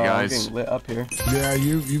 Sorry, I'm guys. getting lit up here. Yeah,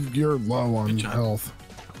 you're low on job. health.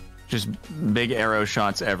 Just big arrow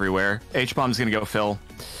shots everywhere. H-bomb's gonna go Phil.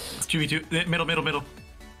 It's 2v2. Middle.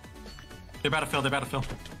 They're about to fill.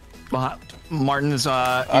 Martin's. You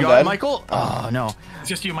I'm got it, dead. Michael? Oh no. It's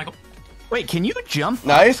just you, Michael. Wait, can you jump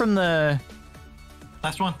Nice. up from the?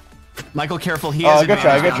 Last one. Michael, careful. He has Oh, good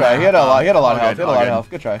try, advantage good down try. there. He had a lot of All health. He good, had a all lot of good. health.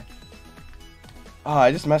 Good try. Oh,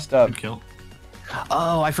 I just messed up. Good kill.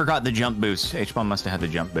 Oh, I forgot the jump boost. H-bomb must have had the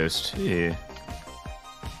jump boost. Yeah.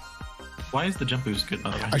 Why is the jump boost good,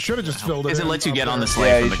 by the way? I should have just filled it. Because it in lets you up get on the there. sled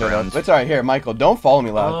Yeah, from you the should ground. have. It's alright. Here, Michael, don't follow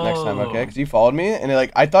me next time, okay? Because you followed me, and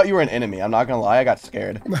I thought you were an enemy. I'm not gonna lie, I got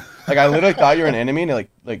scared. Like, I literally thought you were an enemy, and it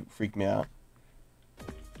like freaked me out.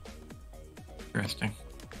 Interesting.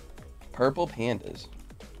 Purple pandas.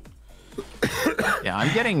 Yeah,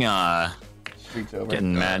 I'm getting Streets over.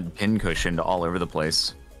 getting mad pin cushioned all over the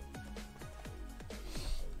place.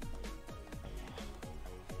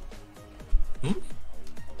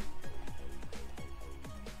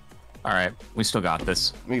 All right, we still got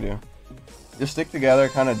this. We do. Just stick together,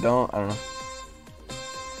 kind of don't. I don't know.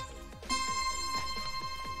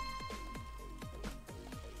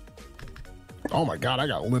 Oh my God, I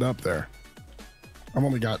got lit up there. I've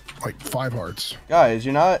only got like 5 hearts. Guys,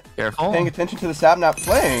 you're not Careful. paying attention to the Sapnap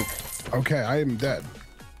flank. Okay, I am dead.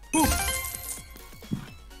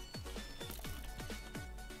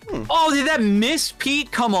 Oh, did that miss,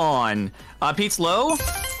 Pete? Come on. Pete's low.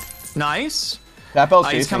 Nice. Tap L's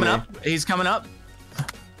He's chasing coming me. up. He's coming up.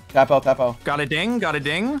 Tap L, tap L. Got a ding. Got a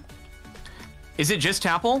ding. Is it just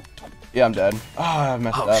Tapple? Yeah, I'm dead. Oh, I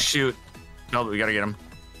messed Oh, up. shoot. No, we gotta get him.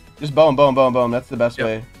 Just boom, boom, boom, boom. That's the best Yep.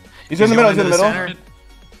 way. He's in the middle. He's in the going middle. into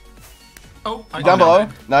Oh, I He's down below.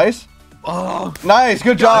 Nice. Oh, Nice.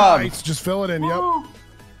 Good job. Nice, just fill it in. Yep.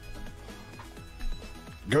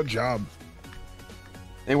 Good job.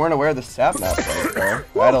 They weren't aware of the Sapnap flank,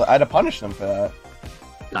 bro. I had to punish them for that.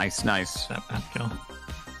 nice, nice. That kill.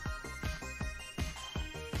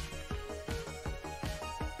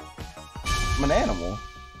 I'm an animal.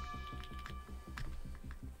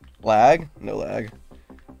 Lag? No lag.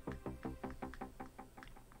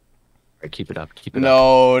 Right, keep it up. Keep it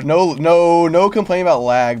up. No complaint about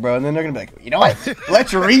lag, bro. And then they're gonna be like, you know what?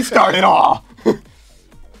 Let's restart it all.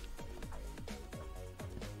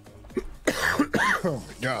 Oh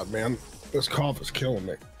my God, man. This cough is killing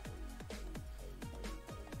me.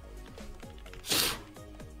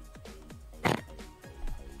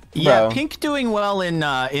 Yeah, Bro. Pink doing well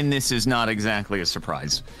in this is not exactly a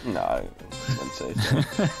surprise. No, I wouldn't say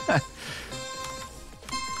so.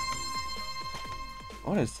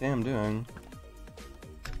 What is Sam doing?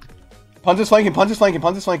 Punch is flanking, punch is flanking,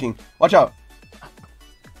 punch is flanking. Watch out.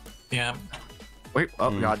 Yeah. Wait,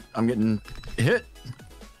 oh god, I'm getting hit.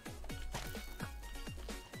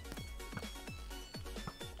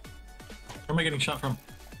 Where am I getting shot from?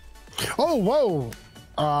 Oh, whoa.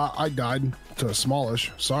 I died to a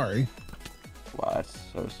smallish. Sorry. Wow, that's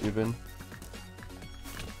so stupid.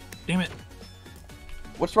 Damn it.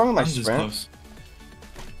 What's wrong with my Mine's just sprint? close.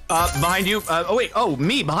 Behind you. Oh wait. Oh,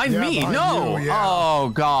 me behind me. behind No. you, yeah. Oh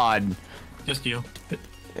god. Just you.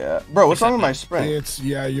 Yeah. Bro, what's wrong with my sprint? It's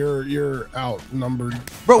you're outnumbered.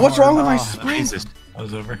 Bro, what's wrong with my Oh, sprint? Jesus. I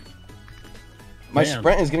was over. My Damn.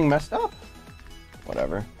 sprint is getting messed up.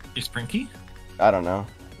 Whatever. You sprinky? I don't know.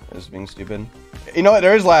 It's being stupid. You know what?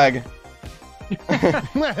 There is lag.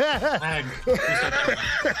 Lag.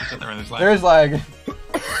 There is lag.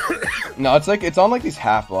 No, it's like it's on like these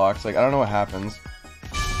half blocks. Like I don't know what happens.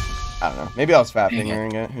 I don't know. Maybe I was fat Dang it.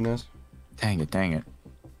 fingering it. Who knows? Dang it. Dang it.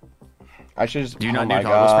 I should just. Do you oh not my do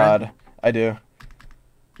toggle sprint? god. I do.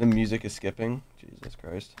 The music is skipping. Jesus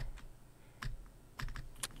Christ.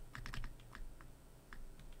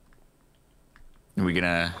 Are we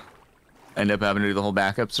gonna end up having to do the whole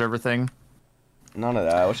backup server thing? None of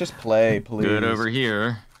that. Let's just play, please. Good over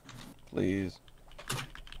here. Please.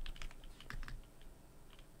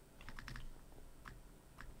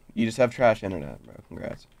 You just have trash internet, bro.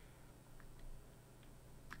 Congrats.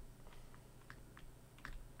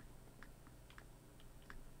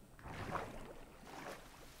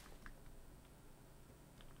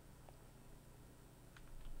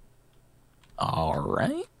 All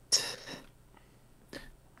right.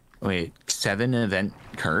 Wait, 7 event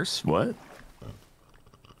curse? What?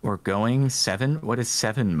 We're going 7? What is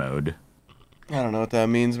 7 mode? I don't know what that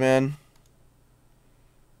means, man.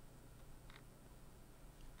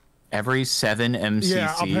 Every 7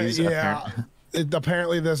 MCCs.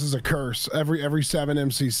 Apparently this is a curse. Every 7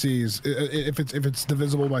 MCCs, if it's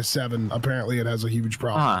divisible by 7, apparently it has a huge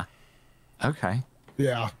problem. Huh. Okay.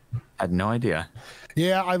 Yeah. Had no idea.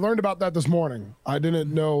 Yeah, I learned about that this morning. I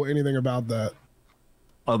didn't know anything about that.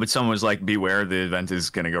 Oh, but someone was like, beware, the event is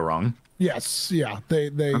going to go wrong. Yes, yeah. They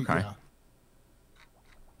Okay. yeah.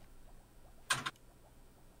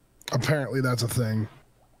 Apparently that's a thing.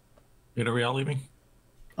 Wait, are we all leaving?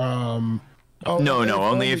 Oh, No,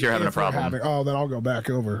 only if you're having a we're problem. oh, then I'll go back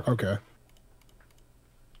over. Okay.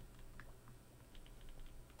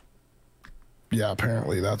 Yeah,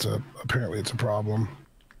 apparently it's a problem.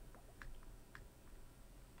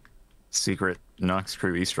 Secret Knox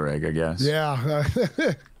Crew Easter egg, I guess. Yeah.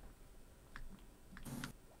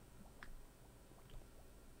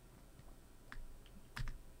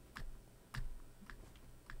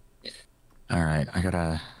 All right, I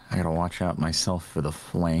gotta watch out myself for the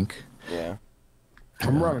flank. Yeah.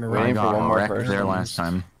 I'm running around. Waiting I for got one more wrecked person. there last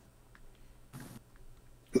time.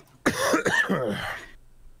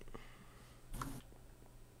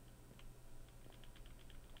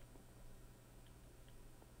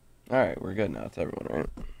 All right, we're good now. It's everyone, right?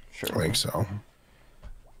 Sure. I think so.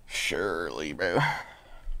 Surely, bro.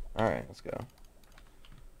 All right, let's go.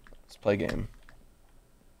 Let's play game.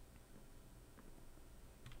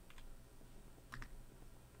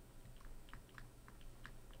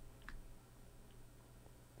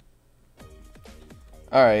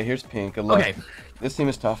 All right, here's pink. Good luck. Okay. This team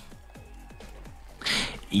is tough.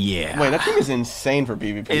 Yeah. Wait, that team is insane for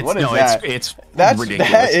PvP. It's, What is no, that? it's That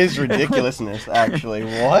ridiculous. is ridiculousness, actually.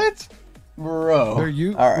 What? Bro. All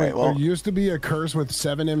right, wait, well, there used to be a curse with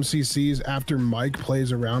 7 MCCs after Mike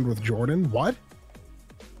plays around with Jordan. What?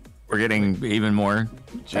 We're getting even more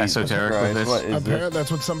Jesus esoteric Christ, with this. what is Apparently, this?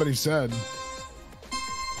 that's what somebody said.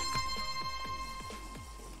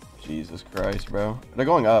 Jesus Christ, bro. They're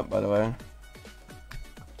going up, by the way.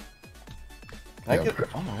 Can I Yep. get...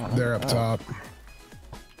 Oh my god. They're up top.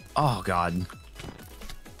 Oh god.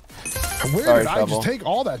 Where Sorry, did I Trouble. just take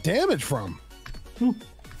all that damage from?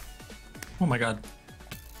 Oh my god.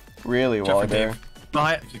 Really, Except Wally for Bear?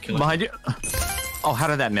 Dave. Behind you. Oh, how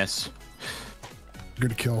did that miss?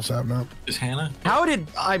 Good kill, Sapnap. Is Hannah? How did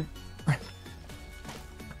I?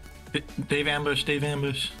 Dave ambush, Dave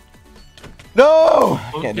ambush. No!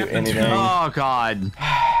 Can't do yeah, anything. Oh god.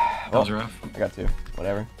 That was rough. I got two.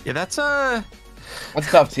 Whatever. Yeah, that's That's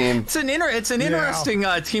a tough team. it's an interesting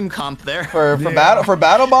team comp there. For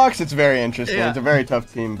battle box, it's very interesting. Yeah. It's a very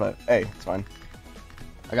tough team, but hey, it's fine.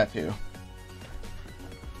 I got two.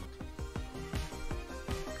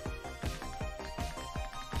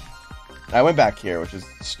 I went back here, which is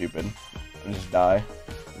stupid. And just die.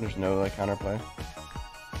 There's no like counterplay.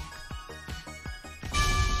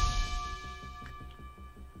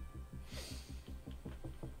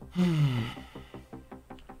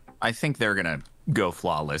 I think they're gonna go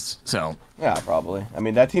flawless. So Yeah, probably. I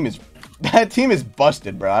mean, that team is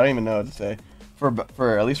busted, bro. I don't even know what to say.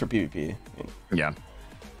 For at least for PvP. I mean, yeah.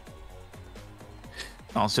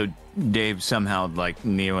 Also, Dave somehow like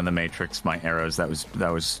Neo in the Matrix. My arrows. That was.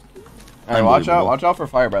 all right, watch out for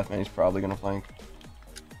Fire Breath, man. He's probably gonna flank.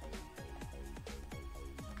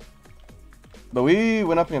 But we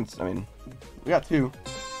went up against. I mean, we got 2.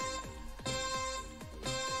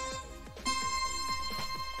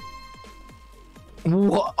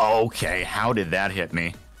 Whoa, okay, how did that hit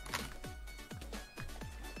me?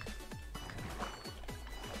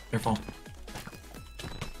 Careful.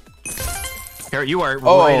 Here, you are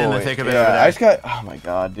right in the thick of it over there. I just got. Oh my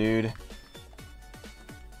god, dude.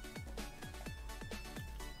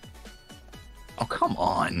 Oh, come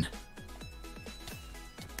on.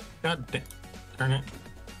 God darn it.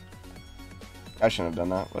 I shouldn't have done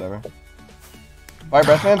that. Whatever. Fire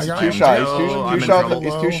Breath Man's I got 2 him. shot. No, I'm He's in 2 shot. trouble.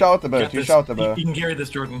 He's 2 shot with the bow. Got 2 this. shot with the bow. You can carry this,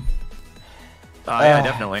 Jordan. Yeah,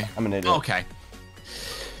 definitely. I'm an idiot. Okay.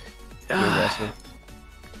 Too aggressive.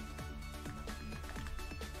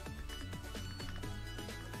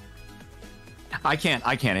 I can't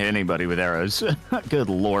hit anybody with arrows. Good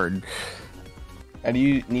lord. I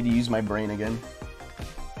need to use my brain again.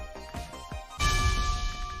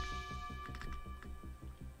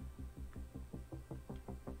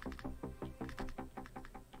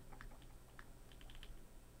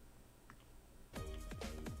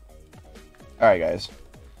 Alright, guys.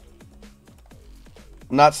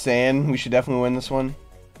 I'm not saying we should definitely win this one.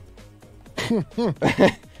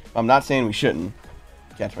 I'm not saying we shouldn't.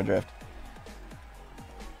 Catch my drift.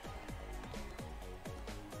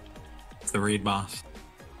 It's the raid boss.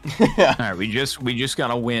 Alright, we just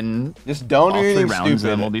gotta win Just don't do all 3 anything rounds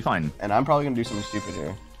stupid. and we'll be fine. And I'm probably gonna do something stupid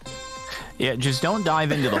here. Yeah, just don't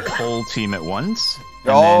dive into the whole team at once. And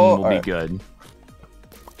Oh, then we'll be alright. good.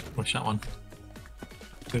 Watch that one.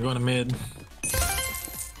 They're going to mid.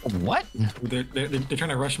 What? They're trying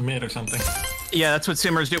to rush mid or something. Yeah, that's what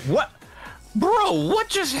simmers do. What? Bro, what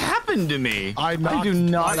just happened to me? I do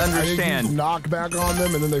not understand. I used knockback on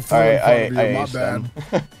them, and then they flew Alright, in front of you. My aced bad.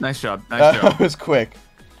 them. Nice job. Nice That job. was quick.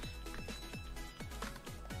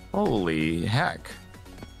 Holy heck.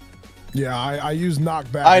 Yeah, I used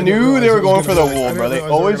knockback. I didn't knew realize they it were was going gonna for the be like- I wool, didn't bro. They realize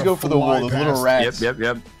were always gonna go for the wool, fly those little past. rats.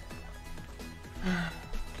 Yep.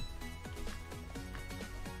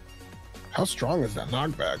 How strong is that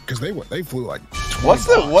knockback? Because they flew like 20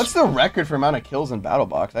 What's the record for amount of kills in Battle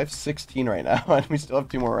Box? I have 16 right now, and we still have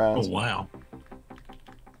 2 more rounds. Oh, wow.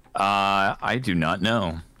 I do not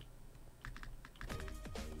know.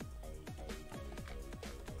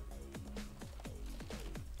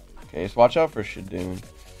 Okay, just watch out for Shadoon.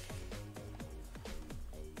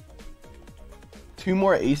 2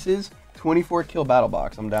 more aces, 24 kill Battle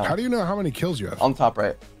Box. I'm down. How do you know how many kills you have? On top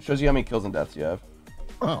right. Shows you how many kills and deaths you have.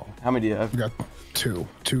 Oh, How many do you have? you got two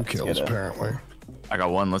kills get it. apparently. I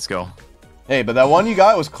got 1. Let's go. Hey, but that one you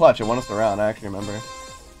got was clutch. It won us the round. I actually remember.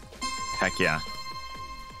 Heck yeah.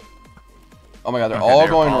 Oh my god, they're Okay, all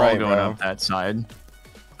going right, going bro. up that side.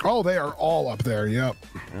 Oh, they are all up there. Yep.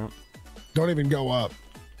 Yep. Don't even go up.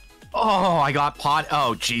 Oh, I got pot.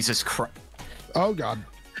 Oh, Jesus Christ. Oh God.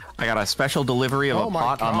 I got a special delivery of Oh a my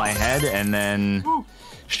pot on my God. head and then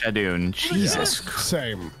Shadoon. Jesus Christ.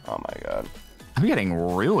 Same. Oh my god. I'm getting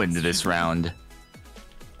ruined this round.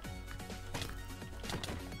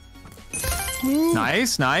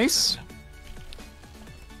 Nice.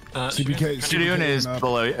 CPK. Shadoon is up.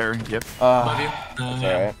 below, yep. Above you. That's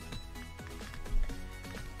Yeah. alright.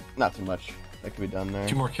 Not too much that could be done there.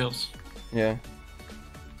 2 more kills. Yeah.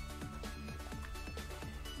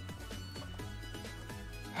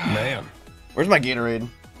 Man. Where's my Gatorade?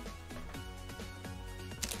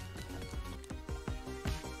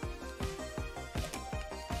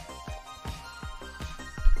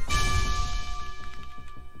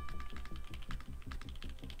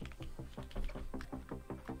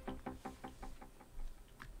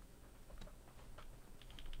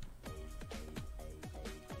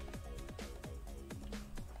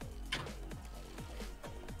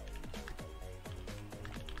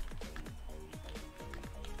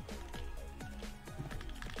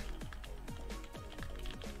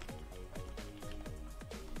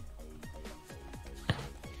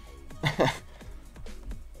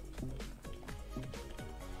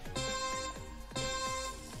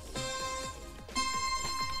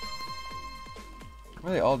 What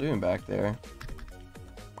are they all doing back there?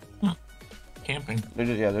 Camping. They're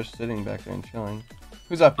just, yeah, they're sitting back there and chilling.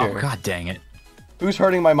 Who's up here? Oh, God dang it. Who's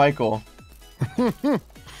hurting my Michael?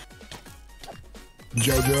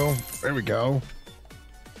 Jojo. There we go.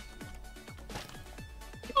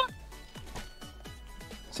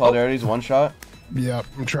 Solidarity's one shot. Yep,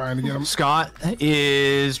 I'm trying to get him. Scott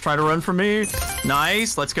is trying to run for me.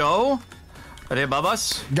 Nice, let's go. Are they above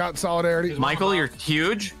us? Got solidarity. Michael, you're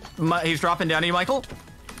huge. He's dropping down to you, Michael.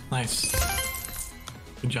 Nice.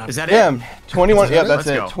 Good job. Is that Damn, it? 21. Yeah, Let's that's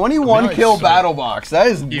it. go. 21 Nice. kill battle box. That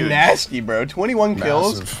is Huge. nasty, bro. 21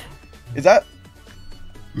 kills. Massive. Is that?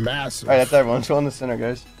 Massive. All right, that's everyone. Go in the center,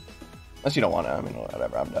 guys. Unless you don't want to. I mean,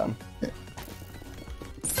 whatever. I'm down.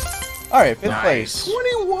 All right, fifth Nice. place.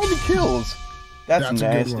 21 kills. That's That's a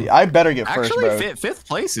good nasty. one. I better get first, Actually, bro. fifth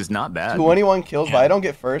place is not bad. 21 kills, but Yeah. I don't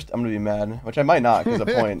get first. I'm gonna be mad, which I might not, because the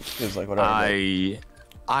point is like whatever.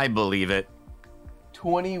 I believe it.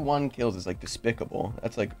 21 kills is like despicable.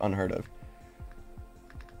 That's like unheard of.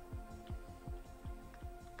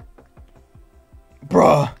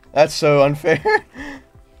 Bruh, that's so unfair.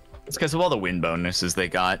 It's because of all the win bonuses they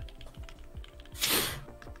got.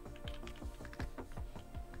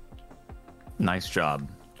 Nice job,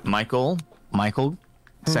 Michael.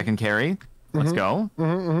 Second carry. Let's go.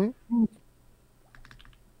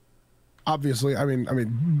 Obviously, I mean,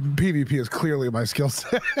 PvP is clearly my skill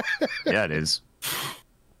set. Yeah, it is.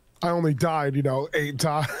 I only died, 8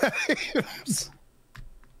 times.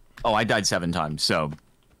 Oh, I died 7 times, so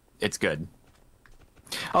it's good.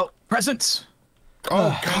 Oh, presents.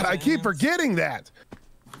 Oh God, I keep forgetting that.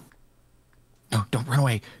 No, don't run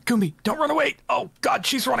away. Gumi, don't run away. Oh God,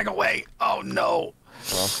 she's running away. Oh no.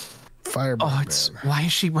 Fire breath, Oh, it's man. why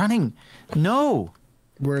is she running? No.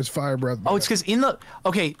 Where's fire breath? Oh, it's because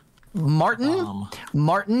okay,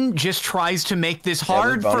 Martin just tries to make this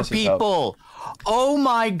hard for bonuses help. people. Oh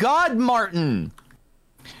my God, Martin.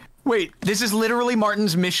 Wait, this is literally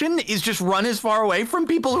Martin's mission, is just run as far away from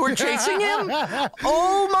people who are chasing him?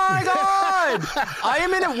 Oh my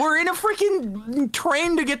God! We're in a freaking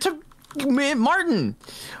train to get to Martin.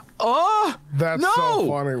 Oh, That's no. so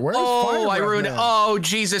funny. Where's Oh, I Fire ruined it. Breath, man? Oh,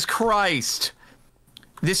 Jesus Christ.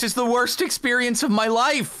 This is the worst experience of my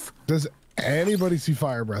life. Does anybody see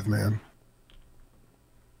fire breath, man?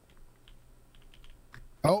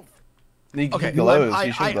 Oh, He Okay, glows.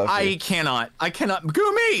 He should glow I too. cannot.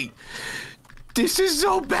 Gumi! This is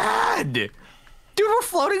so bad! Dude, we're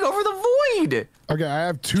floating over the void! okay. I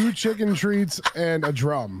have 2 chicken treats and a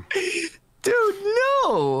drum. Dude,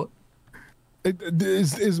 no!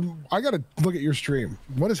 I gotta look at your stream.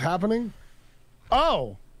 What is happening?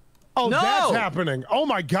 Oh, No! that's happening. Oh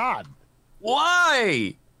my God,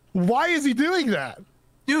 Why? why is he doing that?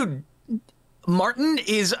 Dude, Martin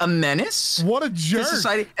is a menace What a to jerk!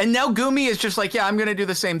 society. And now Gumi is just like, yeah, I'm gonna do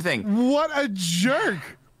the same thing. What a jerk!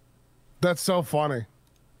 That's so funny.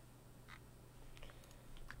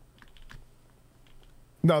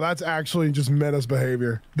 No, that's actually just menace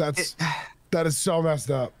behavior. That is so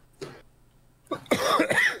messed up.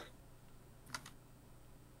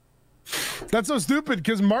 That's so stupid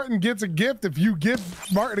because Martin gets a gift if you give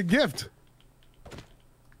Martin a gift.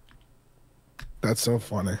 That's so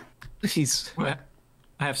funny. She's What?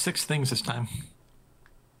 I have 6 things this time.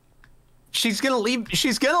 gonna leave.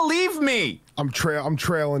 She's gonna leave me. I'm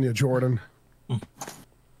trailing you, Jordan.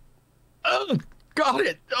 Oh, got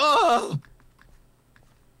it. Oh.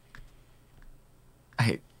 I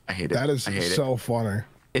hate it. That is I hate it. so funny.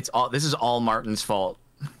 This is all Martin's fault.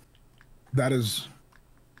 That is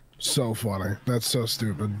so funny. That's so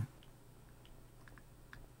stupid.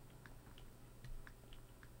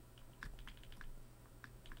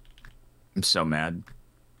 I'm so mad.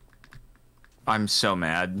 I'm so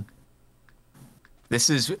mad. This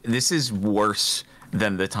is worse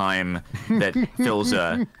than the time that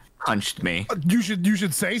Philza punched me. You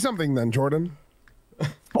should say something then, Jordan.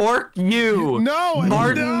 Fork you! No,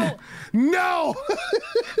 Martin! No.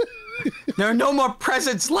 There are no more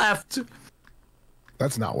presents left!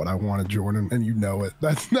 That's not what I wanted, Jordan, and you know it.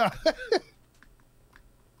 That's not.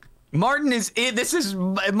 Martin is in. This is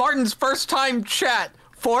Martin's first time chat.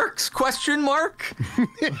 Forks? Question mark?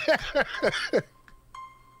 This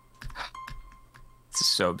is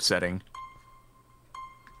so upsetting.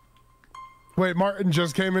 Wait, Martin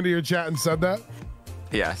just came into your chat and said that?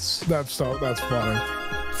 Yes. That's funny.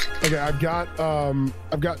 Okay, I've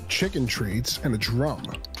got chicken treats and a drum.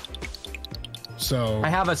 So I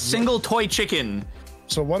have a single toy chicken.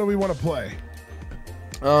 So what do we want to play?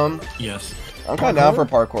 Yes. I'm kind of down for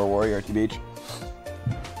Parkour Warrior at the beach.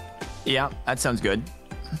 Yeah, that sounds good.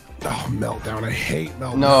 Oh, Meltdown. I hate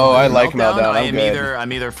Meltdown. No, I like Meltdown. I'm good.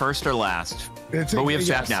 I'm either first or last. But we have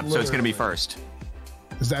yes, Sapnap, so it's gonna be literally. first.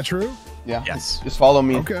 Is that true? Yeah. Yes. Just follow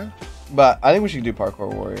me. Okay. But I think we should do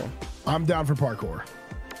Parkour Warrior. I'm down for parkour.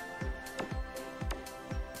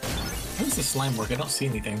 How does the slime work? I don't see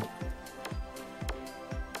anything.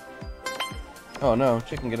 Oh no,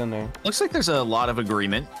 chicken, get in there. Looks like there's a lot of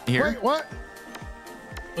agreement here. Wait, what?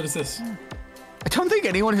 What is this? I don't think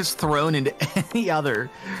anyone has thrown into any other.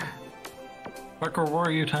 Parkour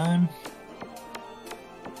Warrior time.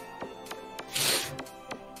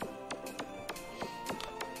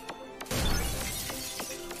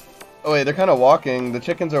 Oh wait, they're kind of walking. The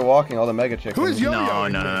chickens are walking. All the mega chickens. Who is No,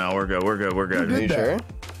 yo-yoing? we're good. We're good. We're good. Who Are did you sure?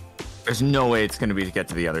 There's no way it's gonna be to get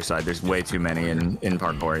to the other side. There's way too many in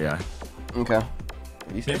parkour. Yeah. Okay.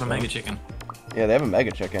 You We say have a so. mega chicken. Yeah, they have a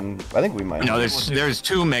mega chicken. I think we might. No, there's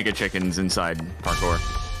 2 mega chickens inside parkour.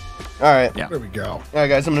 All right. Yeah. There we go. All right,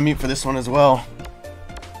 guys. I'm gonna mute for this one as well.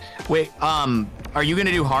 Wait, are you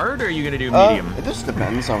gonna do hard or are you gonna do medium? It just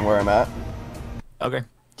depends on where I'm at. Okay.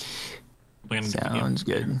 We're gonna- Sounds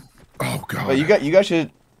good. Oh god. But you guys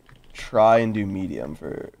should try and do medium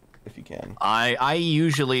for if you can. I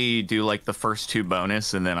usually do like the first 2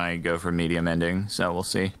 bonus and then I go for medium ending, so we'll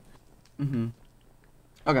see.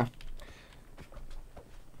 Okay.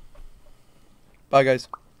 Bye, guys.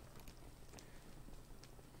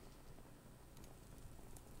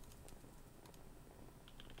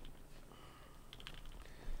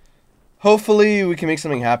 Hopefully we can make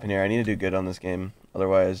something happen here. I need to do good on this game.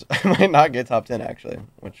 Otherwise, I might not get top 10 actually,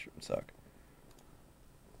 which would suck.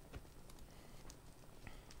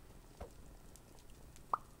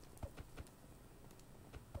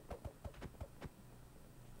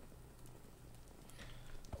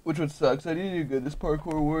 Which would suck. So I need to do good this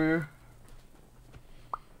Parkour Warrior.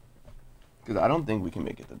 Because I don't think we can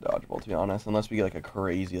make it to Dodgebolt, to be honest, unless we get like a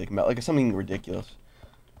crazy, like something ridiculous.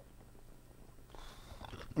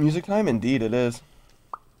 Music time, indeed it is.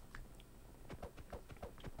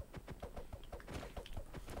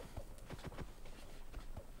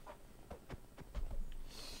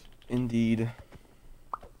 Indeed.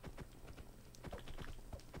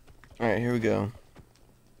 Alright, here we go.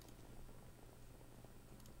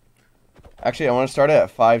 Actually, I want to start it at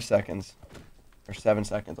 5 seconds. Or 7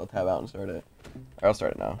 seconds. I'll tab out and start it. Or I'll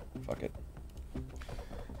start it now. Fuck it.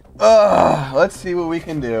 Let's see what we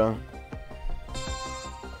can do.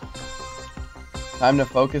 Time to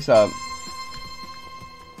focus up.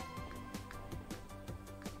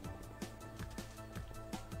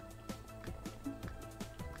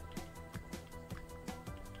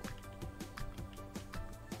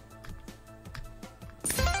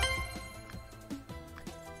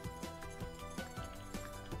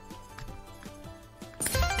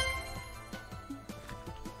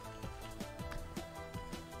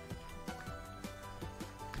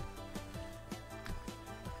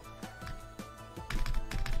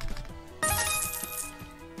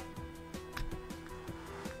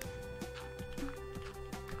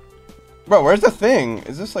 Bro, where's the thing?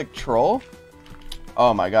 Is this like troll?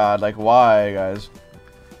 Oh my god, like why, guys?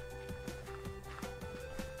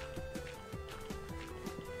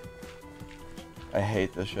 I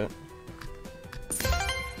hate this shit.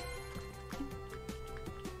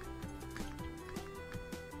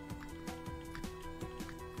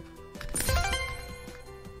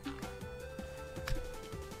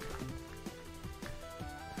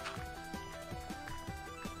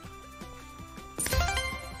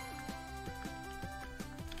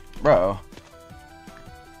 Bro.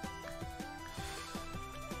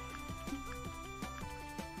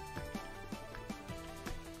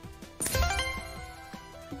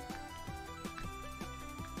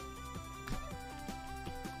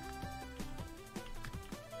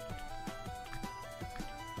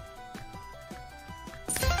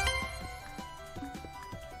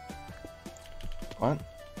 What?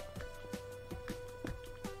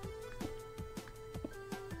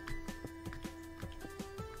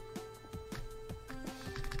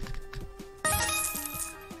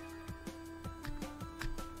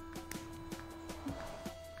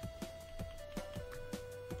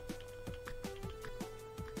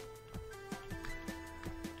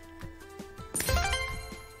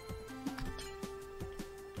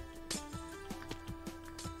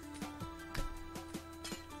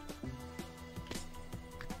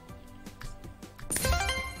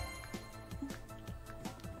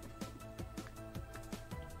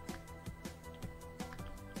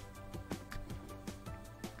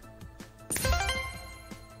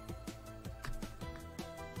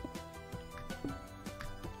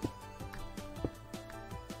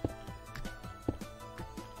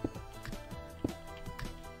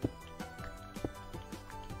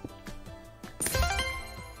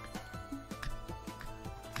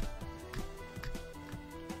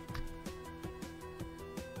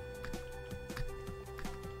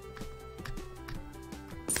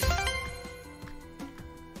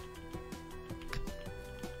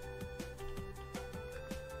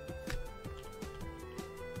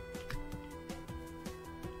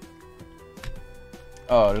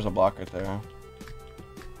 Oh, there's a block right there.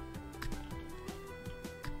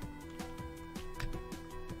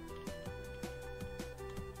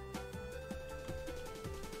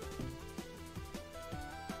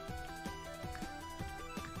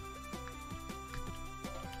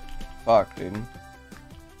 Fuck, dude.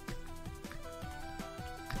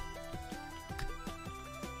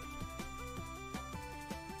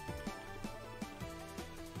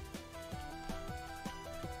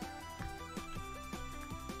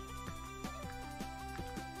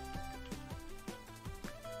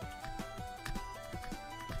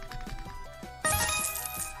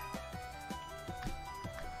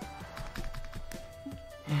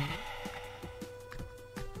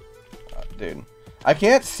 Dude, I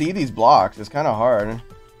can't see these blocks. It's kind of hard.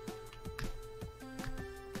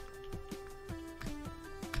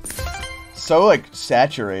 So like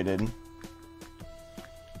saturated.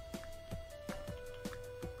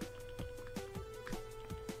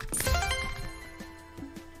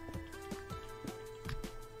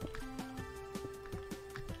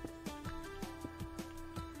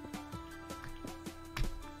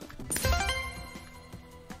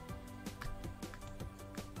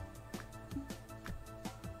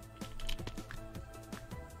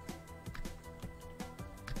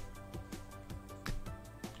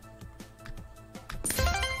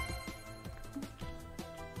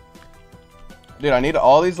 Dude, I need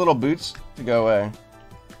all these little boots to go away.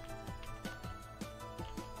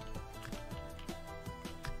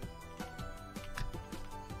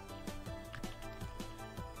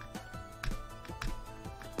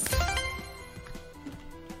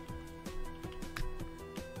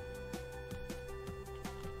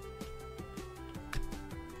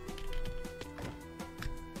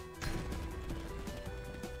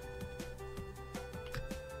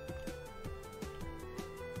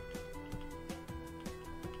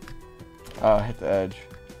 Oh, hit the edge.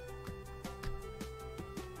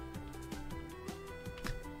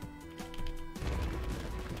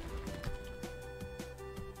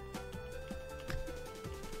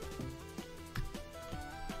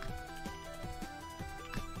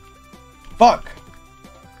 Fuck!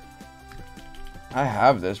 I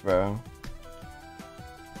have this, bro.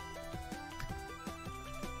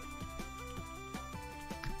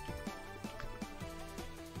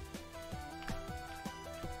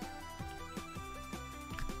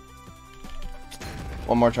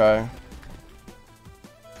 One more try.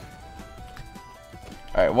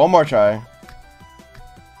 Alright, one more try.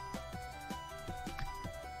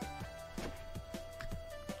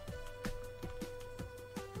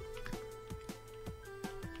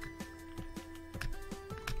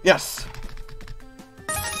 Yes!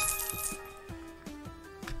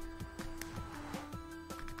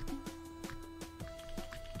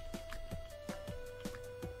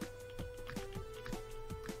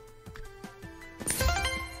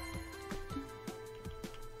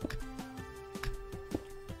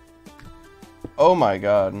 Oh my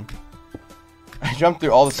god. I jumped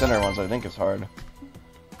through all the center ones. I think it's hard.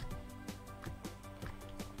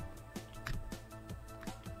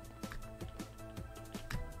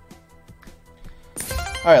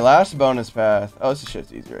 Alright, last bonus path. Oh, this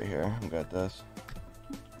shit's easy right here. I'm good at this.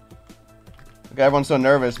 Okay, everyone's so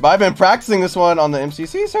nervous. But I've been practicing this one on the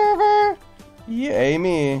MCC server. Yay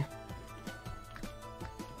me.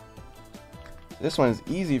 This one is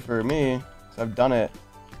easy for me. Because I've done it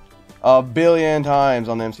a billion times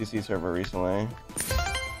on the MCC server recently.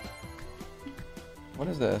 What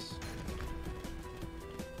is this?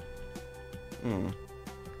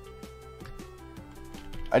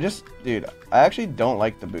 Dude, I actually don't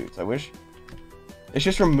like the boots. I wish it's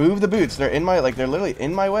just remove the boots. They're in my, like, they're literally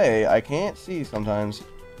in my way. I can't see sometimes.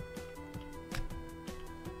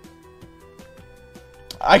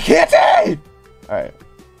 I can't see! Alright.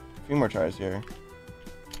 A few more tries here.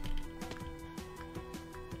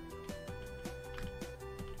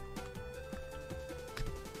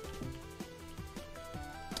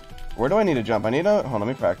 Where do I need to jump? I need to... Hold on, let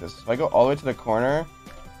me practice. If I go all the way to the corner...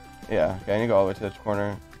 Yeah, okay, I need to go all the way to the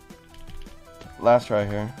corner. Last try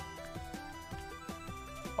here.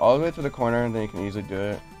 All the way to the corner, and then you can easily do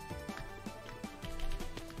it.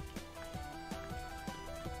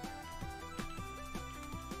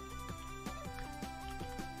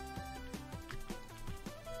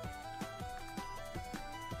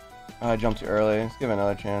 Oh, I jumped too early. Let's give it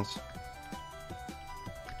another chance.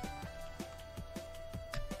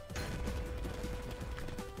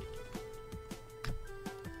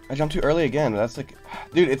 I jumped too early again. That's like,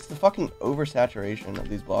 dude, it's the fucking oversaturation of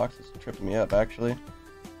these blocks. It's tripping me up, actually.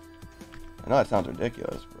 I know that sounds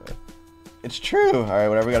ridiculous, but it's true. All right,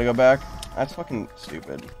 whatever. We gotta go back. That's fucking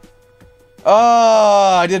stupid.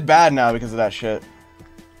 Oh, I did bad now because of that shit.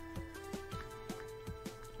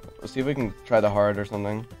 Let's see if we can try the hard or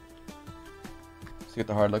something. See what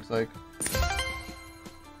the hard looks like.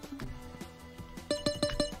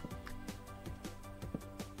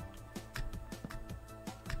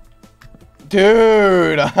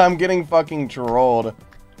 Dude, I'm getting fucking trolled.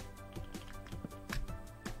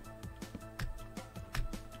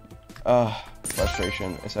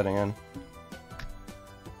 Frustration is setting in.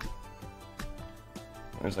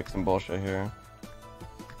 There's like some bullshit here.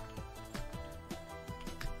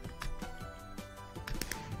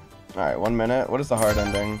 Alright, 1 minute. What is the hard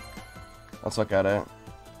ending? Let's look at it.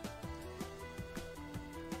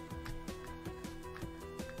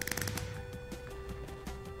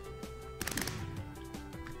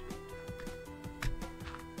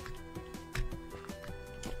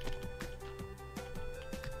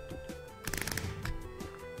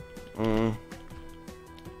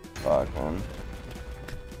 Fuck, man.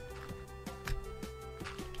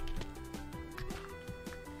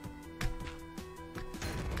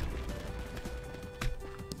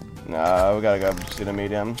 Nah, we gotta go see the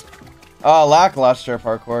medium. Oh, lackluster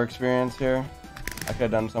parkour experience here. I could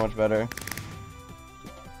have done so much better.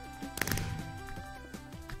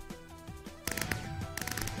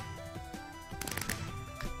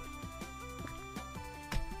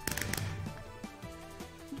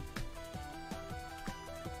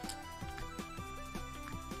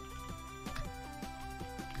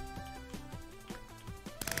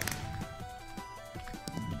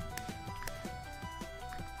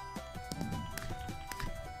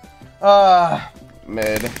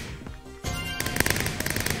 Mid.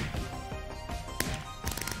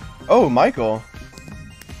 Oh, Michael.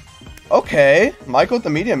 Okay, Michael with the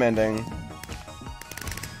medium ending.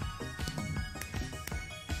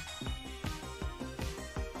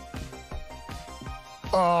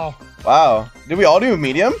 Oh. Wow. Did we all do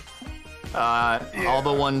medium? All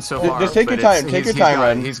the ones so far. Just take your time. Take your time,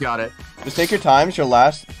 Ren. He's got it. Just take your time. It's your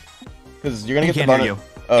last. Because you're gonna get the bonus. Hear you.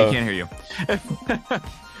 Oh. He can't hear you.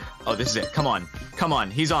 Oh, this is it. Come on. Come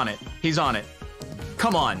on. He's on it. He's on it.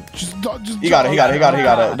 Come on. Just He got it. He got it. He got it. He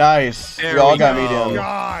got it. Nice. There We all we got go. medium.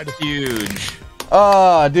 God. Huge.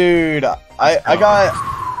 Oh, dude.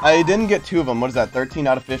 I didn't get 2 of them. What is that? 13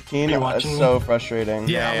 out of 15? Are you That's watching so frustrating.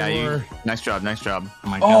 Yeah, we're- nice job. Nice job. Oh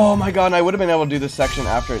my god. Oh my god, and I would have been able to do this section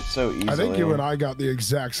after it so easily. I think you and I got the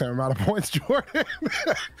exact same amount of points, Jordan.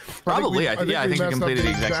 Probably. I think we messed up completed the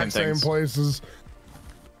exact same things. places.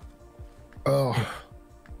 Oh.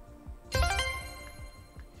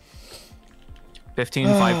 15,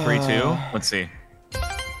 5, 3, 2. Let's see.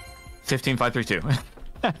 15, 5, 3, 2.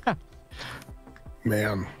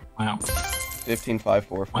 Man. Wow. 15, 5,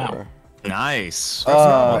 4, 4. Wow. Nice.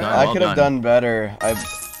 I could have done better.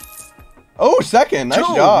 Oh, second. Nice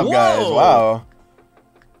job, guys. Wow.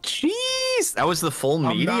 Jeez. That was the full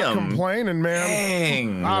I'm medium. not complaining, man.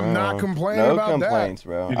 Dang. I'm not complaining No about complaints,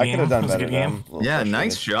 bro. Good I could have game. done That was a better. good game. though. A little Yeah, frustrated.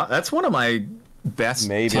 nice job. That's one of my best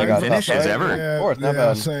Maybe team I got top finishes five. ever. Yeah, Fourth, not yeah,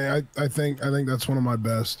 bad. say, I think that's one of my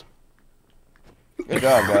best. Good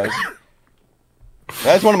job, guys.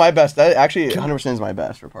 That's one of my best. That actually 100% is my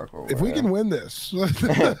best for Parkour Warrior. If we can win this.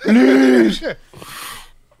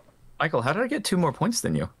 Michael, how did I get 2 more points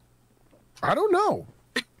than you? I don't know.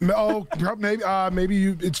 No, maybe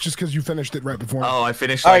you. It's just because you finished it right before. Oh, I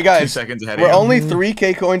finished All like right, guys. 2 seconds ahead We're of you. only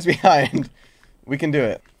 3K coins behind. We can do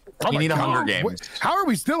it. Oh You my need a God. Hunger Games. What? How are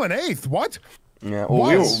we still in 8th? What? Yeah.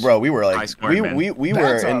 Well, we were High like, scoring, man. we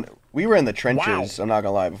were in the trenches. Wow. I'm not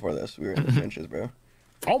gonna lie. Before this, we were in the trenches, bro.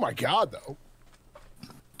 Oh my God, though.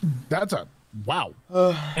 That's a wow.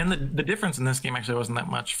 And the difference in this game actually wasn't that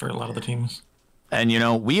much for a lot of the teams. And, you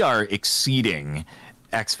know, we are exceeding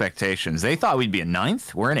expectations. They thought we'd be in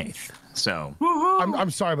 9th. We're in 8th. So, I'm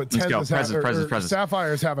sorry, but Let's 10th go. is Presents.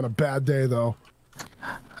 Sapphire is having a bad day, though.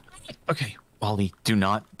 okay, Wally, do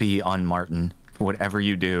not be on Martin. Whatever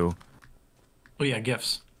you do. Oh yeah,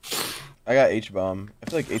 gifts. I got H-bomb. I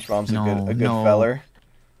feel like H-bomb's a good No. feller.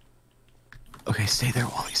 Okay, stay there,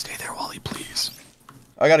 Wally. Stay there, Wally, please.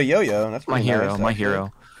 I got a yo-yo. That's My pretty hero, nice, my actually.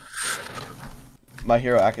 hero. My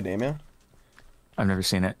Hero Academia. I've never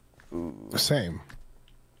seen it. Same.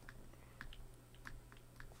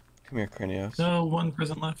 Come here, Crinios. No, 1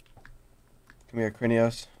 present left. Come here,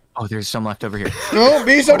 Crinios. Oh, there's some left over here. Don't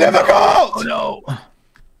be so difficult! Oh, no.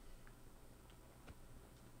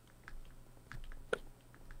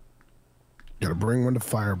 Gotta bring one to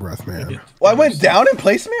fire breath, man. Well, I went down in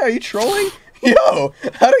placement? Are you trolling? Yo,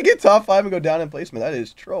 how did I get top 5 and go down in placement? That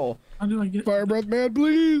is troll. How do I get? Fire breath, man,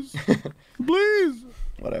 please. Please.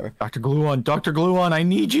 Whatever. Dr. Gluon, I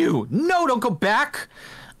need you. No, don't go back.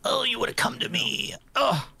 Oh, you would have come to me.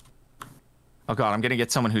 Oh. Oh god, I'm gonna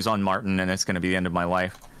get someone who's on Martin, and it's gonna be the end of my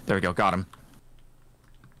life. There we go, got him.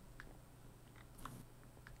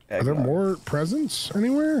 Are there more presents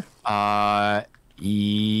anywhere?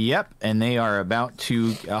 Yep, and they are about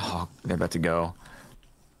to. Oh, they're about to go.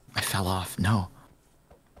 I fell off. No.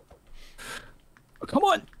 Come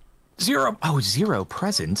on. 0. Oh, 0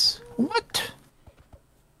 presents. What?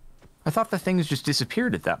 I thought the things just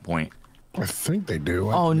disappeared at that point. I think they do.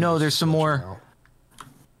 Oh no, there's some more.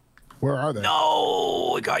 Where are they?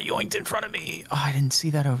 No, it got yoinked in front of me. Oh, I didn't see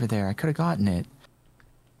that over there. I could have gotten it.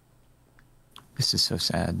 This is so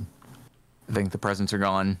sad. I think the presents are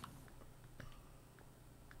gone.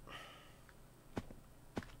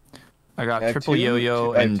 I got triple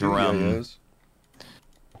yo-yo and drum.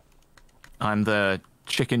 I'm the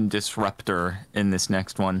chicken disruptor in this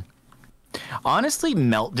next one. Honestly,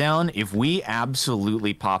 Meltdown, if we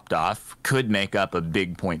absolutely popped off, could make up a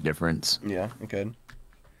big point difference. Yeah, it could.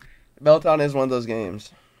 Meltdown is one of those games.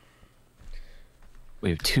 We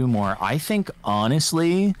have 2 more. I think,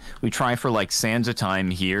 honestly, we try for, like, Sands of Time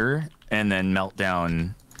here, and then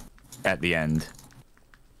Meltdown at the end.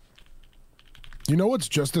 You know what's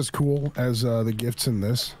just as cool as the gifts in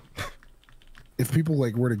this? If people,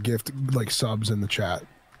 like, were to gift, like, subs in the chat.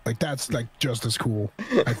 Like, that's, like, just as cool,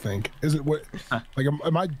 I think. Is it what... Like,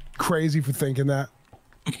 am I crazy for thinking that?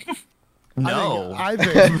 No. I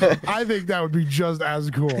think that would be just as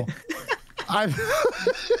cool.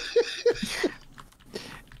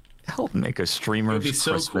 Help make a streamer It'd be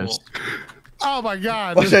so Christmas. cool. Oh my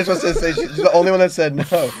god. What was I supposed to say? She's the only one that said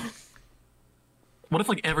no. What if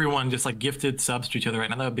like everyone just like gifted subs to each other right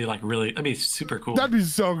now? That would be like really. That'd be super cool. That'd be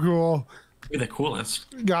so cool. That'd be the coolest.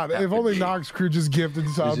 God, if only Nox Crew just gifted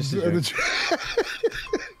subs in the chat.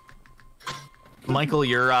 Michael,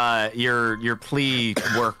 your plea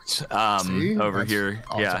worked See? over here.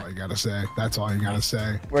 That's all you gotta say. That's all you gotta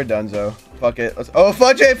say. We're donezo. Fuck it. Oh,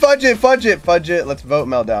 fudge it, fudge it, fudge it, fudge it. Let's vote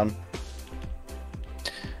Meltdown.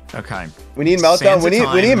 Okay. We need Meltdown. We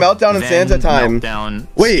need Meltdown and Sands of Time.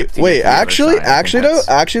 Wait. Actually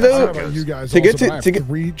though, You guys to get also to get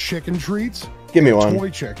 3 chicken treats. Give me one. Toy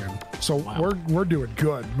chicken. So we're doing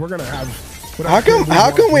good. We're gonna have. How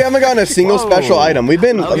come we haven't gotten a single special item? We've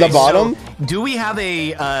been Okay, the bottom. So do we have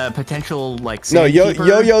a potential like? No,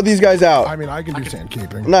 sandkeeper? yo these guys out. I mean, I can do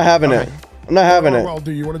sandkeeping. I'm not having it. I'm not having it. Well,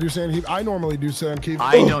 do you want to do sandkeeping? I normally do sandkeeping.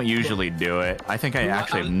 I don't usually do it. I think I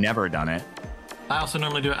actually have never done it. I also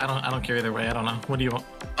normally do it. I don't care either way. I don't know. What do you want?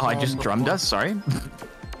 Oh, I just drummed us. Sorry.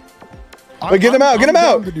 Wait, get him out! Get him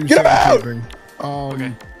out! Get him out!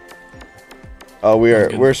 Okay. Oh,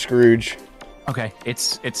 we're Scrooge. Okay,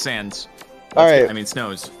 it's Sands. All right. I mean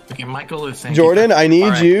Snows. Okay, Michael is saying. Jordan, I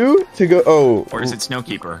need you to go. Oh. Or is it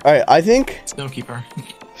Snowkeeper? All right, I think Snowkeeper.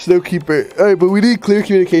 Snowkeeper. All right, but we need clear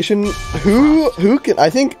communication. Who can? I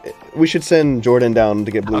think we should send Jordan down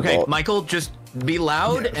to get blue Okay, vault. Michael, just be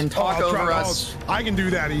loud and talk over us. I can do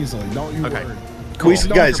that easily. Don't you worry. Cool.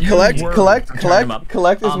 Guys, collect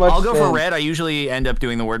as much. I'll go for red. I usually end up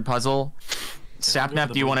doing the word puzzle.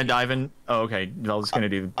 Sapnap, do you want to dive in? Oh, okay. Vel's gonna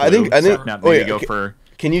do blue. I think. Sapnap, Wait, go for.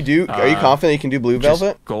 Can you do? Are you confident you can do blue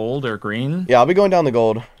velvet? Gold or green? Yeah, I'll be going down the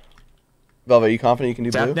gold. Velvet, are you confident you can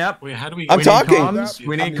do blue? Sapnap. Wait, how do we? I'm talking.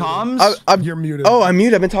 We need comms. You're muted. Oh, I'm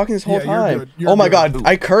muted. I've been talking this whole time. Oh my god,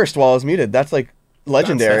 I cursed while I was muted. That's like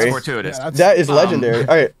legendary. That's fortuitous. Yeah, That is legendary.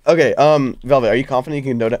 All right. Okay. Velvet, are you confident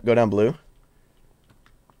you can go down blue?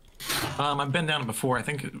 I've been down before. I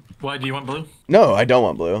think. Why do you want blue? No, I don't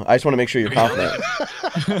want blue. I just want to make sure you're confident.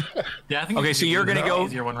 Yeah, I think. Okay, so you're gonna go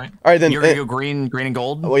easier one, right? All right, then. You're gonna go green and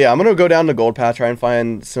gold. Well, yeah, I'm gonna go down the gold path, try and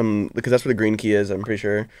find some because that's where the green key is. I'm pretty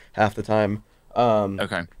sure half the time.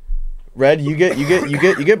 Okay. Red, you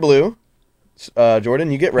get blue.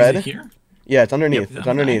 Jordan, you get red. Is it here? Yeah, it's underneath. Yep, It's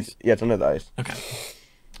underneath. ice? Yeah, it's under the ice. Okay.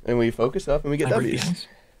 And we focus up and we get I break the W's. ice?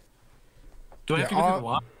 Do I have to go through the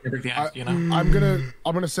water? I break the ice, you know? I'm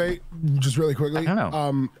gonna say just really quickly. I don't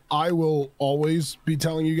know. I will always be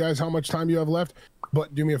telling you guys how much time you have left,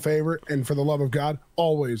 but do me a favor and for the love of God,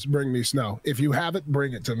 always bring me snow. If you have it,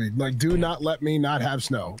 bring it to me. Like, do not let me not have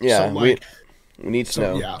snow. Yeah, so, like, we need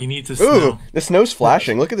snow. yeah. You need to Ooh, snow. the snow's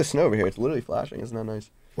flashing. Look at the snow over here. It's literally flashing. Isn't that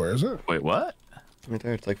nice? Where is it? Wait, what? Right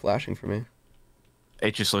there. It's like flashing for me.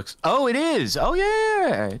 It just looks. Oh, it is. Oh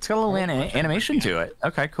yeah, it's got a little animation to it.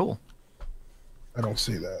 Okay, cool. I don't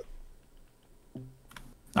see that.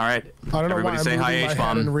 All right. I don't know Everybody why say I'm hi, moving my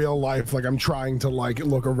head in H-bomb. real life. Like I'm trying to like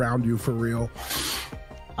look around you for real.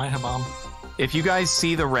 I have bomb. If you guys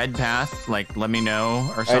see the red path, like let me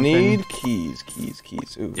know or something. I need keys.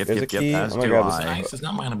 Ooh, Yep, there's a yep, key. as I'm gonna do grab I. this. Ice is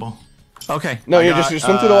not mineable. Okay. No, I you got, just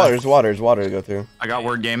swim through the water. There's water to go through. I got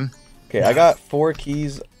word game. Okay, I got 4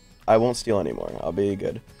 keys. I won't steal anymore. I'll be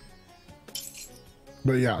good.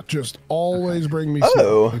 But yeah, just always bring me Oh.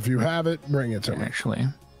 snow. If you have it, bring it to me. Actually,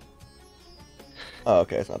 Oh,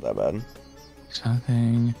 okay, it's not that bad.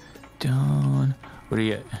 something done. What do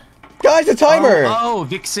you get? Guys, a timer! Oh,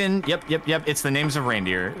 Vixen. Yep. It's the names of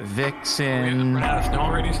reindeer. Vixen. Run out of snow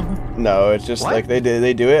already or something? No, it's just What? like they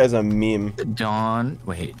do it as a meme. Dawn.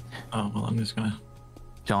 Wait. Oh, well, I'm just gonna...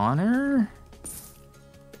 Donner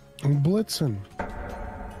I'm blitzing.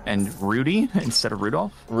 and Rudy instead of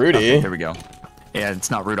Rudolph. Rudy? Okay, there we go. Yeah, it's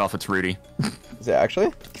not Rudolph. It's Rudy. Is it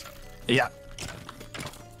actually? Yeah.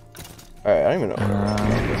 Alright, I don't even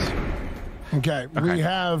know. Okay, we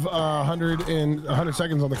have 100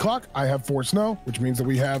 seconds on the clock. I have 4 snow, which means that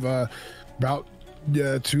we have about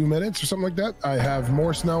 2 minutes or something like that. I have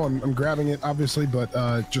more snow. I'm grabbing it, obviously, but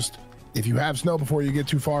just if you have snow before you get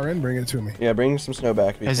too far in, bring it to me. Yeah, bring some snow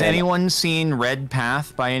back. If you Has can. anyone seen Red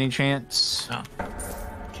Path by any chance? No.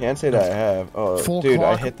 Can't say that I have. Oh, Full dude,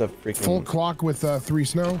 clock, I hit the freaking... full clock with 3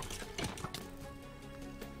 snow.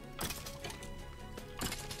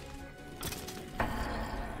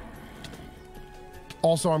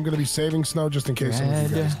 Also, I'm going to be saving snow just in case some of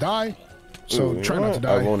you guys die. So Ooh, try you know not to what?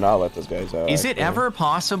 I die. will not let those guys out. Is it actually. ever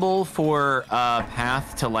possible for a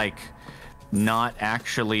path to like not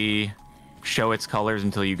actually show its colors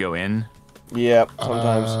until you go in? Yep,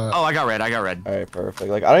 sometimes. Oh, I got red. Alright, perfect.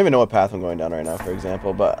 Like, I don't even know what path I'm going down right now, for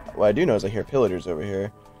example, but what I do know is I hear pillagers over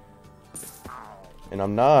here. And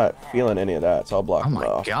I'm not feeling any of that, so I'll block Oh them my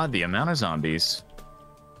off. god, the amount of zombies.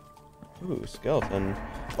 Ooh, skeleton.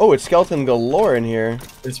 Oh, it's skeleton galore in here.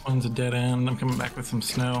 This one's a dead end. I'm coming back with some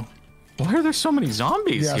snow. Why are there so many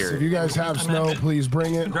zombies Yes, here? if you guys have I'm snow, at it. please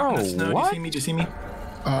bring it. Dropping Oh, the snow. what? Do you see me?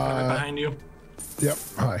 Right behind you. Yep.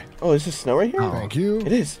 Hi. Oh, is this snow right here? Thank you.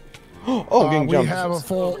 It is. Oh, getting We jumped. have a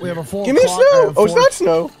full. We have a full. Give me the clock. I snow! have Oh, it's four- not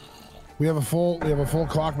snow! We have a full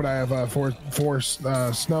clock, but I have four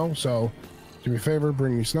snow. So, do me a favor,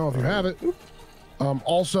 bring me snow if you have it.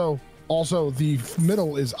 Also, the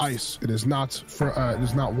middle is ice. It is not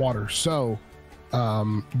water. So,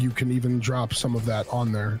 you can even drop some of that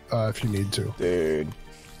on there if you need to. Dude.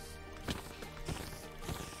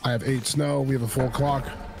 I have 8 snow. We have a full clock.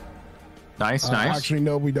 Nice. Actually,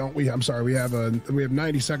 no, we don't. I'm sorry. We have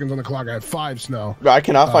 90 seconds on the clock. I have 5 snow. I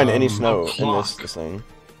cannot find any snow in clock. this thing.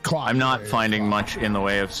 Clock. I'm not yeah, finding clock. much in the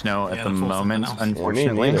way of snow at Yeah, the the full moment, something else. Yeah, me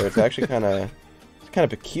unfortunately. neither. It's actually kind of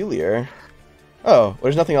peculiar. Oh, well,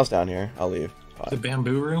 there's nothing else down here. I'll leave. The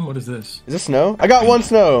bamboo room? What is this? Is this snow? I got 1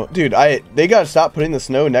 snow. Dude, they gotta stop putting the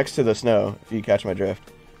snow next to the snow, if you catch my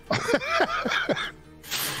drift.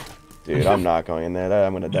 Dude, I'm not going in there.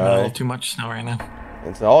 I'm gonna A little die. too much snow right now.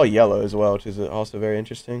 It's all yellow as well, which is also very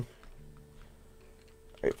interesting.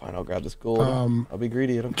 Alright, fine, I'll grab this gold. I'll be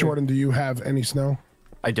greedy. I don't care. Jordan, do you have any snow?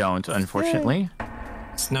 I don't, unfortunately.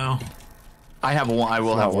 Snow. I have one. I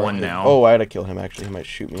will Not have worth one it. now. Oh, I had to kill him, actually. He might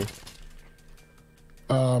shoot me.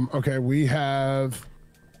 Okay, we have.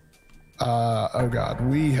 Oh God,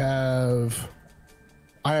 we have.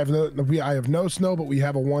 I have no snow, but we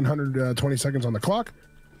have a 120 seconds on the clock.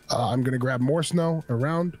 I'm gonna grab more snow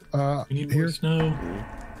around We need here. more snow.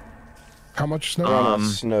 How much snow? I'm on a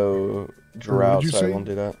snow drought, you so I say? won't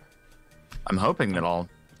do that. I'm hoping that I'll.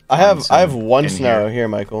 I have some 1 in snow here. here,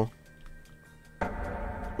 Michael.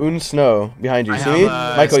 Un snow behind you. I See have, me,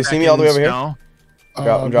 Michael? You see me all the way over here? snow.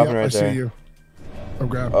 I'm dropping right I there. see you. Oh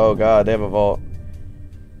grab. Oh god, they have a vault.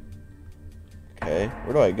 Okay,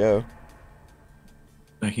 where do I go?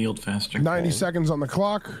 I healed faster. 90 seconds on the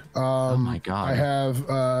clock. Oh my god. I have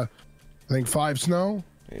I think 5 snow.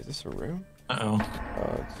 Wait, is this a room? Uh-oh.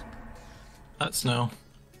 Oh, it's... That's snow.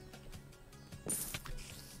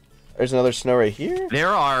 There's another snow right here. There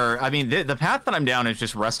are. I mean, the path that I'm down is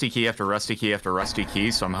just rusty key after rusty key after rusty key.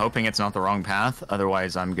 So I'm hoping it's not the wrong path.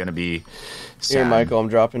 Otherwise, I'm gonna be sad. Here, Michael, I'm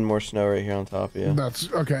dropping more snow right here on top of you.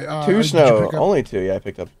 That's okay. 2 did you snow, pick up- only 2. Yeah, I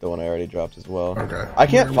picked up the one I already dropped as well. Okay. I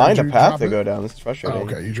can't Where find did a you path drop to it? go down. This is frustrating.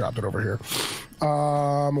 Okay, you dropped it over here.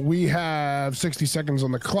 We have 60 seconds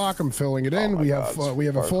on the clock. I'm filling it in. Oh my we God, have it's we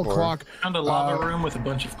have a full hardcore. clock. Found a lava room with a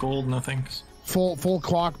bunch of gold nothings. Full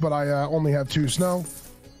clock, but I only have 2 snow.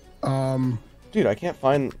 Dude, I can't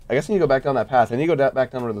find... I guess I need to go back down that path. I need to go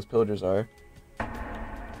back down where those pillagers are.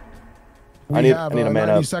 We need have a man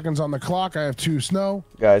 90 up. seconds on the clock. I have 2 snow.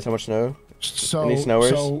 Guys, how much snow? So Any snowers?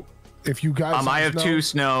 So if you guys I have snow, 2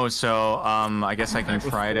 snow, so I guess I can Back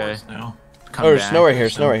with try 4 to snow. come Oh, there's back. snow right here.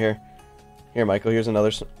 Snow right here. Here, Michael. Here's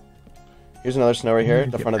another snow right here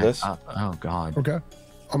at the Get front of back this. up. Oh god. Okay,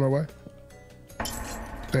 on my way.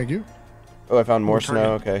 Thank you. Oh, I found more Turn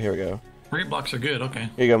snow. it. Okay, here we go. Rate blocks are good, okay.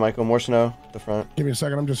 Here you go, Michael. More snow at the front. Give me a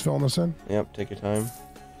second. I'm just filling this in. Yep, take your time.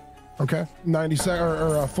 Okay, 90 seconds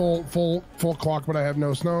or a full clock, but I have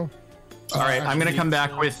no snow. All right, I'm gonna come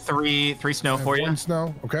back with three snow for you. 1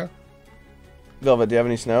 snow. Okay. Velvet, do you have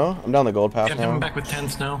any snow? I'm down the gold path Yeah, I'm now. coming back with 10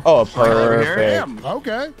 snow. Oh, over here. perfect.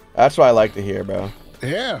 Okay. That's what I like to hear, bro.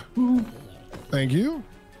 Yeah. Thank you.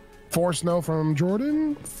 4 snow from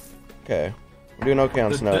Jordan. Okay. We're doing okay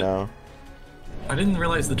on snow now. I didn't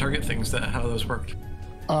realize the target things how those worked.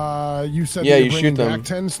 You said Yeah, you're you bringing shoot them. back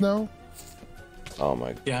 10 snow. Oh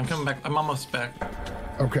my. Yeah, I'm coming back. I'm almost back.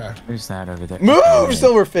 Okay. Who's that over there? Move, Okay.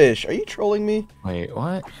 silverfish! Are you trolling me? Wait,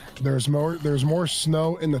 what? There's more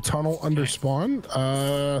snow in the tunnel under spawn.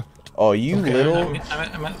 Oh, you Okay. little.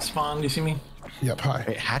 I'm at spawn. Do you see me? Yep. Hi.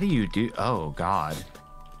 Wait, how do you do? Oh God.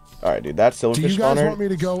 All right, dude. That's Do silverfish you guys spawner. want me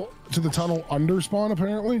to go to the tunnel under spawn?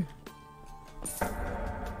 Apparently.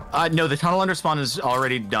 No, the tunnel under spawn is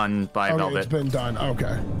already done by Okay, Velvet. it's been done.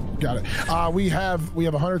 Okay, got it. We have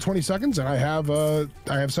 120 seconds, and I have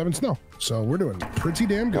 7 snow, so we're doing pretty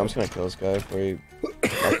damn I'm good. just gonna kill this guy before he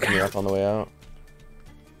knocks me off on the way out.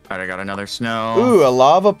 All right, I got another snow. Ooh, a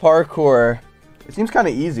lava parkour. It seems kind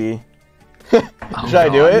of easy. Should I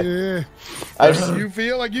do it? Yeah, I just, you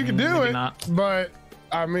feel like you can do Maybe it, not. but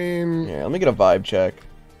I mean, yeah, let me get a vibe check.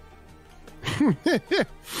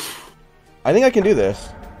 I think I can do this.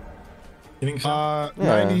 You think so?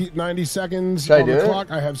 90 seconds Should I on do the it? clock.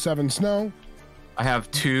 I have 7 snow. I have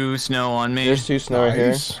 2 snow on me. There's 2 snow right here.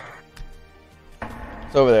 Nice.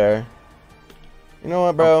 It's over there. You know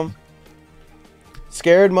what, bro?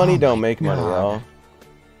 Scared money don't make money, God. y'all.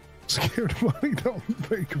 Scared money don't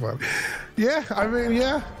make money. Yeah, I mean,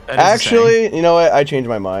 yeah. That is the Actually, you know what? I changed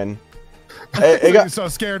my mind. It got, So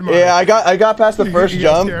scared money. yeah, I got past the first You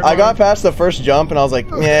got jump. scared I got money? past the first jump, and I was like,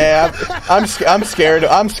 yeah, I'm scared.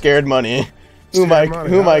 I'm scared money. Who am I? Scared money.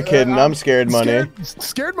 Who am I kidding? I'm scared money.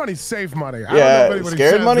 Scared money's safe money. I don't know if Yeah, anybody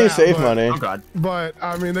scared says money, that, safe but- money. Oh God. But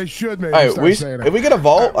I mean, they should maybe All right, start saying it. if we get a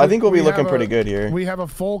vault, I think we'll be we looking have pretty a- good here. We have a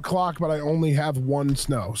full clock, but I only have 1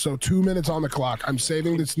 snow, so 2 minutes on the clock. I'm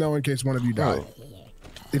saving the snow in case one of you die.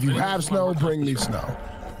 If you have snow, bring me snow.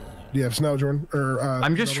 Do you have snow, Jordan? Or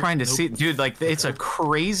I'm just trying to see, dude. Like, it's a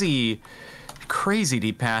crazy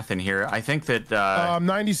deep path in here. I think that.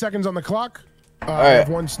 90 seconds on the clock. I right. have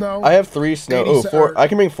 1 snow. I have 3 snow. 80 Oh, se- 4. I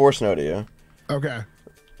can bring 4 snow to you. Okay.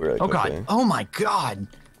 Really Oh quickly. God. Oh my God.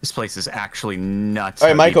 This place is actually nuts. All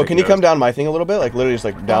right, how Michael, deep it can you come goes. down my thing a little bit? Like literally just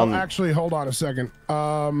like down. Oh, actually, hold on a second.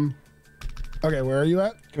 Okay, where are you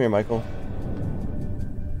at? Come here, Michael.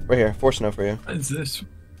 Right here, 4 snow for you. What is this?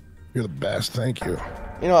 You're the best. Thank you.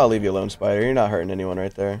 You know I'll leave you alone, Spider. You're not hurting anyone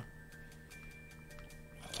right there.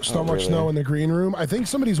 So Oh, much really? snow in the green room. I think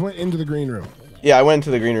somebody's went into the green room. Yeah, I went into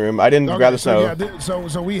the green room. I didn't grab the snow.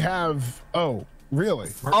 So we have. Oh, really?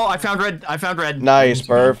 Oh, I found red. I found red. Nice,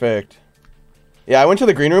 perfect. Yeah, I went to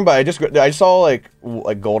the green room, but I just saw like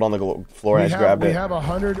gold on the floor and I just grabbed we it. have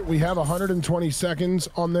 100. We have 120 seconds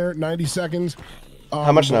on there. 90 seconds.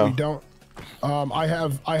 How much but snow? We don't. I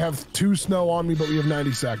have 2 snow on me, but we have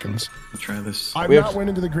 90 seconds. Let's try this. I've We have- not went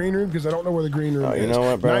into the green room because I don't know where the green room Oh, is. you know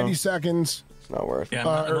what, bro? 90 seconds. It's not worth. Yeah, it.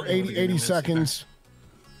 I don't know Or what the 80 green room is. seconds.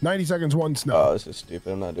 90 seconds, 1 snow. Oh, this is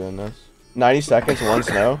stupid. I'm not doing this. 90 seconds, 1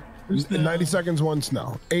 snow. 90 seconds, 1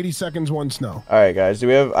 snow. 80 seconds, 1 snow. All right, guys. Do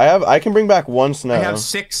we have? I can bring back 1 snow. I have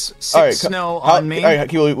six All right, snow how- on me. All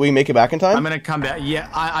right, will we make it back in time? I'm gonna come back. Yeah,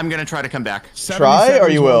 I'm gonna try to come back. 70 Try, or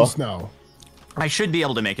seconds, you 1 will? Snow. I should be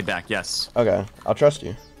able to make it back. Yes. Okay, I'll trust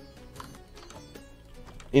you.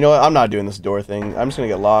 You know what? I'm not doing this door thing. I'm just gonna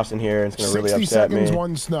get lost in here. And it's gonna really 60 upset me. seconds,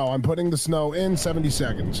 1 snow. I'm putting the snow in 70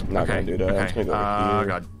 seconds. I'm not Okay. gonna do that. I'm just Okay. gonna go over here.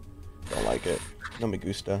 God. Don't like it. No me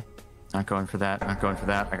gusta. Not going for that. Not going for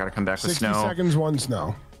that. I gotta come back with 60 snow. seconds, 1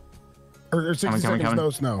 snow. Or 60 Coming, seconds, coming. no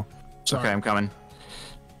snow. Sorry. Okay, I'm coming.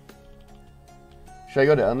 Should I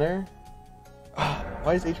go down there?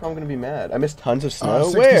 Why is H-Mom gonna be mad? I missed tons of snow.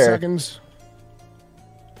 60 Where? seconds.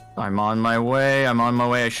 I'm on my way. I'm on my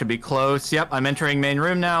way. I should be close. Yep, I'm entering main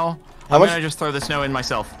room now. How I'm much- gonna just throw the snow in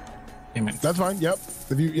myself. Damn it. That's fine. Yep.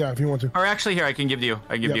 If you want to. Or actually, here I can give you.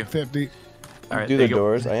 I give Yep, you. 50. All right. Do there the you go.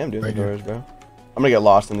 doors. I am doing Thank the you. doors, bro. I'm gonna get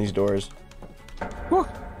lost in these doors. Whew.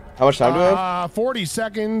 How much time do I have? 40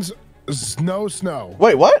 seconds, snow.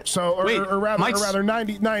 Wait, what? So, Wait, or Mike's- rather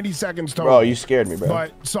 90 seconds total. Bro, you scared me, bro.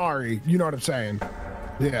 But sorry, you know what I'm saying.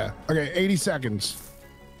 Yeah. Okay, 80 seconds.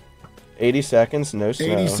 80 seconds, no snow.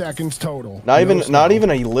 80 seconds total. Not even, No not snow.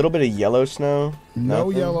 even a little bit of yellow snow. No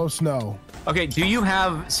Nothing? yellow snow. Okay. Do you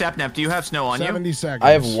have Sapnap? Do you have snow on 70 you? seconds.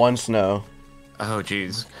 I have 1 snow. Oh,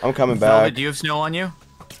 jeez. I'm coming Velvet, back. do you have snow on you?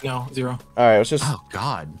 No, 0. All right, let's just. Oh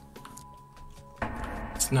God.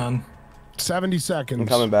 It's none. 70 seconds. I'm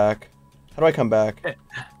coming back. How do I come back?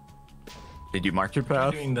 Did you mark your I'm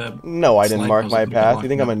path? doing the No, I didn't slide mark puzzle my with path. the You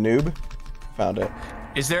think I'm a block. noob? Found it.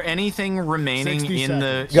 Is there anything remaining in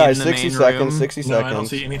the guys? in the 60 main seconds. room? 60 No, seconds. I don't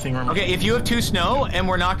see anything wrong. Okay, if you have 2 snow and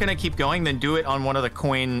we're not gonna keep going, then do it on one of the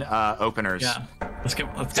coin openers. Yeah. Let's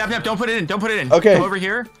get. Sapnap, don't put it in. Don't put it in. Okay. Come over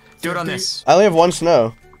here. Do it on this. I only have 1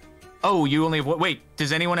 snow. Oh, you only have. Wait,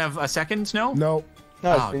 does anyone have a second snow? No.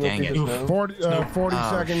 No, Oh, dang it. 40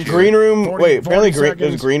 seconds. Green room. 40 wait, apparently 40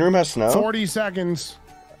 seconds. does green room has snow? 40 seconds.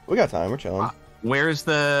 We got time. We're chilling. Where's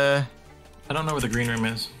the? I don't know where the green room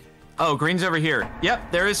is. Oh, green's over here.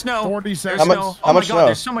 Yep, there is snow. 40 There's seconds. How much- snow. how Oh much my god, snow?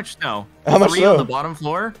 there's so much snow. How much 3 snow? on the bottom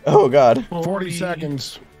floor. Oh god. 40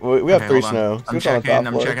 seconds. We have Okay, 3 hold on. snow. I'm Who's on the checking. top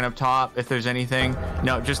I'm floor? checking up top if there's anything.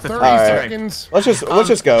 No, just the 30 3. Alright. seconds. Let's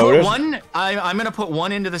just go. Put There's- one. I'm gonna put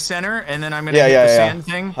one into the center, and then I'm gonna Yeah, hit yeah, the yeah. sand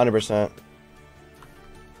thing. 100%.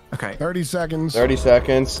 Okay. 30 seconds. 30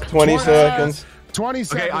 seconds. 20 seconds. 20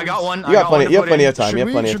 seconds. Okay, I got one. You got plenty. You have plenty of time. Should You have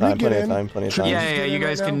we- plenty of should we time. get Plenty of in? time. Plenty of Should we- time. Yeah, yeah, you Get in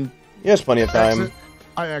guys right can. now? He has plenty of time. Exit.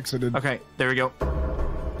 I exited. Okay, there we go.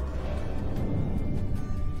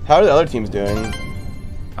 How are the other teams doing?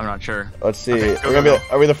 I'm not sure. Let's see. Okay, We're gonna be.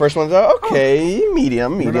 Are we the first ones out? Okay,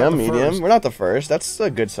 medium, We're not medium, the medium. first. We're not the first. That's a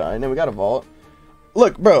good sign. And we got a vault.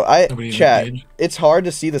 Look, bro. Nobody Chat. engaged? It's hard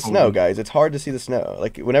to see the snow, guys. It's hard to see the snow.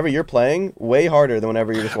 Like whenever you're playing, way harder than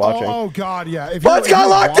whenever you're just watching. Oh god, yeah. If Punch you're got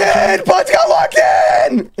locked watching- in. Punch got locked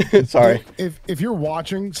in. Sorry. If you're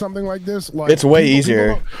watching something like this, like It's way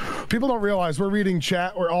easier. People don't realize we're reading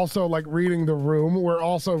chat. We're also like reading the room. We're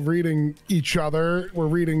also reading each other. We're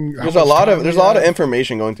reading. There's a lot of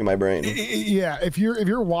information going through my brain. Yeah, if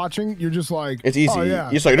you're watching, you're just like It's easy. Oh, yeah.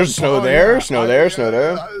 You're just like, there's snow Oh, there, yeah. snow there, snow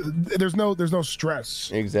there. There's no stress.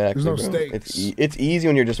 Exactly. There's no bro. stakes. It's easy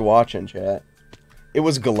when you're just watching, chat. It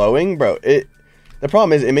was glowing, bro. The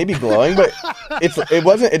problem is it may be glowing, but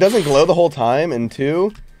it doesn't glow the whole time. And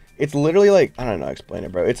 2, it's literally like I don't know how to explain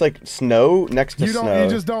it, bro. It's like snow next to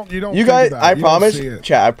snow. You don't. You think guys, about it. I You don't promise, see it.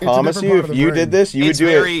 chat. I It's a promise different you, part if of the you brain. did this, you It's would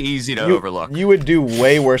do very it. easy to overlook. You would do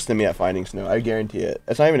way worse than me at finding snow. I guarantee it.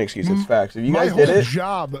 It's not even an excuse. It's facts. If you My guys did whole it,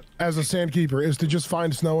 job as a sandkeeper is to just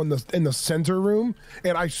find snow in the center room,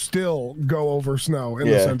 and I still go over snow in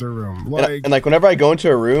the Yeah. center room. and, Like, and like whenever I go into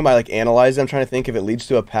a room, I like analyze it. I'm trying to think if it leads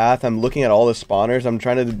to a path. I'm looking at all the spawners. I'm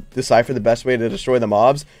trying to decipher the best way to destroy the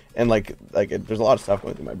mobs. And there's a lot of stuff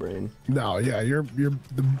going through my brain. no, yeah, your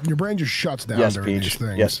brain just shuts down Yes, during these Peach.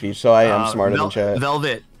 things. Yes, Peach. So I am smarter than chat.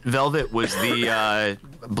 Velvet was the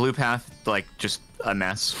blue path, like just a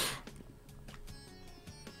mess.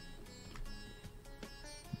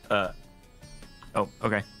 Oh,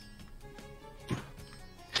 okay.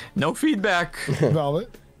 No feedback. Velvet.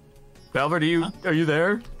 Velvet, are you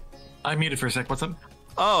there? I muted for a sec. What's up?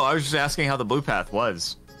 Oh, I was just asking how the blue path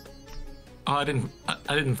was. Oh, I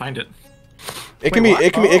didn't find it. It can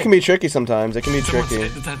be tricky sometimes. It can be tricky.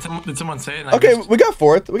 Did someone say it? Okay, we got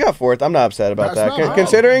fourth. I'm not upset about That's that. not bad.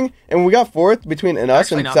 Considering, and we got fourth between us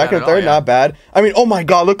Actually and not second bad and at third, all, yeah. not bad. I mean, oh my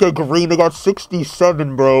god, look at green. They got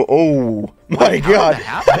 67, bro. Oh my god.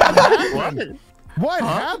 What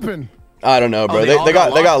happened? I don't know, bro. Oh, they all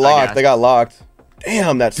got got locked, I locked. guess. They got locked.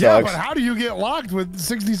 Damn, that Yeah, sucks. but how do you get locked with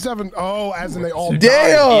 67? Oh, as in they all died.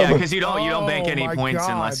 Damn. Yeah, because you don't bank any my points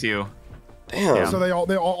God. unless you. Damn. Yeah. So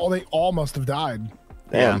they all must have died.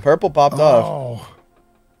 Damn. Yeah. Purple popped off. Oh,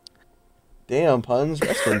 Damn, Puns.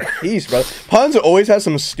 Rest in peace, brother. Puns always has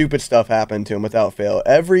some stupid stuff happen to him without fail.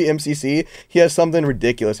 Every MCC, he has something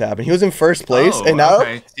ridiculous happen. He was in first place, Oh, and now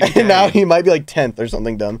okay. and now he might be like 10th or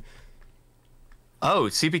something dumb. Oh,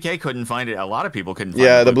 CPK couldn't find it. A lot of people couldn't find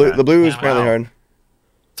Yeah, it. the blue is Yeah, apparently wow. hard.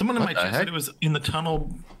 Someone in What my the chat heck? said it was in the tunnel,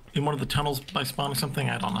 in one of the tunnels by spawn or something.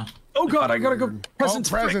 I don't know. Oh god, I gotta go.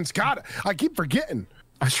 presents. God, I keep forgetting.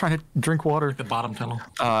 I was trying to drink water. The bottom tunnel.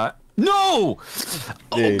 No!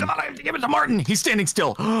 Oh Dude. god, I have to give it to Martin. He's standing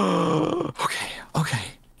still. Okay.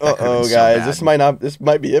 Uh-oh, so guys. bad. This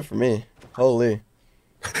might be it for me. Holy.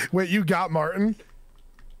 Wait, you got Martin?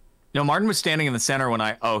 No, Martin was standing in the center when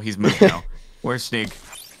I. Oh, he's moved now. Where's Sneak?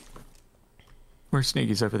 Where's Sneak?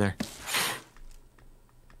 He's over there.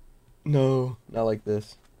 No, not like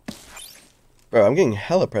this. Bro, I'm getting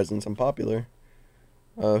hella presents. I'm popular.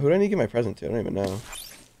 Who do I need to give my present to? I don't even know.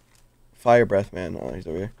 Fire Breath Man. Oh, he's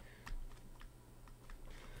over here.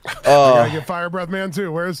 I Oh, gotta get Fire Breath Man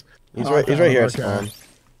too. Where's? he's Oh, right. He's okay, right here. okay. Spawn.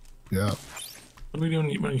 Yeah. What are we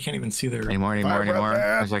doing when you can't even see their... Anymore? Fire breath,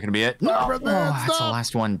 man. Is that gonna be it? Fire breath, man, Oh, that's the stop.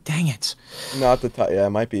 last one. Dang it. Not the top. Yeah, it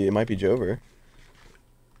might be. It might be Jover.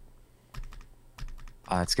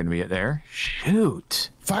 That's gonna be it there. Shoot.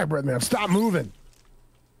 Fire Breath Man, stop moving.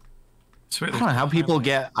 Swear I don't know how people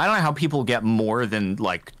get. I don't know how people get more than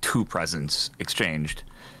like 2 presents exchanged.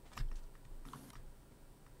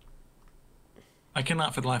 I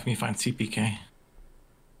cannot for the life of me find CPK.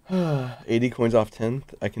 80 coins off 10th.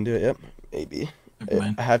 I can do it. Yep. Maybe. Never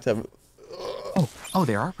mind. I have to. Oh,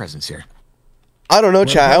 there are presents here. I don't know,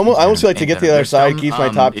 chat. I almost feel like to get to the other There's side some, keeps my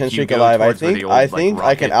top 10 if you streak go alive. I towards where think the old,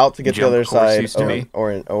 I can out to get to the other jump course side. used to be.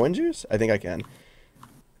 Or an Owen juice. I think I can.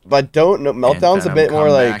 But don't know. And Meltdown's a Venom, bit more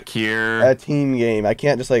come like back here. a team game. I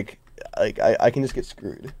can't just like I can just get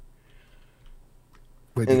screwed.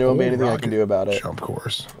 Wait, And there won't be old anything I can rocket do about it. Jump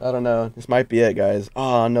course. I don't know. This might be it, guys.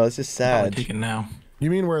 Oh no, this is Probably sad. taken now. You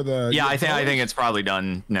mean where the? Yeah, I think it's probably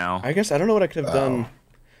done now. I guess I don't know what I could have done.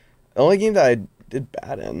 The only game that I did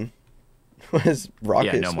bad in was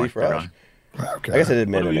Rocket Yeah, no more. Spleef Rush. Okay. I guess I did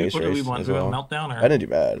What mid do and we ace race want? as Do we want well. Meltdown or? I didn't do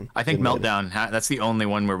bad. I think Did mid. Meltdown. That's the only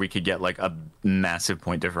one where we could get like a massive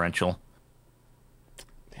point differential.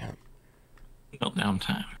 Damn. Meltdown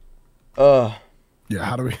time. Yeah.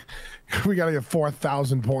 How do we? We gotta get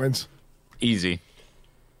 4,000 points. Easy.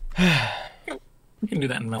 We can do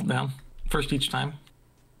that in Meltdown. First each time.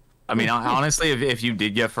 I mean, honestly, if you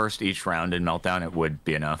did get first each round in Meltdown, it would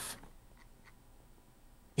be enough.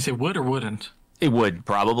 You say would or wouldn't? It would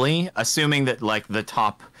probably, assuming that like the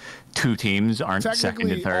top two teams aren't second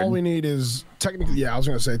Technically, and third. all we need is Yeah, I was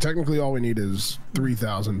gonna say technically all we need is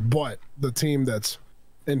 3,000. But the team that's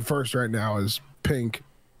in first right now is Pink.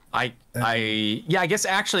 Yeah, I guess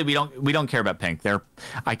actually we don't care about Pink.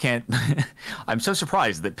 I can't. I'm so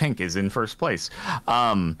surprised that Pink is in first place.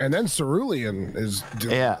 And then Cerulean is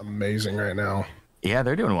doing amazing right now. Yeah,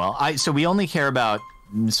 they're doing well. So we only care about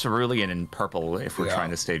Cerulean and Purple if we're trying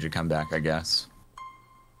to stage a comeback, I guess.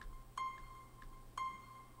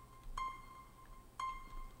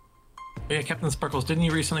 Yeah, Captain Sparkles, didn't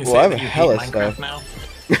you recently Well, say I have that you hate hella Minecraft stuff. now?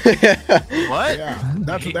 What? Yeah,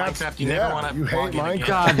 that's You hate Minecraft, you yeah, never want to you hate log in again. Minecraft.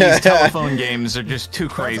 God, these telephone games are just too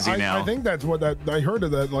crazy now. I think that's what I heard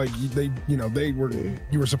of that. Like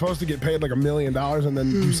you were supposed to get paid like $1 million, and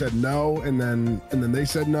then you said no, and then they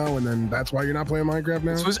said no, and then that's why you're not playing Minecraft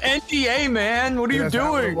now. This was NDA, man. What are you That's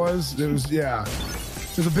not what doing? It was yeah.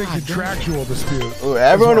 There's a big contractual dispute. Ooh,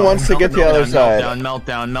 everyone wants to get to the other side.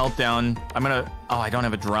 Meltdown. I'm gonna. Oh, I don't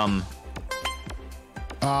have a drum.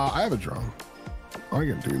 I have a drum. I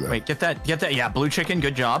can do that. Wait, get that. Yeah, blue chicken.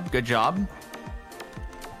 Good job.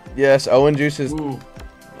 Yes, Owen juice is. Ooh,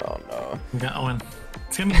 Oh no. we got Owen.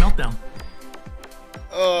 It's gonna be Meltdown.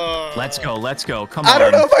 Let's go. Come I on.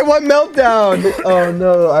 don't know if I want Meltdown. Oh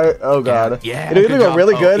no. Oh god. Yeah, It'll either good go job.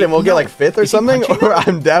 really good Oh, and we'll get like 5th or is he something, punching or them?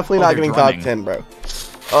 I'm definitely not they're getting drumming. top 10, bro.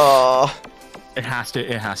 Oh. It has to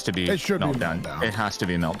be. It should be Meltdown. Meltdown. It has to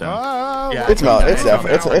be Meltdown. Yeah, It's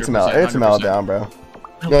Meltdown. Meltdown, bro.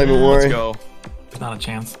 Don't even worry. Let's go. There's not a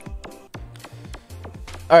chance.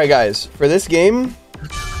 All right, guys. For this game,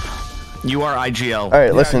 You are IGL. all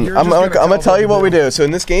right. Listen, you're I'm just gonna gonna tell you them what we to do. do. So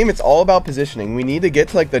in this game, it's all about positioning. We need to get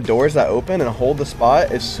to like the doors that open and hold the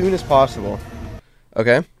spot as soon as possible.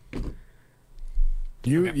 Okay.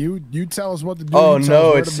 You tell us what to do. Oh you tell us no,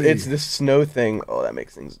 where it's to be. this snow thing. Oh, that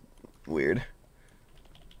makes things weird.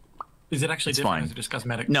 Is it actually different? fine. Or is it just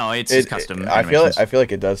cosmetic? No, it's custom. I feel animations.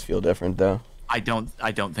 like it does feel different though. I don't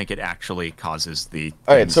think it actually causes the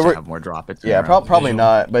All right, things so to we're- have more drop. It's Yeah, around. probably visual.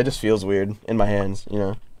 not, but it just feels weird in my hands. You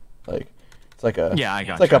know, like it's like a Yeah, I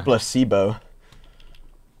it's like a gotcha. placebo.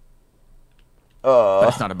 But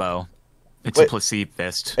it's not a bow. It's Wait. a placebo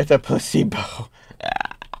fist. It's a placebo.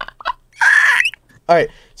 All right.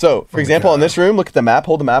 So, for example, in this room, look at the map.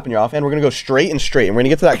 Hold the map in your offhand. We're gonna go straight and straight, and we're gonna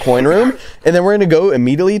get to that coin room, and then we're gonna go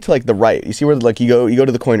immediately to like the right. You see where like you go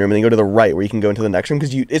to the coin room, and then you go to the right, where you can go into the next room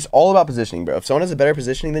because it's all about positioning, bro. If someone has a better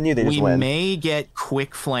positioning than you, they just We win. may get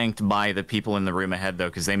quick flanked by the people in the room ahead though,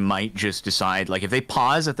 because they might just decide like if they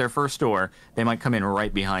pause at their first door, they might come in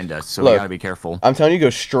right behind us. So we Look, gotta be careful. I'm telling you, go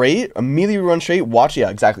straight, immediately run straight. Watch, yeah,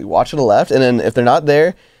 exactly. Watch to the left, and then if they're not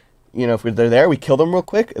there, you know, if they're there, we kill them real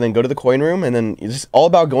quick, and then go to the coin room, and then it's just all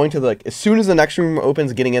about going to the, like, as soon as the next room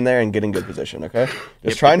opens, getting in there and getting good position, okay?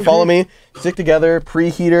 Just try and follow me, stick together,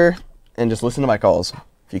 preheater, and just listen to my calls,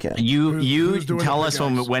 if you can. You who's doing tell the us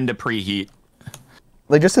pickaxe? when to preheat.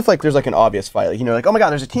 Like, just if, like, there's, like, an obvious fight, like, you know, like, oh my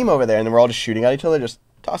god, there's a team over there, and then we're all just shooting at each other, just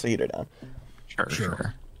toss a heater down.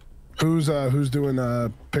 Sure. Who's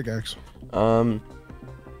doing pickaxe?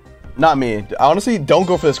 Not me. Honestly, don't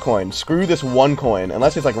go for this coin. Screw this one coin,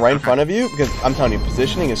 unless it's, like, right in front of you, because I'm telling you,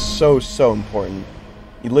 positioning is so important.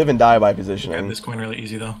 You live and die by Grab positioning. this coin really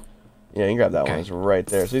easy though. Yeah, you can grab that one. Okay. It's right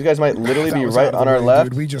there. So these guys might literally That be was right out of on the our way,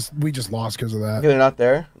 left. Dude. We just lost because of Okay, that. they're not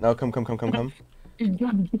there. No, come. What the?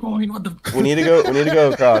 We need to go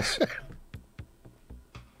across.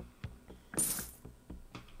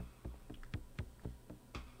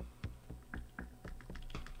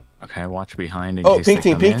 Okay, watch behind. In Oh, case pink they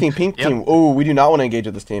team, come in. pink Yep. team. Oh, we do not want to engage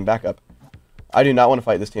with this team. Back up. I do not want to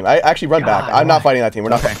fight this team. I actually run back. I'm not fighting that team.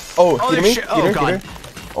 We're not. Okay. Oh, Oh, heater they're me. oh Heater, god.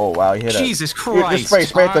 heater. Oh wow, he hit it. Jesus Here, Christ. just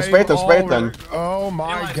spray them. Oh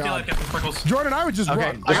my I feel god. like Captain Sprinkles. Jordan, I would just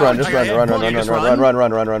run. Just run,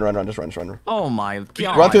 run. Oh my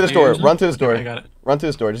god. Run through this door. dude. Run through this door. I got it. Run through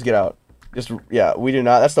this door. Just get out. Just yeah, we do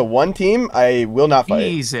not. That's the one team I will not fight.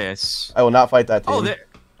 Jesus. I will not fight that team.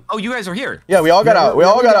 Oh, you guys are here. Yeah, we all got out. We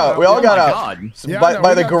all got out. We all got out. Yeah, By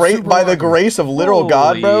the lucky. grace of literal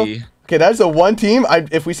God, bro. Holy. Okay, that's the one team.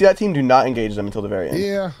 If we see that team, do not engage them until the very end.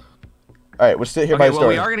 Yeah. All right, we'll sit here by the Well, door.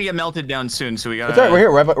 we are gonna get melted down soon, so we gotta. It's all right. We're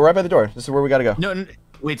here. We're right by the door. This is where we gotta go. No,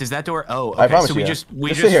 wait. Is that door? Oh, okay. I promise so you. we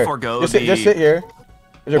just sit here. forego Just the. sit here.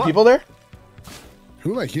 Is there What? people there?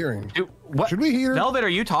 Who am I hearing? Dude, what? Should we heat her? Velvet, are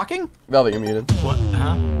you talking? Velvet, you're muted. What?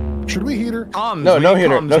 Huh? Should we heat her? Comms. No, we no need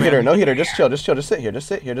heater. comms, No man. heater. No heater. Just chill. Just chill. Just sit here. Just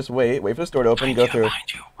sit here. Just wait. Wait for this door to open. Go through.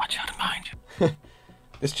 Behind you. Watch out behind you.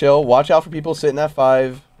 Just chill. Watch out for people sitting at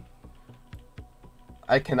 5.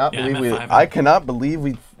 I cannot Yeah, believe I'm we. at 5. I cannot believe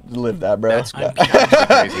we lived that, bro. That's I'm-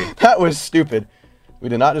 crazy. That was stupid. We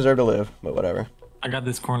did not deserve to live, but whatever. I got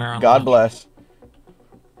this corner on. God bless.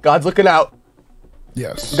 God's looking out.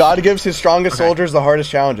 Yes. God gives his strongest soldiers the hardest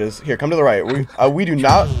challenges. Here, come to the right. We do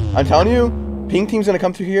not. I'm telling you, pink team's gonna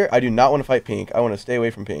come through here. I do not want to fight pink. I want to stay away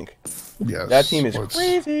from pink. Yes. That team is Let's-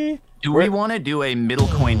 crazy. Do we want to do a middle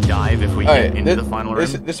coin dive if we All get right, into the final room?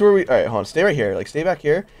 this is where we. All right, hold on. Stay right here. Like, stay back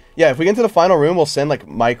here. Yeah, if we get into the final room, we'll send like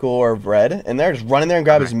Michael or Red, and they're just run in there and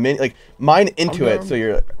grab as many, like mine into I'm it. down. So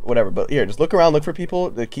you're whatever. But here, just look around, look for people.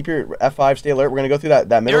 Keep your F5, stay alert. We're gonna go through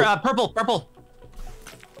that middle. Here, purple.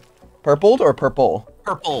 Purpled or purple?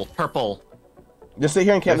 Purple. Just sit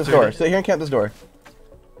here and camp Yes, this door. sir. Sit here and camp this door.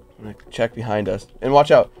 I'm gonna check behind us and watch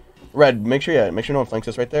out. Red, make sure no one flanks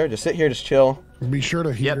us right there. Just sit here, just chill. Be sure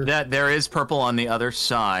to heat her. Yep, there is purple on the other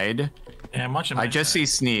side. Yeah, I'm watching. I just see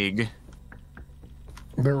Sneeg.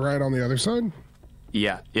 They're right on the other side.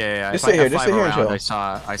 Yeah. Just If I sit here, have just five sit here and around, chill.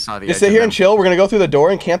 I saw the. Just edge sit of here them. and chill. We're gonna go through the door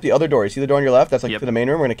and camp the other door. You see the door on your left? That's like Yep. to the main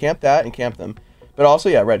room. We're gonna camp that and camp them. But also,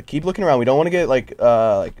 yeah, Red, keep looking around. We don't want to get like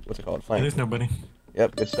what's it called? Flanked. There's nobody.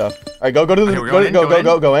 Yep, good stuff. All right, go to the Okay, we're going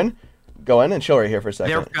in, go in and chill right here for a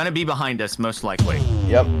second. They're gonna be behind us most likely.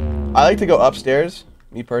 Yep. I like to go upstairs,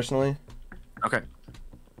 me personally, Okay.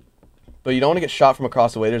 but you don't want to get shot from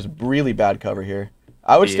across the way. There's really bad cover here.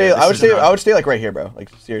 I would Yeah, stay. this I would is stay. not- I would stay like right here, bro. Like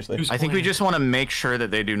seriously. Who's I think we playing? just want to make sure that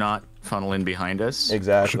they do not funnel in behind us. Should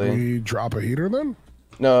Exactly. we drop a heater then?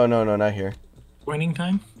 No, not here. Winning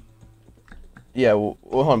time. Yeah. Well,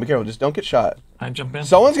 hold on. Be careful. Just don't get shot. I jump in.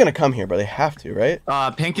 Someone's gonna come here, bro. They have to,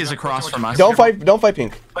 right? Pink is across from us. Don't fight. Don't fight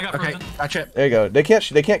pink. I got Okay, frozen. gotcha. There you go. They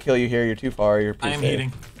can't kill you here. You're too far. You're I pretty am safe.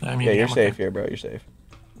 heating. I'm Yeah, heating. you're I'm safe okay. here, bro. You're safe.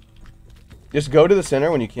 Just go to the center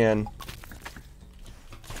when you can.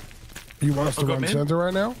 You want us to go run mid? center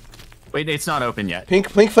right now? Wait, it's not open yet. Pink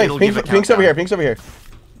flank. It'll give a Pink's over countdown. here. Pink's over here.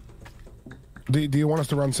 Do you want us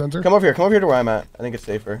to run center? Come over here. Come over here to where I'm at. I think it's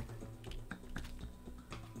safer.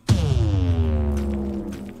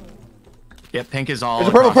 Yep, pink is all. There's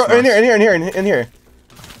a purple. across from In us. here. In here.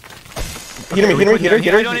 Heater me. We put down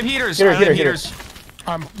Heater. I don't have heaters. Heater, I don't have heater. heaters.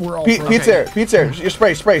 We're all Pete's frozen. there. Pete's there. You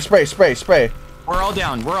spray. We're all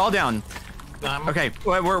down. I'm Okay,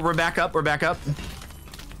 we're back up.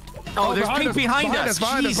 Oh, there's behind pink us, behind behind us. us,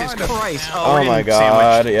 behind us, Jesus behind us. Christ. Oh we're my in god.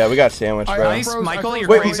 sandwich. Yeah, we got sandwich, bro. I Nice, froze, Michael, I you're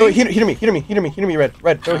froze. Wait, crazy. so heater me, Red,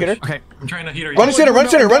 throw a heater. Okay. I'm trying to heater. Run to center, run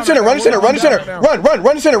to center. Run to center. Run to center.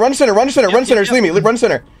 Run center. Just leave me. Run to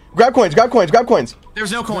center. Grab coins.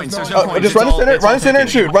 There's no coins. There's no no coins. Just run to center. It's all Run to center and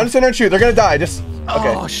taken. shoot. Run to center and shoot. They're gonna die. Just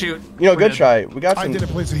okay. Oh shoot. You know, We're good good. try. We got I some. didn't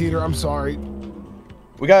place a heater. I'm sorry.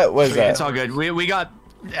 We got what is that? It's all good. We got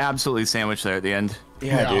absolutely sandwiched there at the end.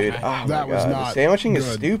 Yeah, Yeah, dude. okay. Oh my That was god. not The sandwiching is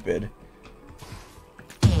good. stupid.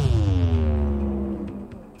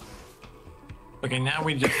 Okay, now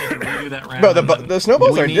we just need to redo that round. Bro, and then- the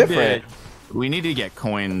snowballs are need different. we need to get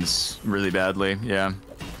coins really badly. Yeah.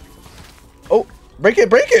 Oh, break it.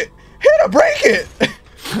 Hannah, break it.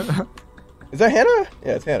 Is that Hannah?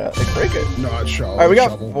 Yeah, it's Hannah. Like, break it. No, it's shovel. All right, we got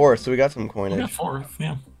shovel. 4, so we got some We got coinage. 4th.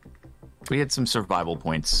 Yeah. We had some survival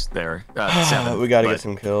points there. 7. We got to but get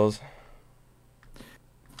some kills.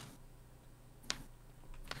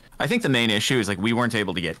 I think the main issue is like we weren't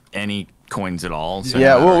able to get any coins at all. So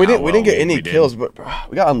Yeah, no well, we matter didn't how get well any we did. kills, but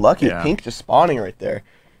we got unlucky. Yeah. Pink just spawning right there.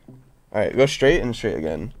 All right, go straight and straight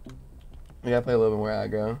again. We gotta play a little bit more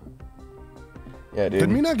aggro. Yeah, dude. Did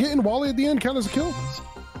me not getting Wally at the end count as a kill?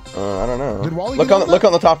 I don't know. Did Wally look get on on look that?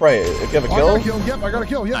 on the top right. If you have a Oh, I got a kill, kill. Yep, I got a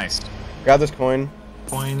kill. Yep. Nice. grab this coin.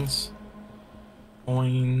 Coins.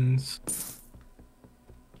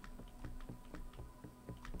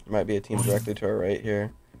 There might be a team directly to our right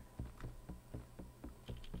here.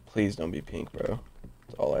 Please don't be pink, bro.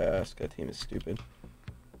 That's all I ask. That team is stupid.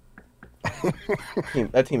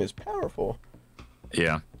 That team is powerful.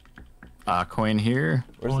 Yeah. Coin here.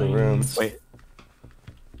 Where's the room? Wait.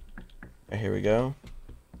 Here we go.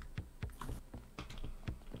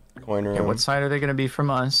 Coin room. Yeah, what side are they gonna be from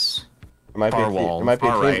us? There might Far be wall. there might be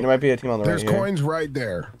a Far team, right. there might be a team on the There's right here. coins right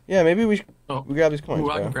there. Yeah, maybe we Oh. we grab these coins. Ooh,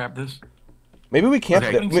 I Bro. can grab this. Maybe we camp.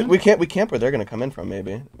 Okay. We camp where they're gonna come in from.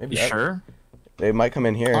 Maybe. You sure? They might come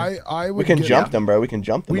in here. I would We can get- jump them, bro. We can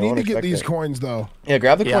jump them. We No need one to get expects these it. coins though. Yeah,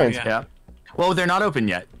 grab the coins. Yeah. Well, they're not open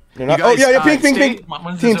yet. They're not. You Oh guys, yeah, pink. stay-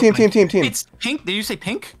 When's Team, this team, opening? team, team, team. It's pink. Did you say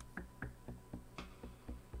pink?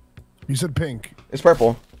 You said pink. It's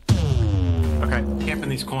purple. Okay. Camping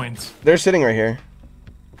these coins. They're sitting right here.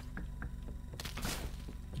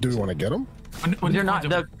 Do we want to get them? When They're the not.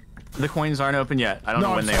 coins open- The coins aren't open yet. I don't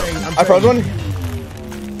know when they open. I froze one.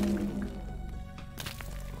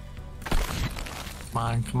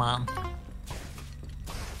 Come on.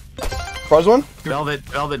 Froze one. Velvet,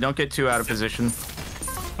 don't get too out of position.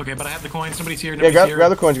 Okay, but I have the coins. Somebody's here. Yeah, Nobody's here. grab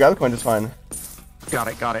the coins. Grab the coins. It's fine. Got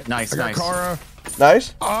it. Nice, I got nice. Kara.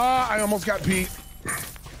 Nice. I almost got Pete.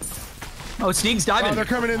 Oh, Sneak's Oh, diving. they're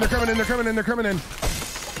coming in. They're coming in. They're coming in. They're coming in.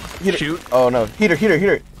 Heater. Shoot. Oh no. Heater.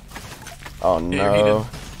 Oh Yeah, you're no.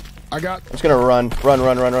 heated. I got. I'm just gonna run. Run.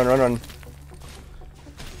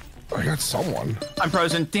 I got someone. I'm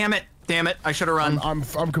frozen. Damn it. I should have run. I'm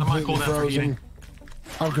completely cooldown for frozen. eating.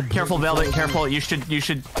 I'm completely Careful, Velvet. frozen. Careful. You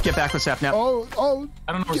should get back with Sapnap. Oh.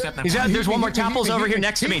 I don't know where Sapnap He's is. out. There's one more. Tapple's over here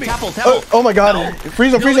next to me. Tapple. Oh my god.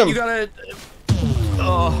 Freeze him. You gotta.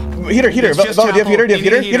 Oh. Heater. It's Velvet, just do you have Tapple. heater? Do you have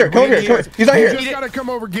You need heater? a Come over heater. here. He's not You here. just gotta come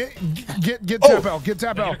over. Get Oh. tap out. Get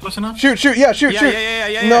tap You're out. close enough? Shoot. Yeah.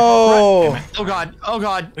 No. Oh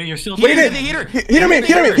god. Wait, you're still. Hit did the heater. Heater me.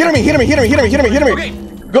 Okay.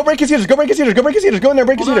 Go break his heaters. Go in there.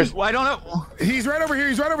 Break his heaters. I don't know. He's right over here.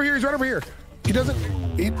 He doesn't.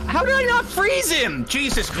 How did I not freeze him?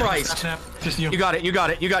 Jesus Christ. Sapnap, just you. You got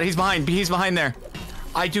it. He's behind there.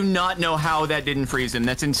 I do not know how that didn't freeze him.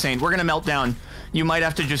 That's insane. We're gonna melt down. You might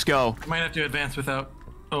have to just go. Might have to advance without.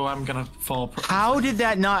 Oh, I'm gonna fall. How did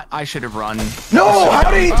that not? I should have run. No.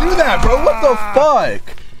 How did he do that, bro? What the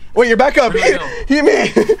fuck? Wait, you're back up. He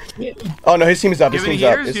me. Oh no, his team's up. His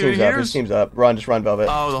team's up. Run, just run, Velvet.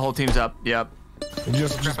 Oh, the whole team's up. Yep.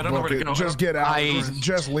 Just I don't know where book to it. go. Just get out.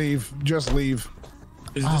 Just leave.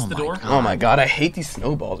 Is this the door? Oh my god, I hate these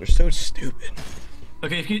snowballs. They're so stupid.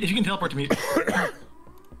 Okay, if you can teleport to me.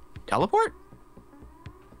 Teleport?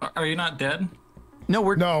 Are you not dead? No,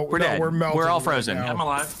 we're dead. We're melting We're all right frozen. now. I'm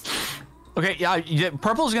alive. Okay, yeah,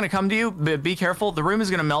 Purple's gonna come to you, but be careful. The room is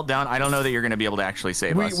gonna melt down. I don't know that you're gonna be able to actually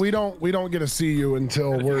save us. We don't get to see you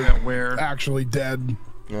until we're Where? actually dead.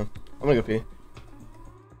 Yeah. I'm gonna go pee.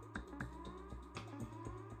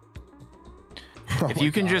 If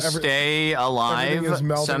you can just stay alive Everything is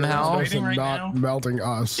melting somehow. around us and Right not now. melting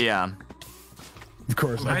us. Yeah. Of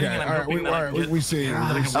course. I'm hiding Okay. and I'm All right. hoping that I can get- We see you.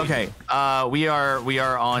 Okay. We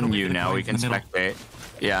are on you now. We can in the middle. spectate.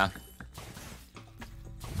 Yeah.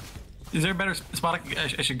 Is there a better spot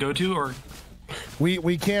I should go to, or We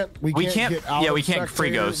can't get out. yeah, of we can't free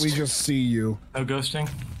spectator, ghost. We just see you. no ghosting?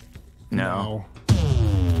 No.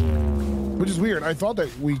 Which is weird. I thought that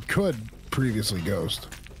we could previously ghost.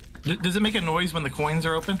 Does it make a noise when the coins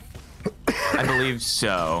are open? I believe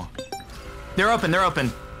so. They're open.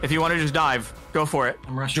 If you want to just dive, go for it.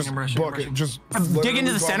 I'm rushing. Just I'm rushing. book it. Just Dig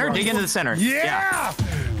into the center. run. Dig into the center. Yeah.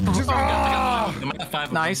 Just, I'm at 5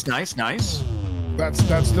 of them. Nice.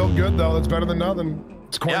 That's still good though. That's better than nothing.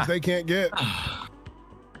 It's coins Yeah. they can't get.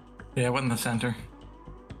 Yeah, I went in the center.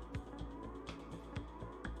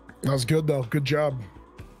 That was good though. Good job.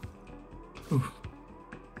 Ooh.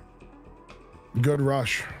 Good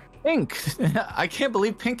rush. Pink. I can't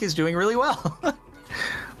believe Pink is doing really well.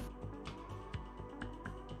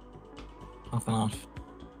 Off and off.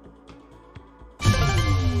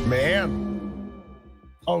 Man.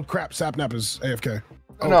 Oh crap, Sapnap is AFK.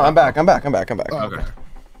 Oh, no, I'm back. Oh, Okay.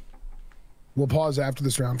 We'll pause after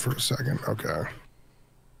this round for a second. Okay.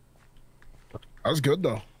 That was good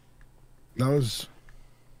though. That was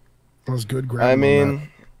good ground. I on mean,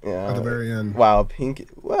 that yeah. at the very end. Wow, Pink.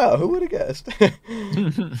 Wow, who would have guessed?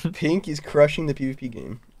 Pink is crushing the PvP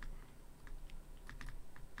game.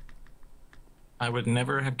 I would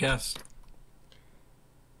never have guessed.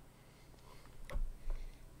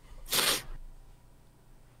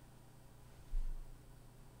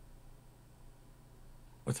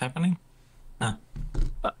 What's happening?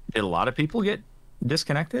 Did a lot of people get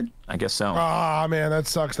disconnected? I guess so. Ah man, that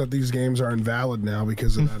sucks that these games are invalid now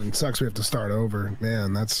because of that. And it sucks we have to start over.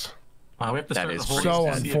 Man, that's Wow, we have to That start is the whole so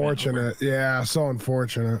to see it. unfortunate. Yeah, so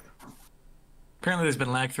unfortunate. Apparently, there's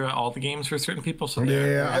been lag throughout all the games for certain people, so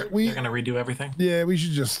Yeah, they're we- gonna redo everything. Yeah, we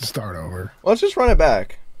should just start over. Let's just run it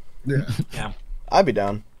back. Yeah. Yeah. I'd be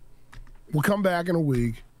down. We'll come back in a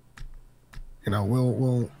week. You know,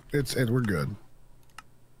 we're good.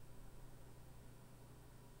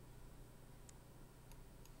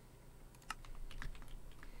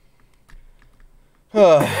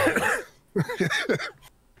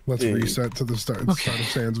 Let's reset to the start of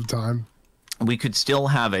Sands of Time. We could still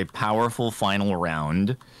have a powerful final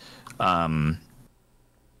round. Yeah,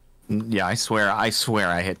 I swear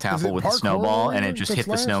I hit Tapple with a snowball and it just hit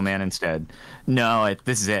the snowman instead. No,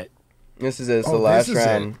 this is it. This is it. It's the last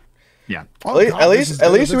round. Yeah. Oh, at least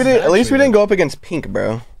we didn't go up against Pink,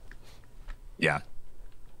 bro. Yeah.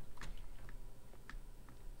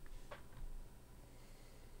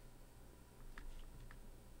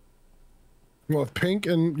 Well, if Pink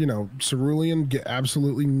and, you know, Cerulean get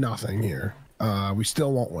absolutely nothing here, we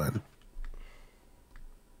still won't win.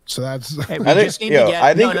 So that's. Hey, I think we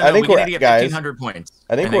need to get 1,500 points.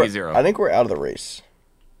 I think we're out of the race.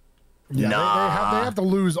 Yeah, they have to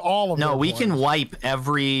lose all of them. No, we can wipe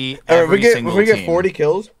every single we get 40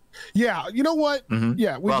 kills. Yeah, you know what?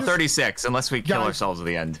 Yeah, well, 36 unless we kill ourselves at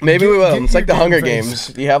the end. Maybe we will. It's like the Hunger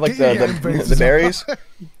Games. You have like the berries.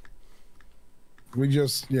 We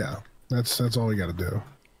just that's all we got to do.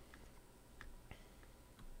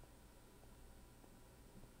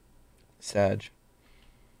 Sag.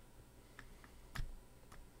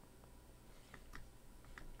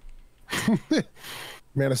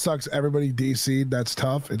 Man, it sucks. Everybody DC'd. That's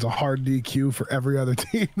tough. It's a hard DQ for every other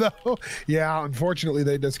team, though. Yeah, unfortunately,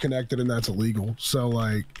 they disconnected, and that's illegal. So,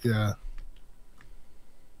 like, yeah.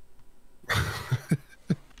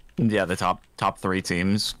 Yeah, the top 3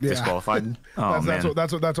 teams disqualified. Oh,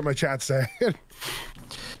 that's what my chat's saying.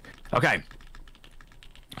 Okay.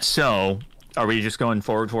 So, are we just going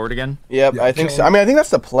forward again? Yep, I think so. I mean, I think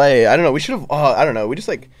that's the play. I don't know. We should have. I don't know. We just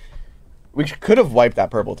like. We could have wiped that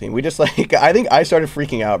purple team. We just like. I think I started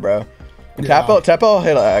freaking out, bro. And Tapel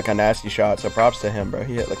hit like a nasty shot, so props to him, bro.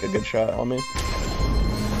 He hit like a good shot on me.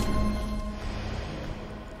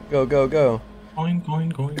 Go. Going. I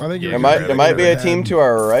think there might be a team to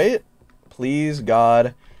our right. Please,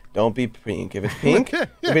 God, don't be Pink. If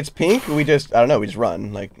it's Pink, we just I don't know. We just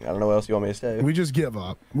run. Like I don't know what else you want me to say. We just give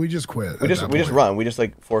up. We just quit. We just run. We just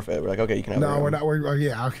like forfeit. We're like, okay, you can have. No, we're not.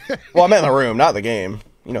 Okay. Well, I meant in the room, not the game.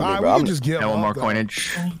 You know me, bro. We just give up. One more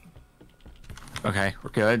coinage. Okay,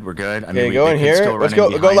 we're good. I mean, okay, go in here. Let's go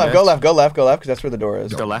left, because that's where the door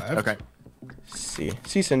is. Go left. Okay.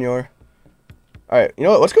 See, senor. All right, you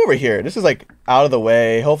know what? Let's go over here. This is like out of the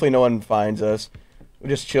way. Hopefully, no one finds us. We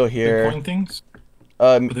just chill here. Coin things.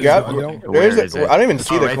 I don't even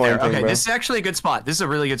see the coin thing, okay, bro. this is actually a good spot. This is a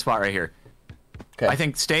really good spot right here. Okay. I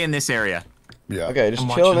think stay in this area. Yeah. Okay, just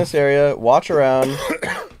chill in this area. Watch around.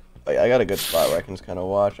 I got a good spot where I can just kind of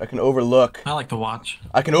watch. I can overlook. I like to watch.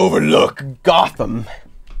 I can overlook Gotham.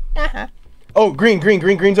 Oh, green's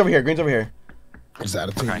over here. Green's over here. Is that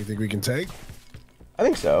a team you think we can take? I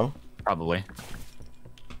think so. Probably.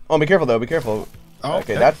 Oh, be careful though. Be careful. Oh,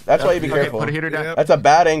 okay, that's why you be careful. Put a heater down. That's a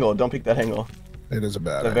bad angle. Don't peek that angle. It is a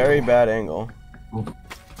bad. It's a very bad angle.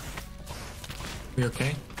 We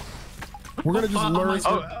okay? We're gonna just learn.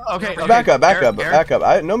 Okay. Back up.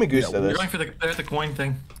 I know me goose to this. We're going for the coin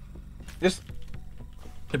thing. Just.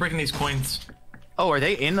 They're breaking these coins. Oh, are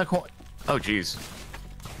they in the coin? Oh, jeez.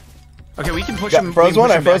 Okay, we can push him. Froze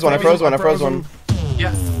one. I froze one.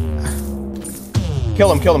 Yeah.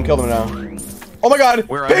 Kill him now. Oh my God!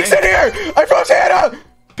 Pink's in here! I froze Hannah!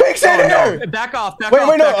 Pink's in here! No. Back off.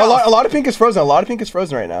 Wait, no. A lot of Pink is frozen.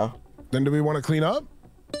 Right now. Then do we want to clean up?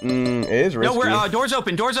 It is risky. No, doors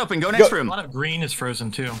open. Go next room. A lot of green is frozen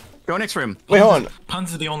too. Go next room. Wait, hold on.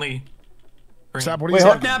 Puns is the only. Stop, what do you say?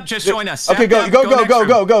 Sapnap, just join us. Okay, go. Yeah,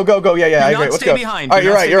 I agree. Let's go. All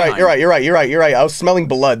right, you're right. I was smelling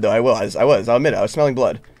blood, though. I'll admit it. I was smelling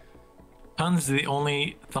blood. Puns is the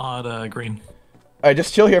only thawed green. All right,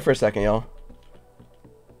 just chill here for a second, y'all.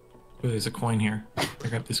 Ooh, there's a coin here.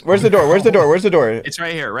 Where's the door? It's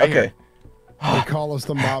right here, here. They call us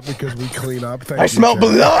the mob because we clean up. I smell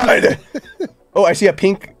blood! Oh, I see a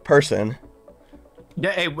pink person.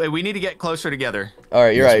 Yeah, hey, we need to get closer together. All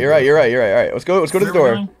right, you're right. All right, let's go to the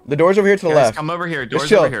door. The door's over here to the left. Come over here. Door's just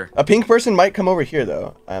chill. Over here. A pink person might come over here,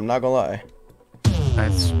 though. I'm not gonna lie.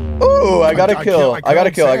 That's. Ooh, I got a kill. I got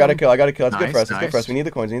a kill. That's good for us. Nice. Good for us. We need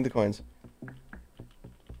the coins.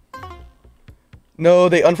 No,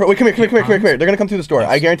 they unfroze. Wait, come here. They're gonna come through this door.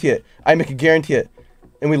 I guarantee it. I make a guarantee it.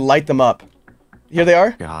 And we light them up. Here they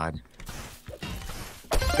are. God.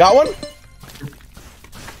 Got one.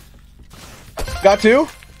 Got two.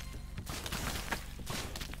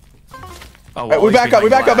 Oh, Right, we back up. Go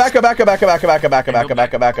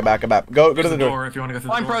to the door. If you want to go through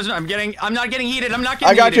the I'm door. frozen. I'm not getting heated. I'm not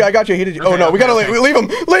getting I heated. got you. Heated you. Oh Okay, no, we okay, gotta okay. leave him.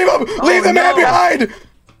 Leave the man no. behind.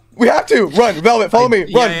 We have to run. Velvet, follow me.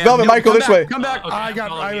 Run, Velvet, No, Michael, come this back, way. Come back. Okay, I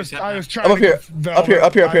follow me, was Sapnap. trying I'm up to here. get Velvet.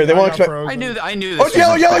 Up here. They won't got expect. frozen. I knew this. Oh, was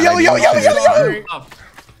yellow. bad. Up.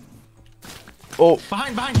 Oh,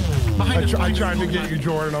 Behind I him. tried to get you,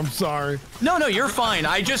 Jordan. I'm sorry. No, you're fine.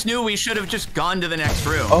 I just knew we should have just gone to the next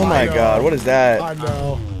room. oh my God, what is that? I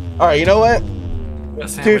know. All right, you know what? A To be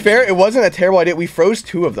sandwich. fair, it wasn't a terrible idea. We froze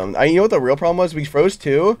 2 of them. You know what the real problem was? We froze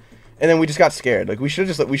 2, and then we just got scared. Like we should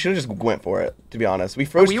have just went for it. To be honest, we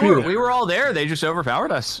froze 2. We were all there. They just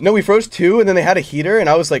overpowered us. No, we froze 2, and then they had a heater, and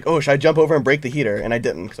I was like, oh, should I jump over and break the heater? And I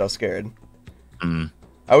didn't because I was scared.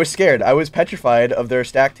 I was scared. I was petrified of their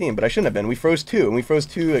stacked team, but I shouldn't have been. We froze 2, and we froze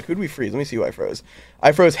 2. Like, who did we freeze? Let me see who I froze.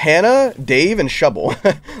 I froze Hannah, Dave, and Shubble.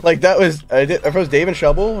 Like that was I froze Dave and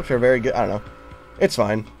Shubble, which are very good. I don't know. It's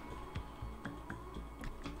fine.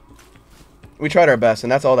 We tried our best,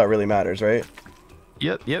 and that's all that really matters, right?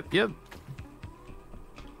 Yep.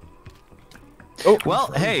 Oh,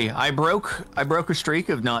 Well, hey, I broke a streak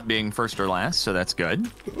of not being first or last, so that's good.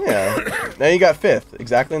 yeah. Now you got 5th,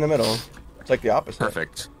 exactly in the middle. It's like the opposite.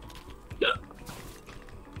 Perfect.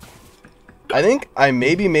 I think I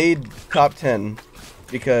maybe made top 10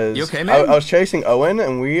 because You okay, I man? was chasing Owen,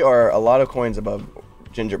 and we are a lot of coins above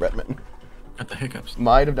Gingerbreadman. Got the hiccups.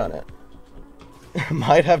 Might have done it.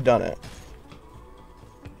 Might have done it.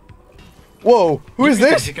 Whoa, who is You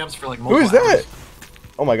get this? hiccups for, like, Who is multiple that? hours.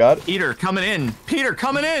 Oh my God. Peter coming in.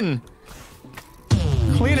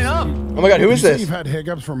 Cleaning up. Oh my God, who You is say this? You've had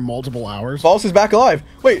hiccups for multiple hours. False is back alive.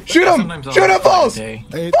 Wait, shoot him! Sometimes I'll Shoot him, have a False! day.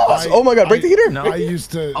 False! Oh my God, break the heater! No. I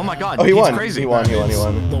used to. Oh my God. Oh, he he's won. Crazy. He won. It's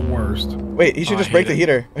the worst. Wait, he should Oh, just I break hate the it.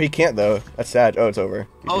 heater. Oh, he can't though. That's sad. Oh, it's over.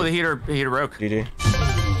 Oh, the heater broke. GG.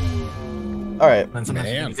 Alright. And sometimes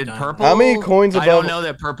Man. it's Did done. purple? How many coins I don't above- know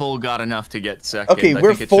that purple got enough to get second. Okay, I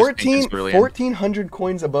we're think it's just because 1,400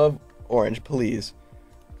 coins above orange, please.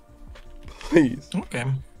 Please. Okay.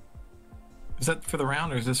 Is that for the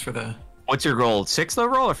round or is this for the? What's your goal? 6th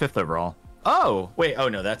overall or 5th overall? Oh, wait. Oh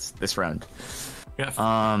no, that's this round. Yeah.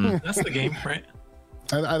 That's the game, right?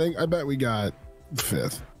 I bet we got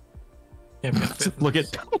 5th. Yeah. we got fifth. Look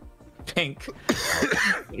at Pink.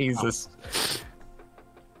 Jesus.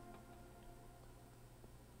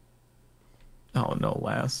 Oh no,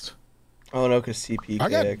 last. Oh no, because CPK I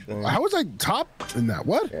got. actually. How was I top in that?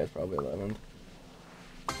 What? Yeah, it's probably 11th.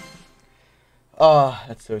 Ah,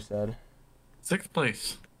 that's so sad. 6th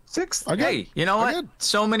place. 6th. I got- Hey, you know I what? got-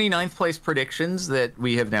 So many 9th place predictions that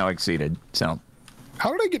we have now exceeded. So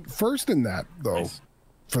How did I get first in that though? Nice.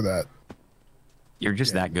 For that. you're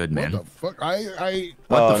just that good, man. What the fuck? I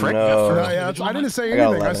What Oh, the frick? no. I didn't say I got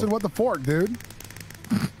anything. I 11. said, "What the fork, dude?"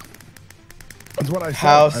 That's what I said.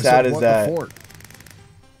 How I said, sad is "What that?" The fork.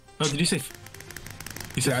 Oh, did you say?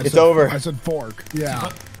 You said Yeah, I It's said, over. I said fork. Yeah.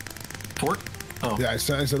 fork? Oh. Yeah, I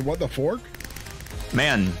said, "What the fork?"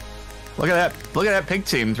 Man, look at that! Look at that pink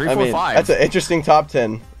team. 3, I 4, mean, 5. that's an interesting top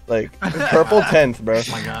 10. Like, purple 10th, bro.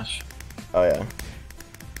 Oh my gosh. Oh yeah.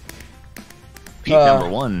 Pete number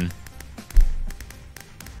 1.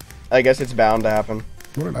 I guess it's bound to happen.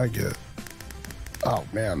 What did I get? Oh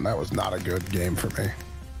man, that was not a good game for me.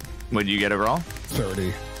 What did you get overall?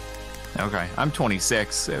 30. Okay, I'm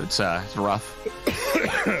 26. It's rough.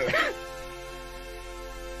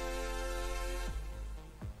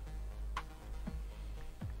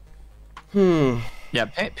 Yeah,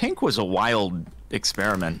 pink was a wild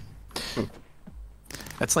experiment.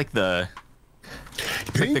 That's like the.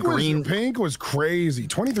 It's like the green. Pink was crazy.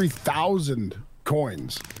 23,000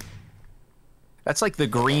 coins. That's like the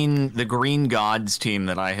green gods team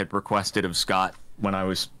that I had requested of Scott when I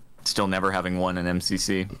was still never having won an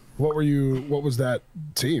MCC. What was that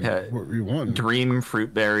team? What were you won? Dream,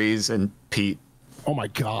 Fruit Berries, and Pete. Oh my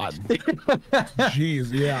god. Jeez,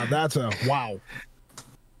 yeah, that's a wow.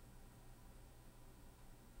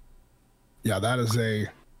 Yeah, that is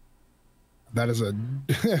a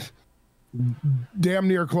damn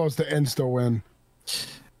near close to insta win.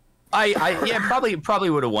 Yeah, probably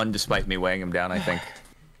would have won despite me weighing him down, I think.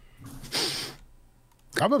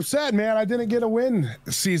 I'm upset, man. I didn't get a win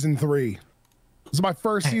season 3. This is my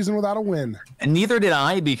first season without a win. And neither did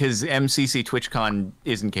I because MCC TwitchCon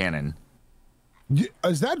isn't canon.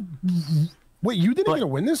 Is that wait, you didn't get a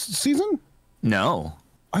win this season? No.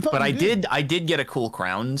 I thought But you I did get a cool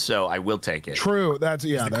crown, so I will take it. True. That's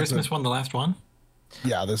Is the Christmas one the last one?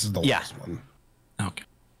 Yeah, this is the last one. Okay.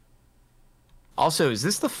 Also, is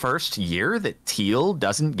this the first year that Teal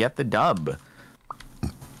doesn't get the dub?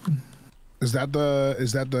 Is that the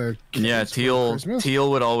Yeah, kids for teal Christmas?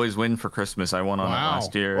 would always win for Christmas. I won on it Wow.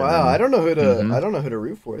 last year. Wow, I don't know who to Mhm. I don't know who to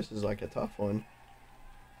root for. This is like a tough one.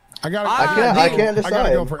 I I can't gotta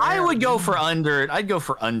decide. go for I Ant. would go for I'd go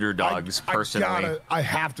for underdogs personally. I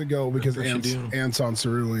have to go because Of course you do. Ant's on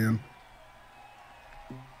Cerulean.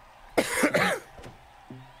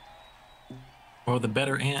 Well, the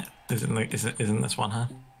better ant isn't this one, huh?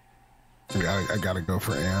 I gotta go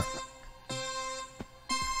for Ant.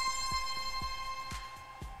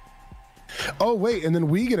 Oh wait, and then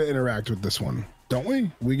we get to interact with this one, don't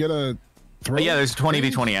we? We get a throw. But yeah, there's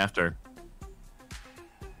 20v20 after.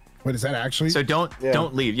 Wait, is that actually? So don't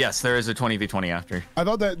leave. Yes, there is a 20v20 after. I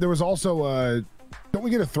thought that there was also. Don't we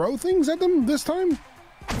get to throw things at them this time?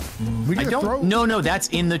 We I get to don't. throw. No, that's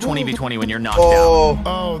in the 20v20 when you're knocked Oh,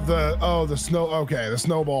 down. The snow. Okay, the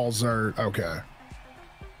snowballs are okay.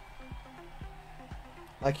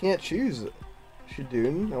 I can't choose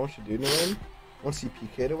Shadoon. I want Shadoon to win. I want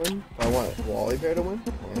CPK to win. I want Wally Bear to win.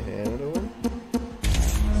 I want Hannah to win.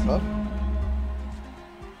 Tough.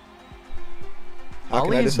 How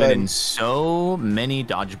can I Ollie's been decide? in so many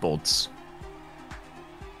dodgebolts.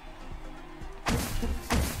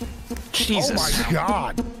 Jesus. Oh my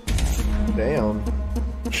god, Damn.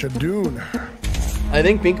 Shadoon. I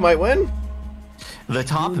think Pink might win. The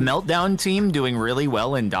top Meltdown team doing really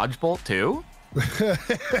well in Dodgebolt too.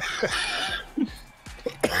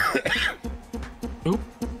 Oop,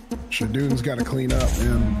 Shadoon's got to clean up,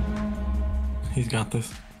 man. he's got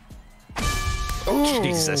this. Oh,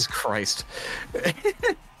 Jesus Christ.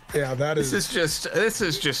 yeah, that This is.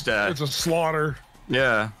 is just It's a slaughter.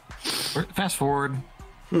 yeah. Fast forward.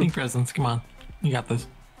 Pink presents. Come on, you got this.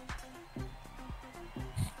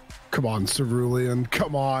 Come on, Cerulean.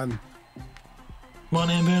 Come on. Come on,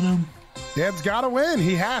 Ant Venom. Ant's got to win.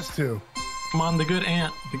 He has to. Come on, the good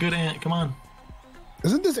ant. The good ant. Come on.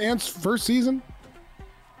 Isn't this Ant's first season?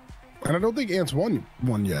 And I don't think Ant's won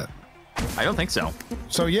one yet. I don't think so.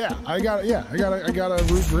 So yeah, I got to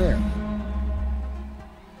root for Ant.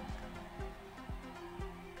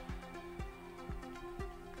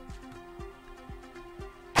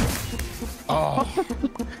 Oh,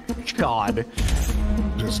 God.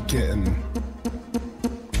 just getting.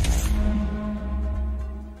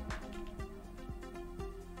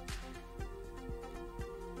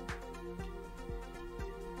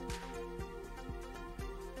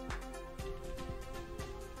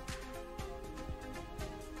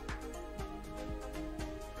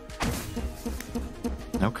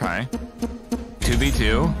 Okay.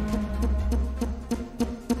 2v2.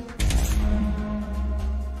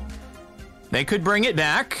 They could bring it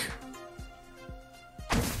back.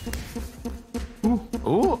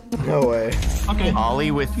 Ooh. No way. Okay.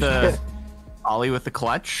 Ollie with the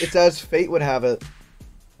clutch. It's as fate would have it.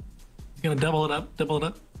 He's gonna double it up. Double it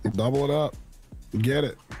up. Double it up. Get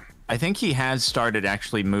it. I think he has started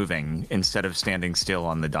actually moving instead of standing still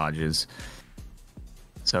on the dodges.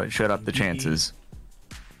 So it showed up the chances.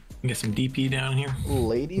 Get some DP down here.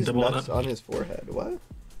 Ladies Double it nuts up. on his forehead. What?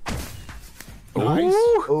 Nice.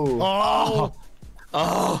 Ooh. Oh,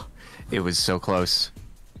 Oh, it was so close.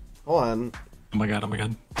 Hold on. Oh my god. Oh my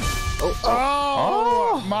god.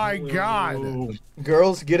 oh, my God. Oh.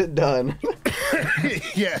 Girls, get it done.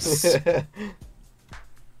 Yes.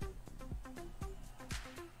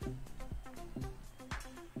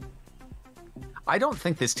 I don't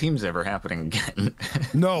think this team's ever happening again.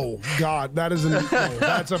 No, God, that isn't. No,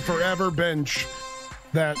 that's a forever bench.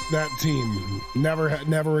 That team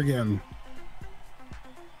never again.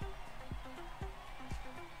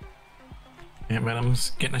 Ant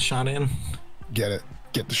Venom's getting a shot in. Get it.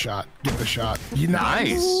 Get the shot. Get the shot.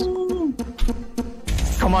 Nice.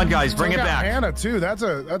 Come on, guys, bring it Took out back. Hannah too. That's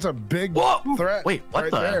a big Whoa. threat. Wait, what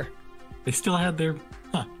right the? there. They still had their.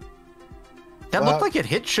 Huh. That looked like it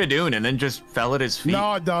hit Shadoon and then just fell at his feet.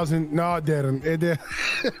 No, it doesn't. No, it didn't. It did.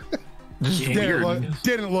 Weird.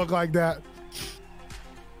 Didn't look like that.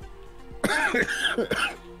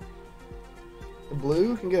 The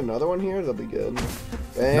blue can get another one here. That'll be good.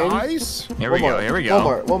 Bang. Nice. Here we One go. more. Here we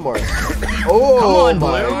go. One more. Oh, Come on,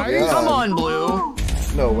 my Blue. God. Come on, Blue.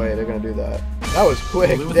 No way they're gonna do that. That was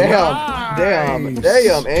quick. Blue was Damn. nice.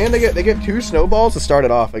 Damn. And they get 2 snowballs to start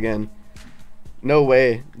it off again. No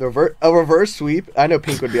way. A reverse sweep. I know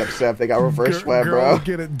Pink would be upset if they got reverse swept, bro. Girls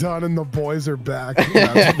get it done and the boys are back.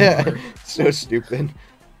 That's funny. So stupid.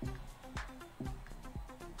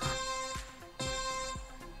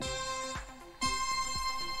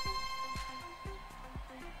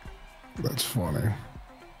 That's funny.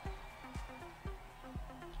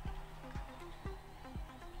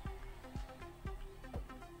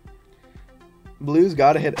 Blue's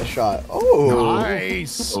got to hit a shot. Oh.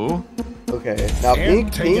 Nice. Ooh. Okay, now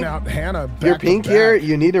And taking pink. out Hannah. You're back to pink back. here.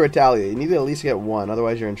 You need to retaliate. You need to at least get one,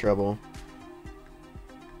 otherwise you're in trouble.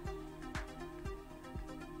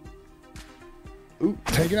 Ooh.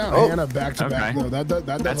 Taking out Oh. Hannah back to back. Okay.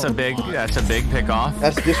 No, That's a big pick off.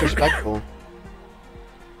 That's disrespectful.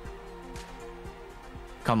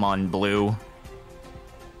 Come on, blue.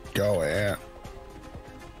 Go Ant.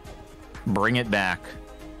 Bring it back.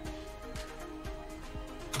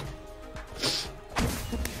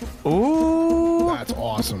 Ooh. That's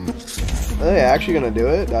awesome. Are they actually gonna do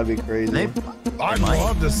it? That'd be crazy. I'd might.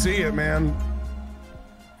 love to see it, man.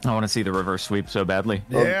 I want to see the reverse sweep so badly.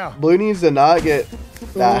 Yeah. Blue needs to not get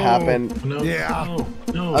that Ooh. happen. No, Yeah.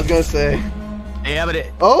 no. I was gonna say. Yeah, but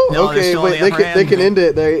it. Oh, No, they're okay. still Wait, on the upper they can hand.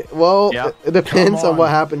 end it. Yep. It depends Come on what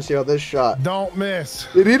on. happens here on this shot. Don't miss.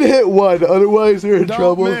 They need to hit one, otherwise they're in Don't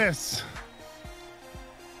trouble. miss.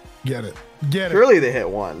 Get it. Get it. Surely they hit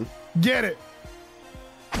one. Get it.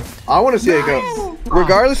 I want to see it go.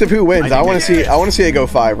 Regardless of who wins, I want to see. I want to see it go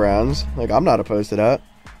 5 rounds. Like I'm not opposed to that.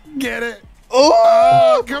 Get it.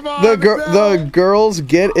 Oh, Come on. the no. the girls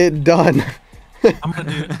get it done. I'm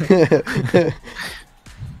gonna do it.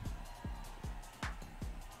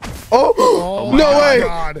 Oh, my no way!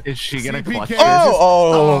 God. Is she gonna CPK. clutch this?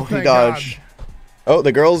 Oh, he thank dodged. Oh,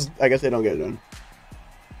 the girls. I guess they don't get it done.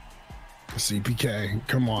 CPK.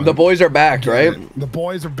 Come on. The boys are back, Get right? it. The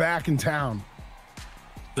boys are back in town.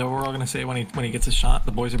 So we're all gonna say when he gets a shot,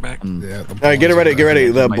 the boys are back. Yeah. All right, get it ready. Get ready.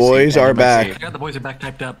 The My boys seat, are my back. seat. I got the boys are back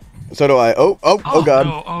typed up. So do I. Oh God.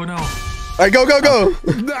 No, oh no. All right, go.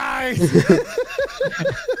 Nice.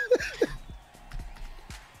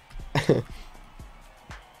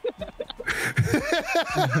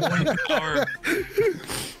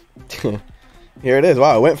 Here it is.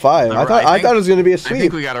 Wow, it went 5. I thought it was gonna be a I think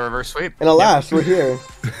sweep. we got a reverse sweep. And alas, we're here.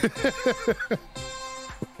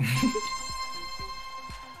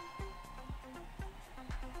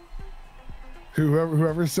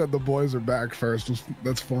 Whoever said the boys are back first,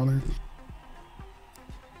 that's funny.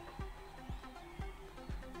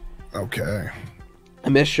 Okay. A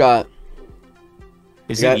missed shot.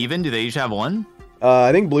 Is Yeah. it even? Do they each have one?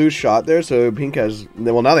 I think blue's shot there, so pink has.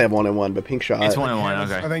 Well, now they have 1 and 1, but pink shot. It's 1 and 1.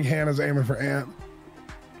 Hannah's- Okay. I think Hannah's aiming for Ant.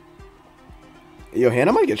 Yo,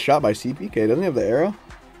 Hannah might get shot by CPK. Doesn't he have the arrow?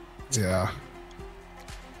 Yeah.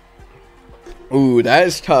 Ooh, that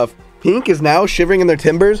is tough. Pink is now shivering in their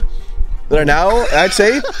timbers. They're now, I'd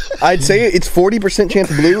say it's 40% chance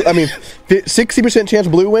blue. I mean, 60% chance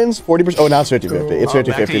blue wins. 40%. Oh, now it's 50-50. It's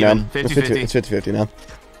 50-50 now. even. 50-50. It's 50-50 now.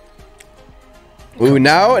 Ooh,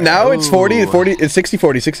 now it's 40. It's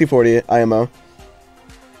 60-40. 60-40 IMO.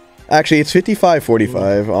 Actually, it's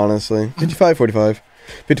 55-45. Honestly, 55-45.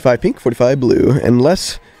 55 pink, 45 blue.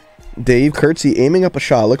 Unless Dave Curtsy aiming up a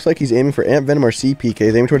shot. Looks like he's aiming for Ant Venom or CPK.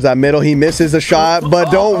 He's aiming towards that middle. He misses the shot,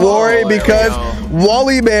 but don't worry because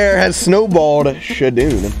Wally Bear has snowballed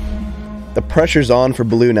Shadoon. The pressure's on for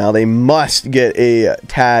blue now. They must get a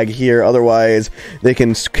tag here. Otherwise, they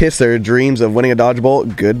can kiss their dreams of winning a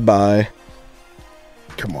Dodgebolt goodbye.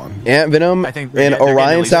 Come on. Ant Venom I think and they're getting Orion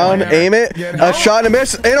at least Sound, one. aim it. A shot and a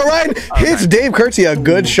miss. And Orion hits Dave Curtsy. A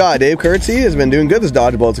good shot. Dave Curtsy has been doing good this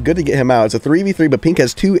Dodgeball. It's good to get him out. It's a 3v3, but Pink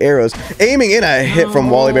has 2 arrows. Aiming in a hit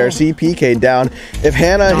from Wally Bear. CPK down. If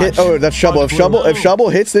Hannah hit, oh, that's Shovel. If Shovel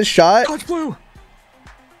hits this shot, Dodge blue.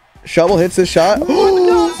 Shovel hits this shot. What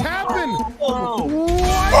just happened?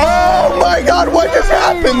 Oh my God! What just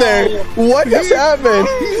happened there? What just happened?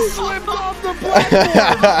 He slipped off the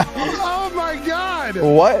platform. Oh my God!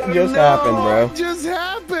 What just happened, bro? What just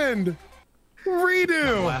happened?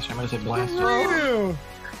 Redo. Blast. I'm gonna say blast. Redo.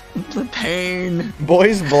 The pain.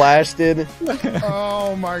 Boys blasted.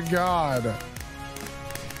 Oh my God.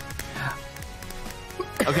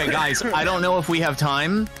 Okay, guys, I don't know if we have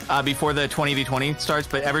time before the 20v20 starts,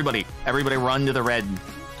 but everybody run to the red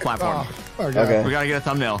platform. Oh, okay. Okay. We gotta get a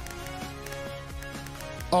thumbnail.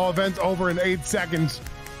 Oh, event's over in 8 seconds.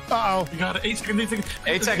 Uh-oh. You got it. 8 seconds. 8 seconds.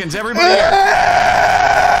 8 seconds, everybody here.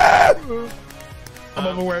 I'm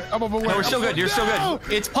overweight. I'm overweight. No, we're still good. You're still No!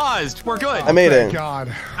 good. It's paused. We're good. I made Thank it.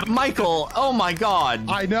 God. Michael, oh my God.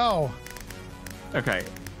 I know. Okay,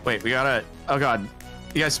 wait, we gotta. Oh God,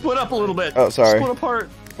 you guys split up a little bit. Oh, sorry. Split apart.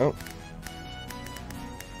 Oh.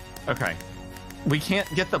 Okay, we can't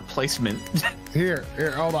get the placement. Here,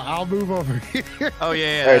 hold on. I'll move over here. Oh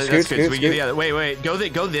yeah, All right, that's scoot, good. So we scoot, get scoot. the other. Wait,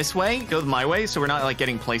 go this way. Go my way, so we're not like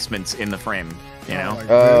getting placements in the frame. You know? Like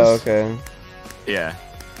Oh, this. okay. Yeah.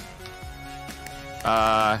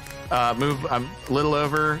 Move. I'm a little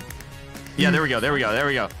over. Yeah, there we go.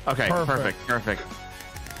 Okay, Perfect. perfect.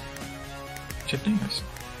 Shifting.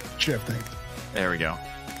 Shifting. There we go.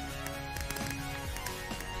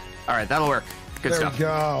 All right, that'll work. Good There stuff. we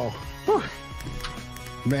go.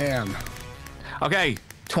 Man. Okay,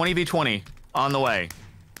 20v20 on the way.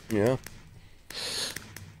 Yeah.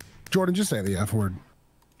 Jordan, just say the F word.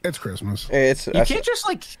 It's Christmas. Hey, it's You can't just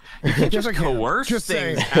like coerce Just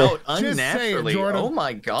say things it. out Just say it, unnaturally. Jordan. Oh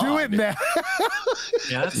my god. Do it now.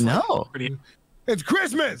 Yeah, that's No. pretty. It's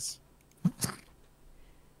Christmas.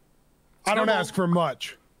 I don't ask for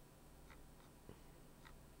much.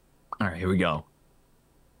 All right, here we go.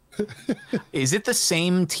 Is it the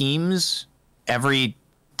same teams every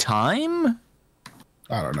time?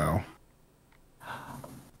 I don't know.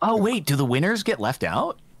 Oh wait, do the winners get left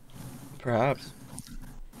out? Perhaps.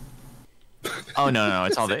 Oh no,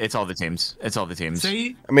 it's all the teams. It's all the teams.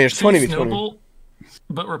 Say, I mean, it's say 20v20. Snowbolt,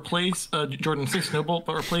 but replace Jordan. Say Snowbolt,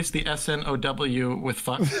 but replace the SNOW with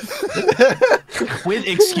fuck. With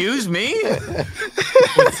excuse me?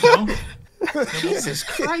 With snow. Jesus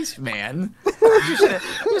Christ, man!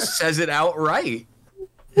 Just says it outright.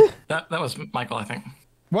 That was Michael, I think.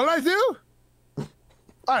 What did I do?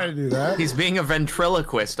 I didn't do that. He's being a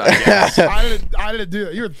ventriloquist, I guess. I didn't do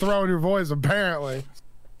that. You were throwing your voice, apparently.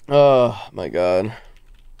 Oh my god.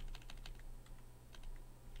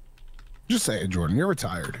 Just say it, Jordan. You're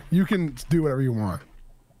retired. You can do whatever you want.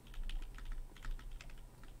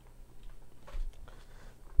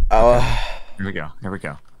 Here we go. Here we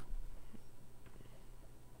go.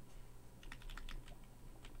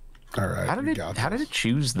 All right. How did it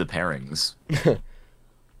choose the pairings?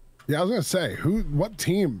 Yeah, I was gonna say, what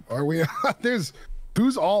team are we?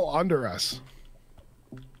 Who's all under us?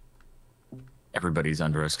 Everybody's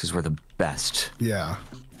under us because we're the best. Yeah.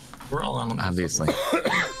 We're all on. Obviously.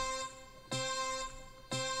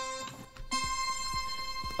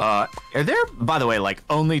 Are there, by the way, like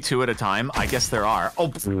only 2 at a time? I guess there are.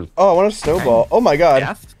 Oh, Oh, I want a snowball. Oh my god.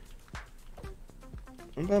 death.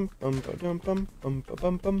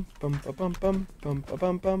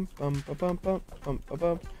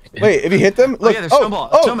 Wait, if you hit them, look. yeah, there's snowball.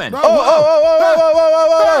 Snowman.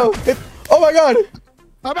 Oh my god.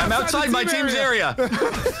 I'm outside the my team team's area.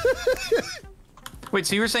 Wait,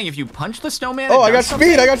 so you were saying if you punch the snowman? Oh, it I got does something?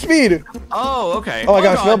 speed. I got speed. Oh, okay. Oh, I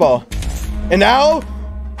got a God. snowball. And now,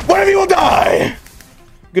 one of you will die.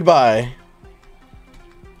 Goodbye.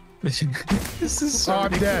 This is so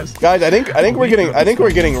I'm dead. Guys, I think we're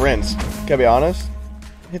getting rinsed. Can I be honest?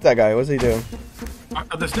 Hit that guy. What's he doing? Are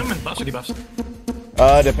the snowmen buffs or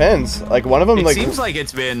debuffs? Depends. Like one of them, It like. seems like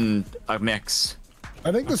it's been a mix.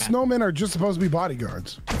 I think the snowmen are just supposed to be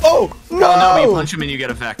bodyguards. Oh no! Oh no, you punch him and you get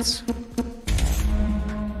effects.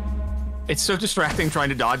 It's so distracting trying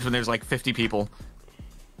to dodge when there's like 50 people.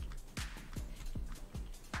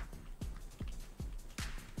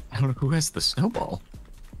 I don't know who has the snowball.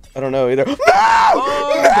 I don't know either. No!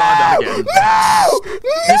 Oh god, not again. No!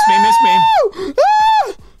 Miss me.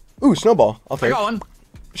 Ah! Ooh, snowball. I'll I take got it. one.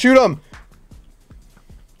 Shoot him.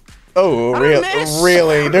 Oh, miss.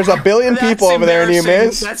 really? There's a billion That's people over there and you embarrassing.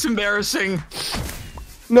 miss? That's embarrassing.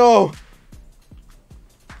 No.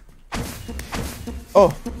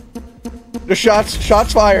 Oh. The shots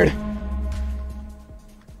fired.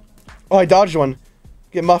 Oh, I dodged one.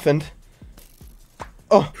 Get muffined.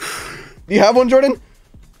 Oh. Do you have one, Jordan?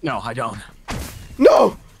 No, I don't.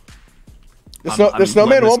 No. The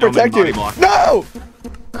snowman won't protect you. No.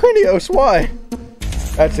 Cranios, why?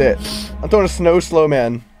 That's it. I'm throwing a slow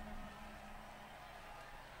man.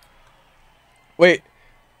 Wait.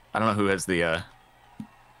 I don't know who has the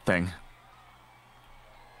thing.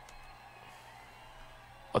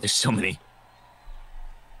 Oh, there's so many.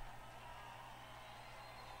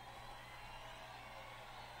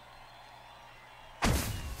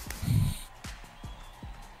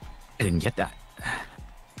 I didn't get that.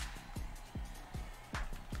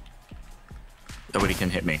 Nobody can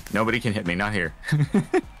hit me. Nobody can hit me. Not here.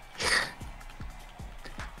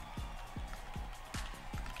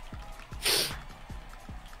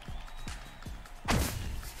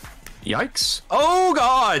 Yikes. Oh,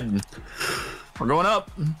 God. We're going up.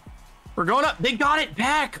 We're going up. They got it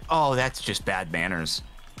back. Oh, that's just bad manners.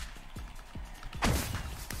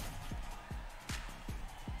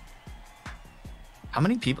 How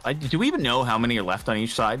many people? Do we even know how many are left on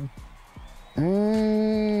each side?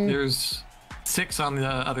 There's 6 on the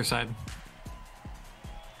other side.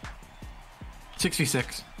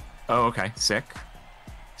 6v6. Oh, okay. Sick.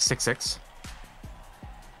 6-6.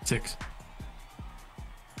 6.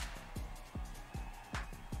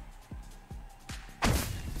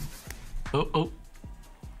 Oh.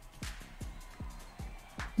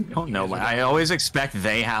 Oh, no. I always expect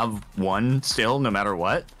they have one still, no matter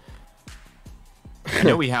what. I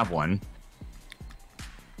know we have one.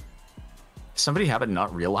 Somebody have it and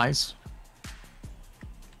not realize?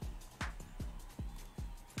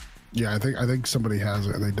 Yeah, I think somebody has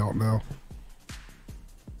it and they don't know.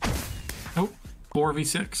 Oh,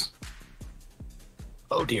 4v6.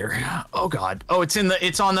 Oh dear. Oh god. Oh, it's on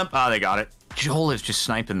the. Oh, they got it. Joel is just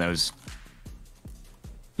sniping those.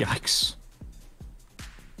 Yikes.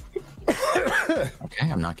 Okay,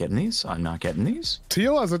 I'm not getting these. I'm not getting these.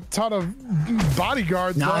 Teal has a ton of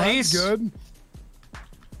bodyguards. Nice. Though. Good.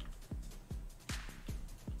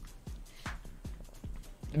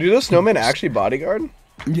 Do those snowmen actually bodyguard?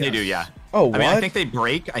 Yes. They do, yeah. Oh, what? I mean, I think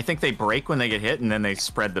they break when they get hit, and then they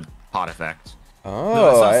spread the pot effect.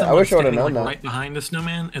 Oh, I wish I would have known that. Right behind the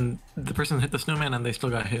snowman, and the person hit the snowman, and they still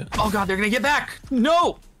got hit. Oh god, they're gonna get back!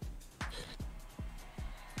 No!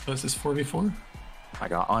 So this is 4v4? I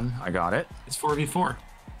got one. I got it. It's 4v4.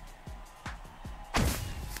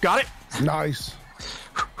 Got it! Nice.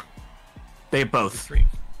 They have both. 3.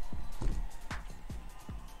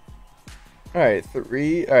 All right,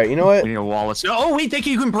 3. All right, you know what? We need a wall of snow. Oh, wait, think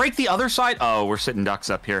you can break the other side? Oh, we're sitting ducks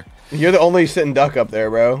up here. You're the only sitting duck up there,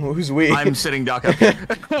 bro. Who's we? I'm sitting duck up here.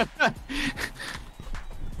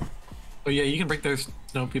 Oh yeah, you can break those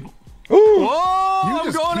snow people. Ooh. Whoa! You I'm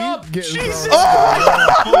just going keep up! getting Jesus! thrown.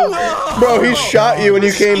 Oh, Bro, he shot you when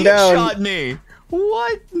you came he down. shot me.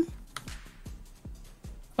 What?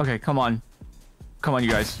 Okay, come on. Come on, you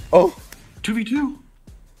guys. Oh, 2v2.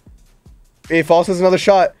 hey, False has another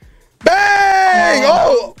shot. Bang!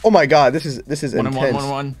 Oh, oh my God, this is One intense. and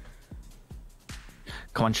one.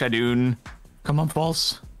 Come on, Shadoon. Come on,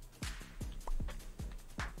 False.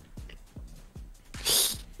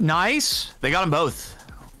 Nice. They got them both.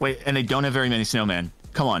 Wait, and they don't have very many snowmen.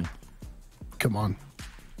 Come on. Come on.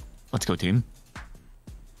 Let's go, team.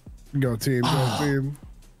 Go team. Go team.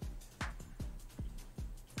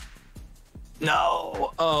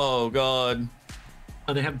 No. Oh, God.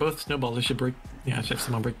 Oh, they have both snowballs. They should break. Yeah, I should have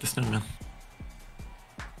someone break the snowman.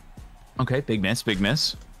 Okay, big miss, big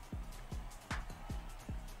miss.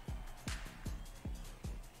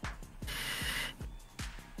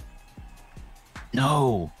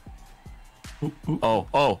 No. Ooh, ooh.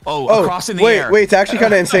 Oh, across in the air. Wait, it's actually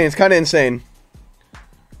kind of insane. It's kind of insane.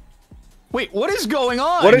 Wait, what is going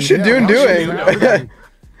on? What is Shadoon doing?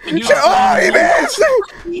 Oh, he missed!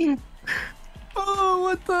 Oh,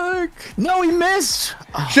 what the heck? No, he missed!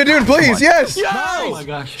 Oh, Shadoon, please, yes! Oh my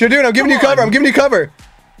gosh. Shadoon, I'm giving you cover. I'm giving you cover.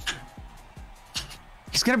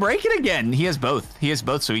 He's gonna break it again. He has both. He has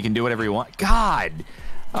both, so he can do whatever he wants. God!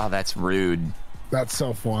 Oh, that's rude. That's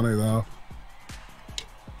so funny though.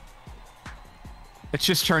 It's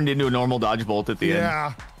just turned into a normal Dodgebolt at the end.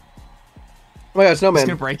 Yeah. Oh my God, He's gonna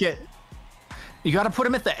snowman. break it. You gotta put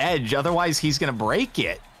him at the edge, otherwise he's gonna break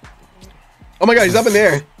it. Oh my God, he's up in the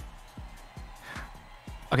air.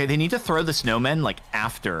 Okay, they need to throw the snowmen, like,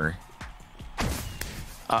 after.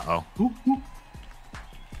 Uh-oh.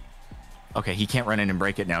 Okay, he can't run in and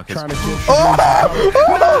break it now, because... Trying to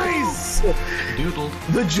get Nice! Doodle.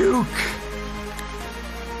 The juke!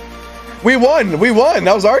 We won. We won.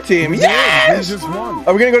 That was our team. Yes! We just won.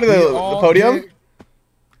 Are we going to go to the podium?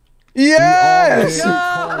 Yes!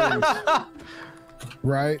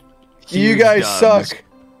 Right? You Huge guys dubs. suck.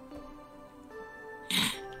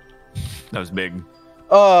 That was big.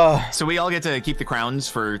 Uh, So we all get to keep the crowns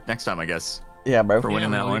for next time, I guess. yeah, bro. For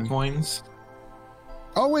winning that one. Coins.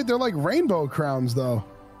 Oh wait, they're like rainbow crowns though.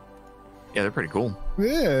 Yeah, they're pretty cool.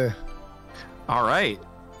 Yeah. All right.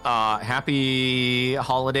 Happy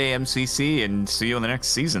holiday MCC, and see you in the next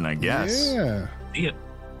season, I guess. Yeah. See it.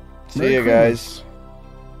 See you guys.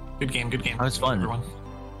 Good game. Good game. That was fun. Everyone.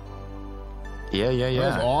 Yeah. That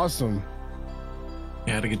was awesome.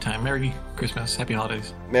 Yeah, had a good time. Merry Christmas. Happy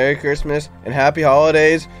holidays. Merry Christmas and happy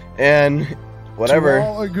holidays and whatever. To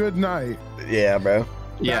all a good night. Yeah, bro.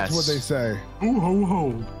 Yes. That's what they say. Ooh ho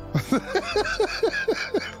ho.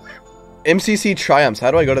 MCC Triumphs.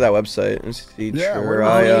 How do I go to that website? MCC Yeah, Oh,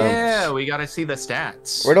 Triumphs. yeah, we gotta see the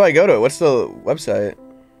stats. Where do I go to it? What's the website?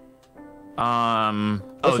 Oh,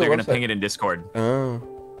 the they're gonna website? ping it in Discord. Oh.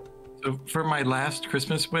 So for my last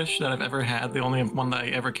Christmas wish that I've ever had, the only one that I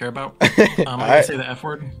ever care about, I'm gonna say the F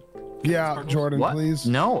word. Yeah, Jordan, What? please.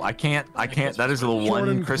 No, I can't. That is the one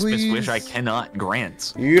Jordan, Christmas please. wish I cannot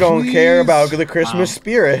grant. You don't care Please. about the Christmas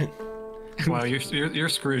spirit. Wow, you're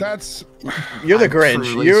screwed. That's You're the I'm Grinch.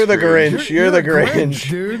 truly You're the screwed. Grinch. You're the Grinch.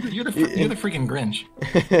 dude. You're the freaking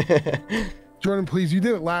Grinch. Jordan, please, you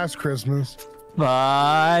did it last Christmas.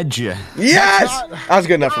 Fudge. Yes! That was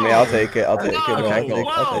good enough for me. I'll take it. I'll take it.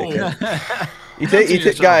 I'll take it. You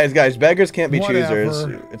take guys. Beggars can't be choosers.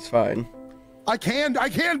 Whatever. It's fine. I can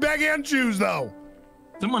beg and choose though.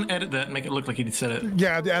 Someone edit that and make it look like he said it.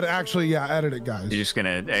 Yeah, actually, edit it, guys. You're just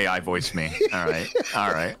gonna AI voice me. All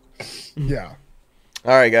right. Yeah.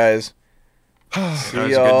 All right, guys. See was a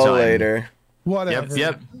good y'all time. later. Whatever.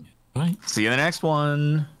 Yep. Right. See you in the next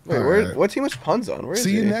one. Wait, Alright. what team was Punz on? Where is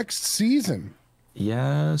See you he? next season.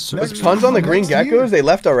 Yes. Next Was Punz on the Green next year. Geckos? They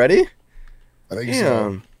left already? I think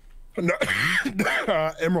Damn. so.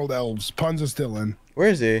 No, Emerald Elves. Pun's is still in. Where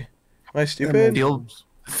is he? Am I stupid? Emerald Feel Elves.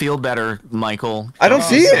 feel better, Michael. I don't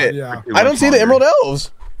see it. Yeah. I don't see the Emerald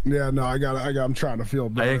Elves. Yeah, no, I'm trying to feel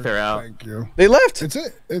better. I think they're out. Thank you. They left. It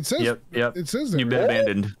says. Yep. It says You've been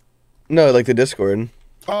abandoned. No, like the Discord.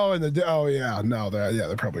 Oh, yeah, no,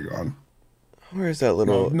 they're probably gone. Where is that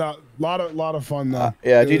little? No, lot of fun though.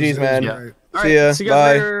 Yeah, It was- GG's, it was man. great. All See ya. See you guys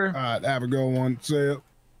Bye. later. All right, have a good one. See ya.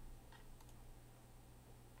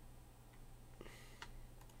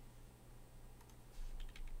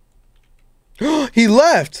 He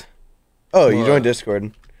left. Oh, you What? joined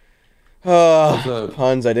Discord. What's up?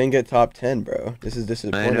 Puns. I didn't get top 10, bro. This is I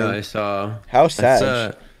disappointing. know, I saw. How That's,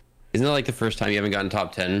 sad. isn't that like the first time you haven't gotten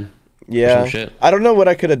top 10? Yeah. some shit? I don't know what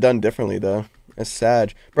I could have done differently though. That's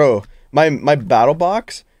sad, bro. My battle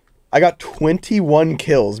box, I got 21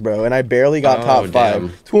 kills, bro, and I barely got Oh, top 5. damn.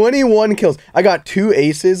 21 kills. I got 2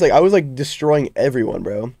 aces. Like I was like destroying everyone,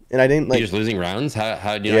 bro, and I didn't You like. just losing rounds?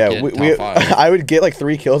 How did you Yeah, not get we top 5? I would get like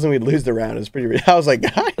 3 kills and we'd lose the round. It was pretty. I was like,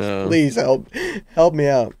 guys, please help me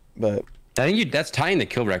out. But I think that's tying the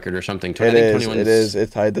kill record or something. it is. It is.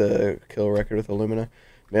 It tied the kill record with Illumina.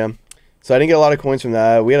 Yeah. So I didn't get a lot of coins from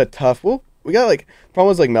that. We had a tough. Well, we got like problem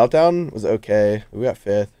was like Meltdown was okay. We got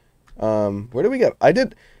 5th. Where did we get? I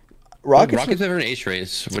did. Rocket's never an ace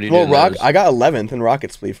race. What do you do? I got 11th in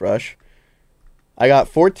Rocket Spleef Rush. I got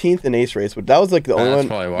 14th in Ace Race, but that was like the only that's one.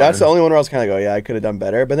 probably why. That's the only one where I was kind of go, yeah, I could have done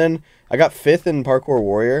better. But then I got 5th in Parkour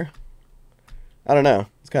Warrior. I don't know.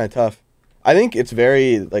 It's kind of tough. I think it's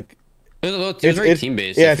very like. It's very team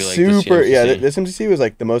based. Yeah, I it's feel like, super. Yeah, MCC. this MCC was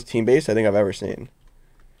like the most team based I think I've ever seen.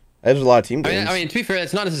 There's a lot of team games. I mean, to be fair,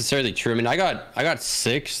 that's not necessarily true. I mean, I got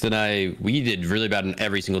 6th, and we did really bad in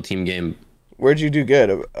every single team game. Where'd you do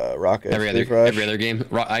good? Rocket. Every Spleef Rush? other game.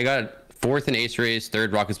 I got 4th in Ace Race,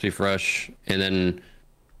 3rd Rocket Spleef Rush, and then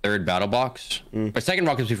 3rd Battle Box. Or 2nd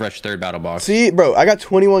Rocket Spleef Rush, 3rd Battle Box. See, bro, I got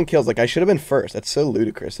 21 kills. Like I should have been 1st. That's so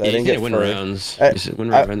ludicrous. I Yeah, didn't you get need to win first. rounds. I- You should win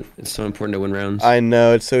rounds. It's so important to win rounds. I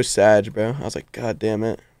know, it's so sad, bro. I was like, God damn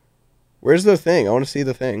it. Where's the thing? I want to see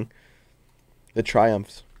the thing. The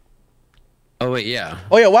triumphs. Oh wait, yeah.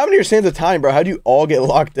 Oh yeah, what happened to your Sands of Time, bro? How'd you all get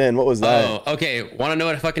locked in? What was that? Oh, okay. Want to know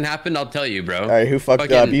what fucking happened? I'll tell you, bro. All right, who fucked up?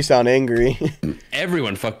 Fucking- You sound angry.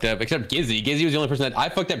 Everyone fucked up except Gizzy. Gizzy was the only person that I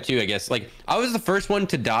fucked up too, I guess. Like I was the first one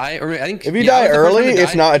to die, or I think If you yeah, I die was the first one early, to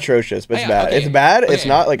it's die. not atrocious, but it's Yeah, bad. okay, It's bad. It's okay.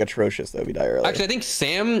 not like atrocious though. If you die early, Actually,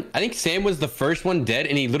 I think Sam was the first one dead,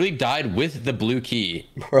 and he literally died with the blue key.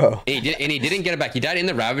 bro. And he didn't get it back. He died in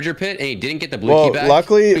the Ravager pit, and he didn't get the blue Well, key back.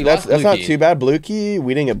 luckily He that's lost blue not key. too bad. Blue key,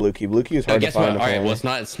 we didn't get blue key. Blue key was Oh, hard to guess what? find. All right, well,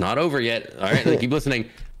 apparently. it's not over yet. All right, like, keep listening.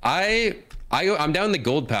 I'm down the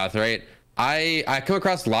gold path, right? I come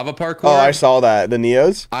across lava parkour. Oh, I saw that. The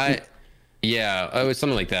Neos. Yeah, it was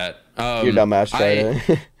something like that. Your dumbass tried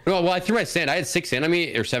it. Well, I threw my sand. I had 6 sand on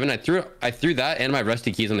me, or 7. I threw that and my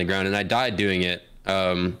rusty keys on the ground, and I died doing it.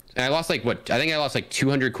 And I lost like what? I think I lost like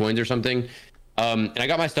 200 coins or something. And I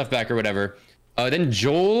got my stuff back or whatever. Then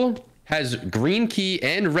Joel has green key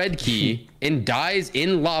and red key and dies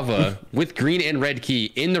in lava with green and red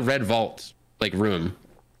key in the red vault like room.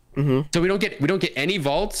 So we don't get any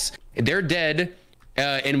vaults. They're dead.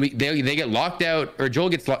 And they get locked out, or Joel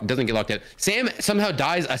doesn't get locked out. Sam somehow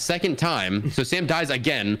dies a second time, so Sam dies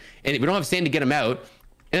again, and we don't have sand to get him out.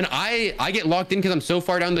 And I get locked in because I'm so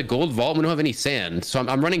far down the gold vault, we don't have any sand. So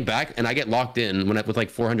I'm running back, and I get locked in with like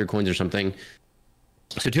 400 coins or something.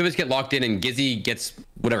 So 2 of us get locked in, and Gizzy gets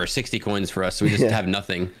whatever 60 coins for us, so we just have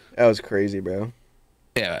nothing. That was crazy, bro.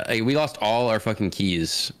 Yeah, like, we lost all our fucking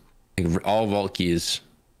keys, like, all vault keys.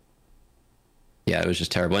 Yeah, it was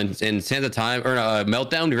just terrible. And Sands of Time or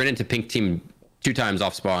Meltdown, we ran into Pink Team 2 times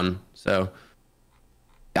off spawn. So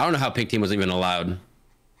I don't know how Pink Team was even allowed.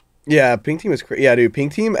 Yeah, Pink Team was crazy. Yeah, dude,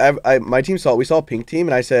 Pink Team. My team we saw Pink Team,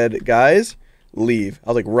 and I said, guys, leave. I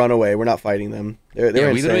was like, run away. We're not fighting them. They were We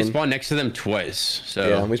literally insane. spawned next to them twice. So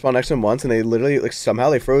Yeah, we spawned next to them once, and they literally like somehow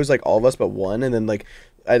they froze like all of us but one, and then like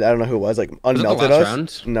I don't know who it was, like unmelted last us.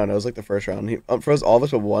 round? No, it was like the first round. He froze all of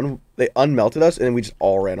us but one. They unmelted us, and then we just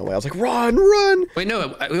all ran away. I was like, run! wait, no,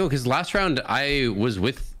 because last round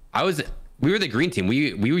we were the green team.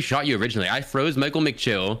 We shot you originally. I froze Michael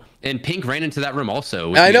McChill, and Pink ran into that room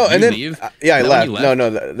also. I know, and then leave? yeah, I Is that when left. you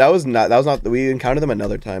No, that was not. We encountered them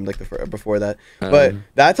another time, like before that. But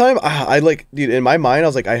that time, I like, dude, in my mind, I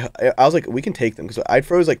was like, we can take them because I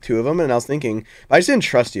froze like 2 of them, and I was thinking, I just didn't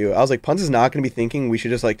trust you. I was like, Punz is not gonna be thinking we should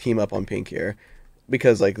just like team up on Pink here.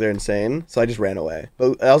 because like they're insane. So I just ran away.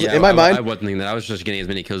 But I was Yeah, in my mind. I wasn't thinking that. I was just getting as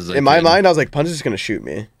many kills as I In my could. mind, I was like, Punch is just gonna shoot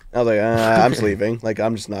me. I was like, I'm just leaving. Like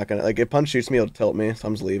I'm just not gonna. Like if Punch shoots me, it'll tilt me. So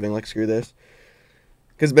I'm just leaving. Like screw this.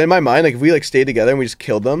 Because in my mind, like if we like stayed together and we just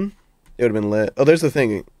killed them, it would have been lit. Oh, there's the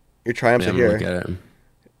thing. Your triumphs are here. Look at it.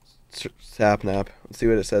 Sapnap. Let's see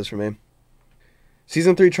what it says for me.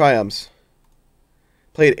 Season 3 triumphs.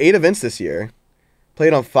 Played 8 events this year.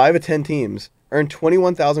 Played on 5 of 10 teams. Earned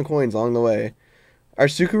 21,000 coins along the way. Our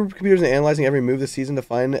supercomputers are analyzing every move this season to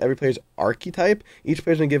find every player's archetype. Each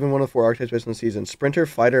player's been given one of 4 archetypes based on the season. Sprinter,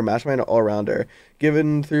 fighter, mastermind, or all-rounder.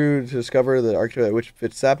 Given through to discover the archetype which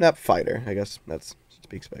fits Sapnap, fighter. I guess that's to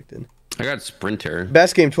be expected. I got Sprinter.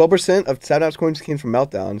 Best game, 12% of Sapnap's coins came from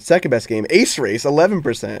Meltdown. Second best game, Ace Race,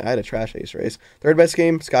 11%. I had a trash Ace Race. Third best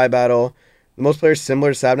game, Sky Battle. The most players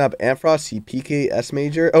similar to Sapnap, Amfrost, CPK, S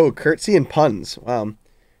Major. Oh, Curtsy and Puns. Wow.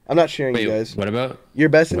 I'm not sharing you guys. What about? Your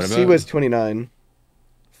best C was 29.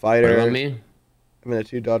 Fighter. What about me? I'm in a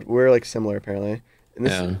 2 dodge. We're like similar apparently. In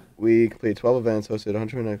this we completed 12 events, hosted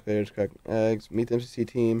 129 players, cracked eggs, meet the MCC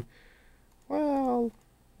team. Wow.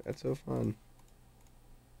 That's so fun.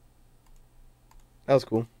 That was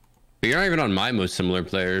cool. But you're not even on my most similar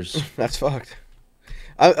players. That's fucked.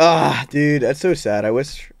 Dude, that's so sad. I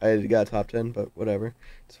wish I had got top 10, but whatever.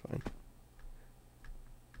 It's fine.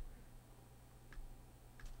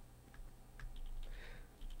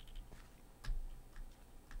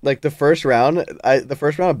 Like the first round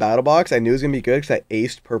of Battle Box, I knew it was gonna be good because I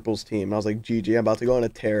aced Purple's team. And I was like, GG, I'm about to go on a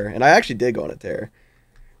tear, and I actually did go on a tear.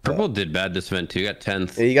 Purple did bad this event too. He got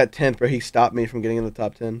 10th. Yeah, he got 10th, but he stopped me from getting in the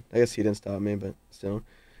top 10. I guess he didn't stop me, but still.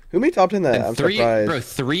 Who made top 10 that? And I'm three, surprised. bro,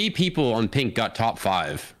 3 people on pink got top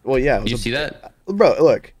 5. Well, yeah. Did you see that? Bro,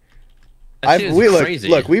 look. That shit is crazy.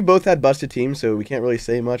 Look, we both had busted teams, so we can't really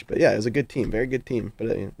say much. But yeah, it was a good team, very good team.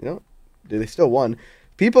 But you know, dude, they still won.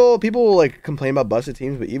 People like complain about busted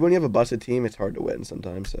teams, but even when you have a busted team, it's hard to win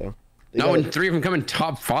sometimes. So no, and 3 of them come in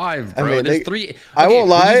top 5, bro. I mean, There's 3. Okay, I won't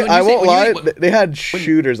lie. I won't lie. They had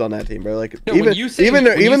shooters on that team, bro. Like No, even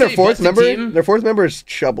their fourth member, is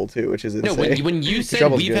Shovel too, which is insane. No, when you said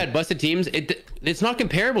Shovel's we've good. had busted teams, it's not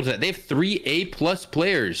comparable to that. They have 3 A+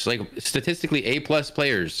 players, like statistically A+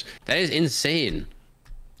 players. That is insane.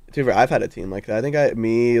 Dude, I've had a team like that. I think it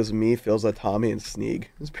was me, Phil's, Tommy, and Sneeg.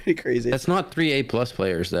 It's pretty crazy. That's not 3 A+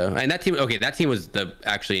 players though. And that team, okay, that team was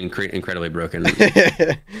actually incredibly broken.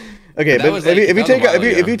 Okay, but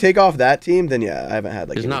if you take off that team, then yeah, I haven't had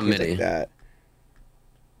like there's not teams many like that.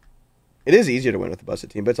 It is easier to win with a busted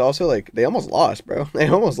team, but it's also like they almost lost, bro. They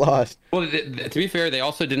almost lost. Well, to be fair, they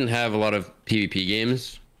also didn't have a lot of PvP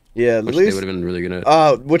games. Yeah, which at least, they would have been really good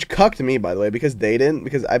at. Which cucked me, by the way, because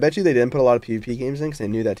I bet you they didn't put a lot of PvP games in because they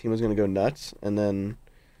knew that team was gonna go nuts. And then,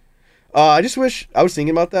 I just wish I was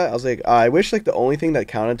thinking about that. I was like, I wish like the only thing that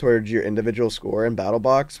counted towards your individual score in Battle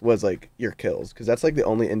Box was like your kills, because that's like the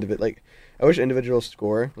only like. I wish individual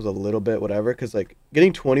score was a little bit whatever, because like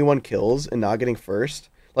getting 21 kills and not getting first,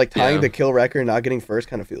 like tying the kill record and not getting first,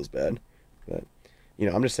 kind of feels bad. But you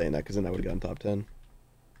know, I'm just saying that because then I would have gotten top 10.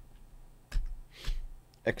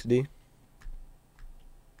 XD.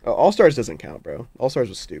 Oh, All Stars doesn't count, bro. All Stars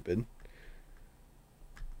was stupid.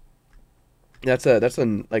 That's a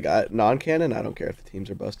like non-canon. I don't care if the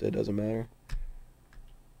teams are busted. It doesn't matter.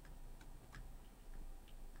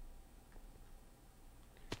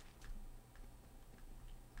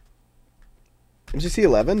 MCC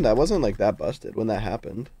 11, that wasn't like that busted when that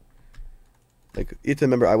happened. Like you have to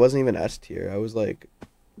remember, I wasn't even S tier. I was like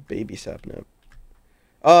baby Sapnap.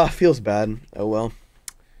 Feels bad. Oh well.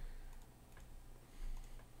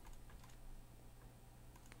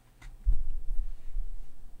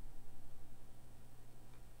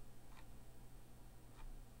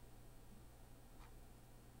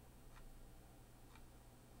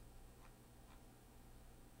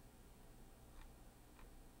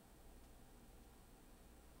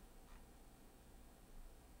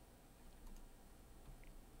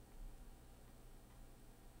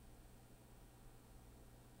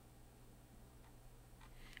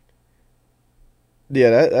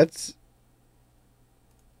 Yeah,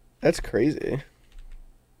 that's crazy.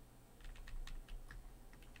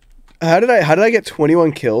 How did I get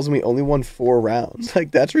 21 kills and we only won 4 rounds?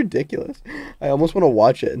 Like that's ridiculous. I almost want to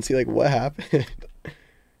watch it and see like what happened.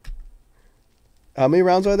 How many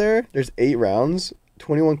rounds are there? There's 8 rounds,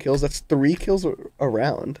 21 kills. That's 3 kills a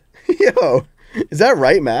round. Yo, is that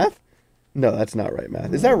right math? No, that's not right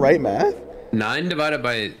math. Is that right math? 9 divided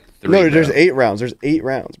by 3. No, there's 8 rounds. There's 8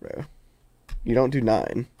 rounds, bro. You don't do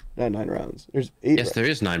 9. Not 9 rounds. There's 8. Yes, there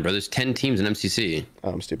is 9, bro. There's 10 teams in MCC.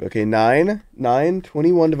 Oh, I'm stupid. Okay,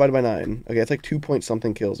 21 divided by 9. Okay, that's like 2 point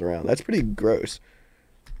something kills around. That's pretty gross.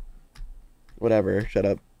 Whatever. Shut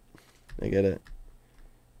up. I get it.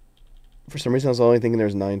 For some reason, I was only thinking there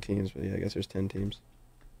was 9 teams, but yeah, I guess there's 10 teams.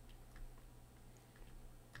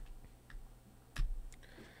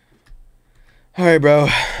 All right, bro.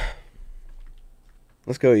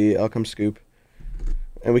 Let's go eat. I'll come scoop,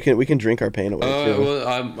 and we can drink our pain away too. Well,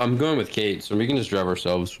 I'm going with Kate, so we can just drive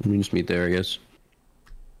ourselves. We can just meet there, I guess.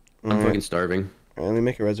 I'm fucking starving. All right, let me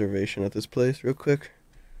make a reservation at this place real quick.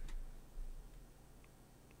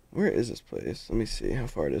 Where is this place? Let me see how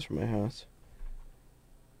far it is from my house.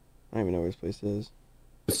 I don't even know where this place is.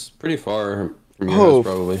 It's pretty far from your house,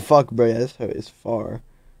 probably. Fuck, bro. Yeah, this is far.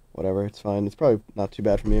 Whatever, it's fine. It's probably not too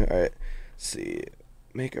bad from you. All right, let's see.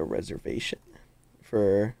 Make a reservation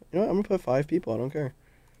for, you know what? I'm gonna put 5 people. I don't care.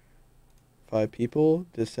 5 people.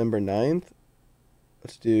 December 9th.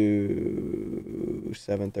 Let's do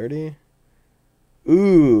 7:30.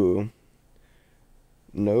 Ooh.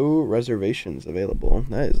 No reservations available.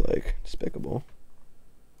 That is like despicable.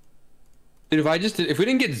 Dude, if we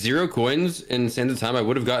didn't get 0 coins in Sands of Time, I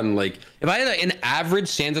would have gotten like, if I had an average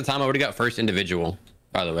Sands of Time, I would have got first individual.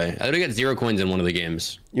 By the way, I would have got 0 coins in one of the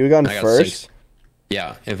games. You would have gotten first? 6.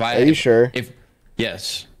 Yeah. Are you sure?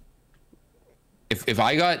 Yes. If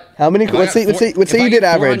I got how many? Let's say you did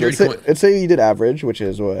average. Let's say you did average, which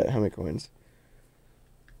is what? How many coins?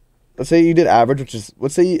 Let's say you did average, which is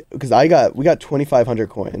because we got 2,500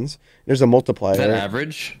 coins. There's a multiplier. Is that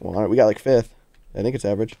average? Well, we got like 5th. I think it's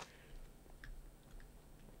average.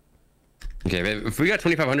 Okay, if we got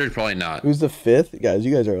 2,500, probably not. Who's the 5th? Guys,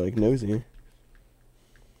 you guys are like nosy.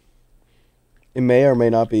 It may or may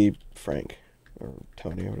not be Frank or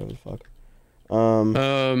Tony or whatever the fuck.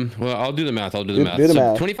 Well, I'll do the math. Do the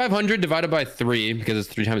math. 2,500 divided by 3 because it's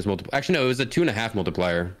 3 times multiple. Actually, no, it was a 2.5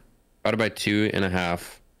 multiplier. Divided by 2.5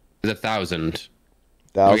 is 1,000.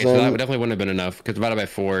 Okay, so that definitely wouldn't have been enough because divided by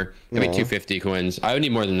 4, that'd be 250 coins. I would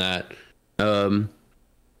need more than that.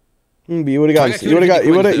 But you would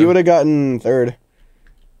have gotten 3rd.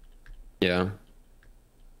 Yeah.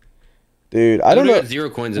 Dude, I don't know. 0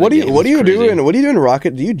 coins. What do you do in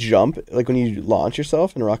Rocket? Do you jump like when you launch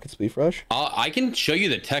yourself in Rocket Spleef Rush? I can show you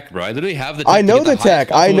the tech, bro. I literally have the tech. I know the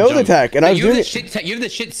tech. I know the tech, and I was doing you have the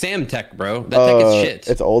shit Sam tech, bro. That tech is shit.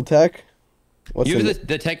 It's old tech. You have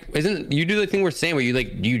the tech. Isn't you do the thing where Sam where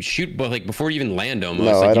you shoot but like before you even land almost?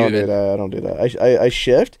 No, I don't do that. I don't do that. I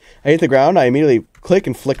shift. I hit the ground. I immediately click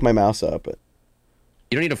and flick my mouse up.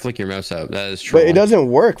 You don't need to flick your mouse up. That is true. But it doesn't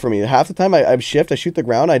work for me. Half the time I shift, I shoot the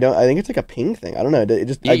ground. I think it's like a ping thing. I don't know. It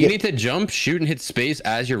just you need to jump, shoot, and hit space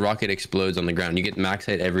as your rocket explodes on the ground. You get max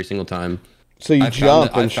height every single time. So you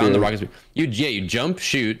jump and shoot. The rocket. You jump,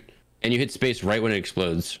 shoot, and you hit space right when it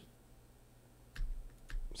explodes.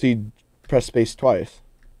 So you press space twice.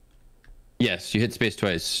 Yes, you hit space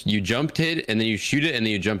twice. You jumped, hit, and then you shoot it, and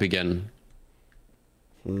then you jump again.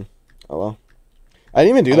 Oh well. I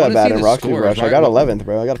didn't even do that bad in Rocket Rush. I got 11th,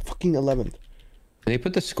 bro. I got fucking 11th. They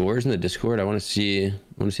put the scores in the Discord. I want to see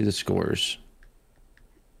the scores.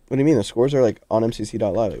 What do you mean? The scores are like on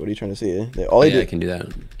mcc.live. Like, what are you trying to see? I can do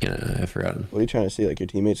that. Yeah, I forgot. What are you trying to see? Like your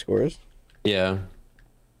teammate scores? Yeah.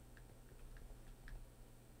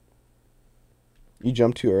 You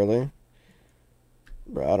jumped too early?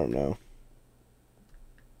 Bro, I don't know.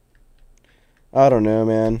 I don't know,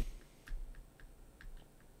 man.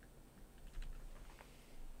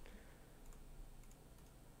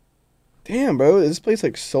 Damn, bro, is this place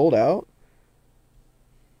like sold out?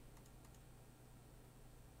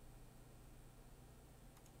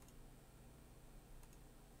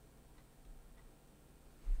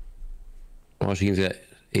 Washington's got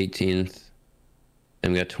 18th.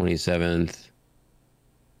 And we got 27th.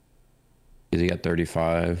 He got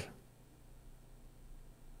 35.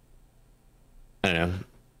 I don't know.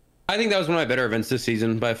 I think that was one of my better events this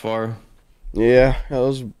season by far. Yeah, that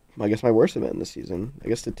was, I guess, my worst event this season. I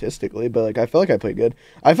guess statistically, but like I felt like I played good.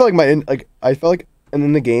 I felt like and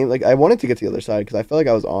in the game, like I wanted to get to the other side because I felt like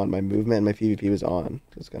I was on. My movement and my PvP was on.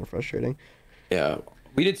 It's kind of frustrating. Yeah,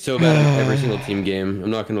 we did so bad in every single team game.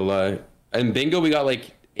 I'm not gonna lie. In bingo, we got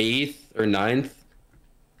like 8th or 9th.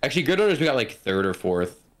 Actually, Grid Owners, we got like 3rd or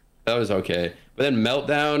 4th. That was okay. But then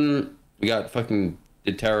Meltdown, we got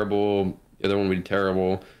did terrible. The other one we did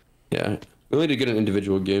terrible. Yeah, we only did good in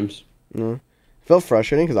individual games. Yeah. It felt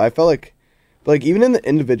frustrating because I felt like even in the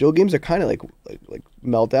individual games, they're kind of like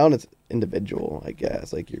Meltdown. It's individual, I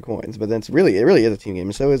guess, like your coins. But then it really is a team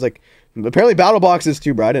game. So it's like apparently battle boxes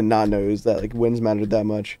too, bro. I did not know that like wins mattered that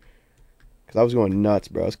much. Because I was going nuts,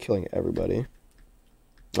 bro. I was killing everybody.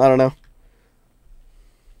 I don't know.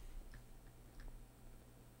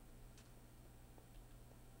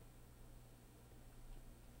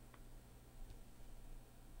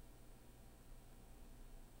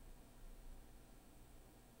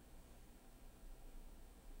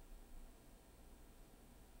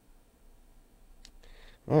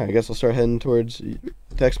 All right, I guess I'll start heading towards.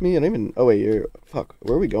 Text me. I don't even. Oh wait, you're. Fuck.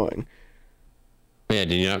 Where are we going? Yeah,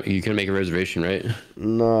 did you not? You couldn't make a reservation, right?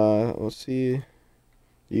 Nah. Let's see.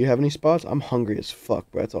 Do you have any spots? I'm hungry as fuck,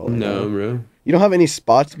 bro. That's all. I know. No, bro. You don't have any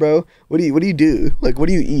spots, bro. What do you do? Like, what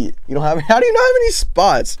do you eat? You don't have. How do you not have any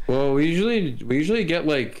spots? Well, we usually get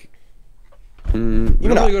like. We don't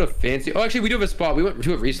really go to fancy. Oh, actually, we do have a spot. We went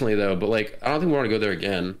to it recently though, but like, I don't think we want to go there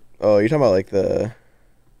again. Oh, you're talking about like the.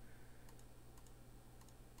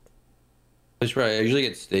 That's right. I usually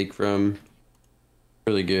get steak from.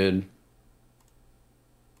 Really good.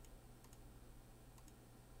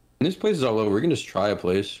 And this place is all over. We can just try a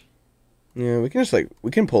place. Yeah, we can just like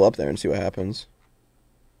we can pull up there and see what happens.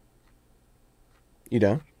 You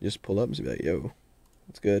down? Just pull up and see like, yo,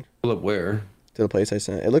 that's good. Pull up where? To the place I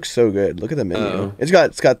sent. It looks so good. Look at the menu. Oh. It's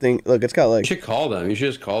got thing. Look, it's got like. You should call them. You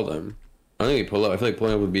should just call them. I don't think we pull up. I feel like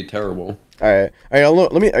pulling up would be terrible. All right.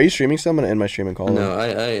 Let me. Are you streaming still? I'm gonna end my stream and call. No, I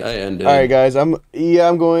ended. All right, guys. I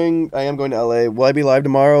am going to LA. Will I be live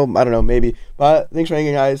tomorrow? I don't know. Maybe. But thanks for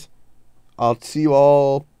hanging, guys. I'll see you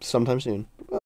all sometime soon.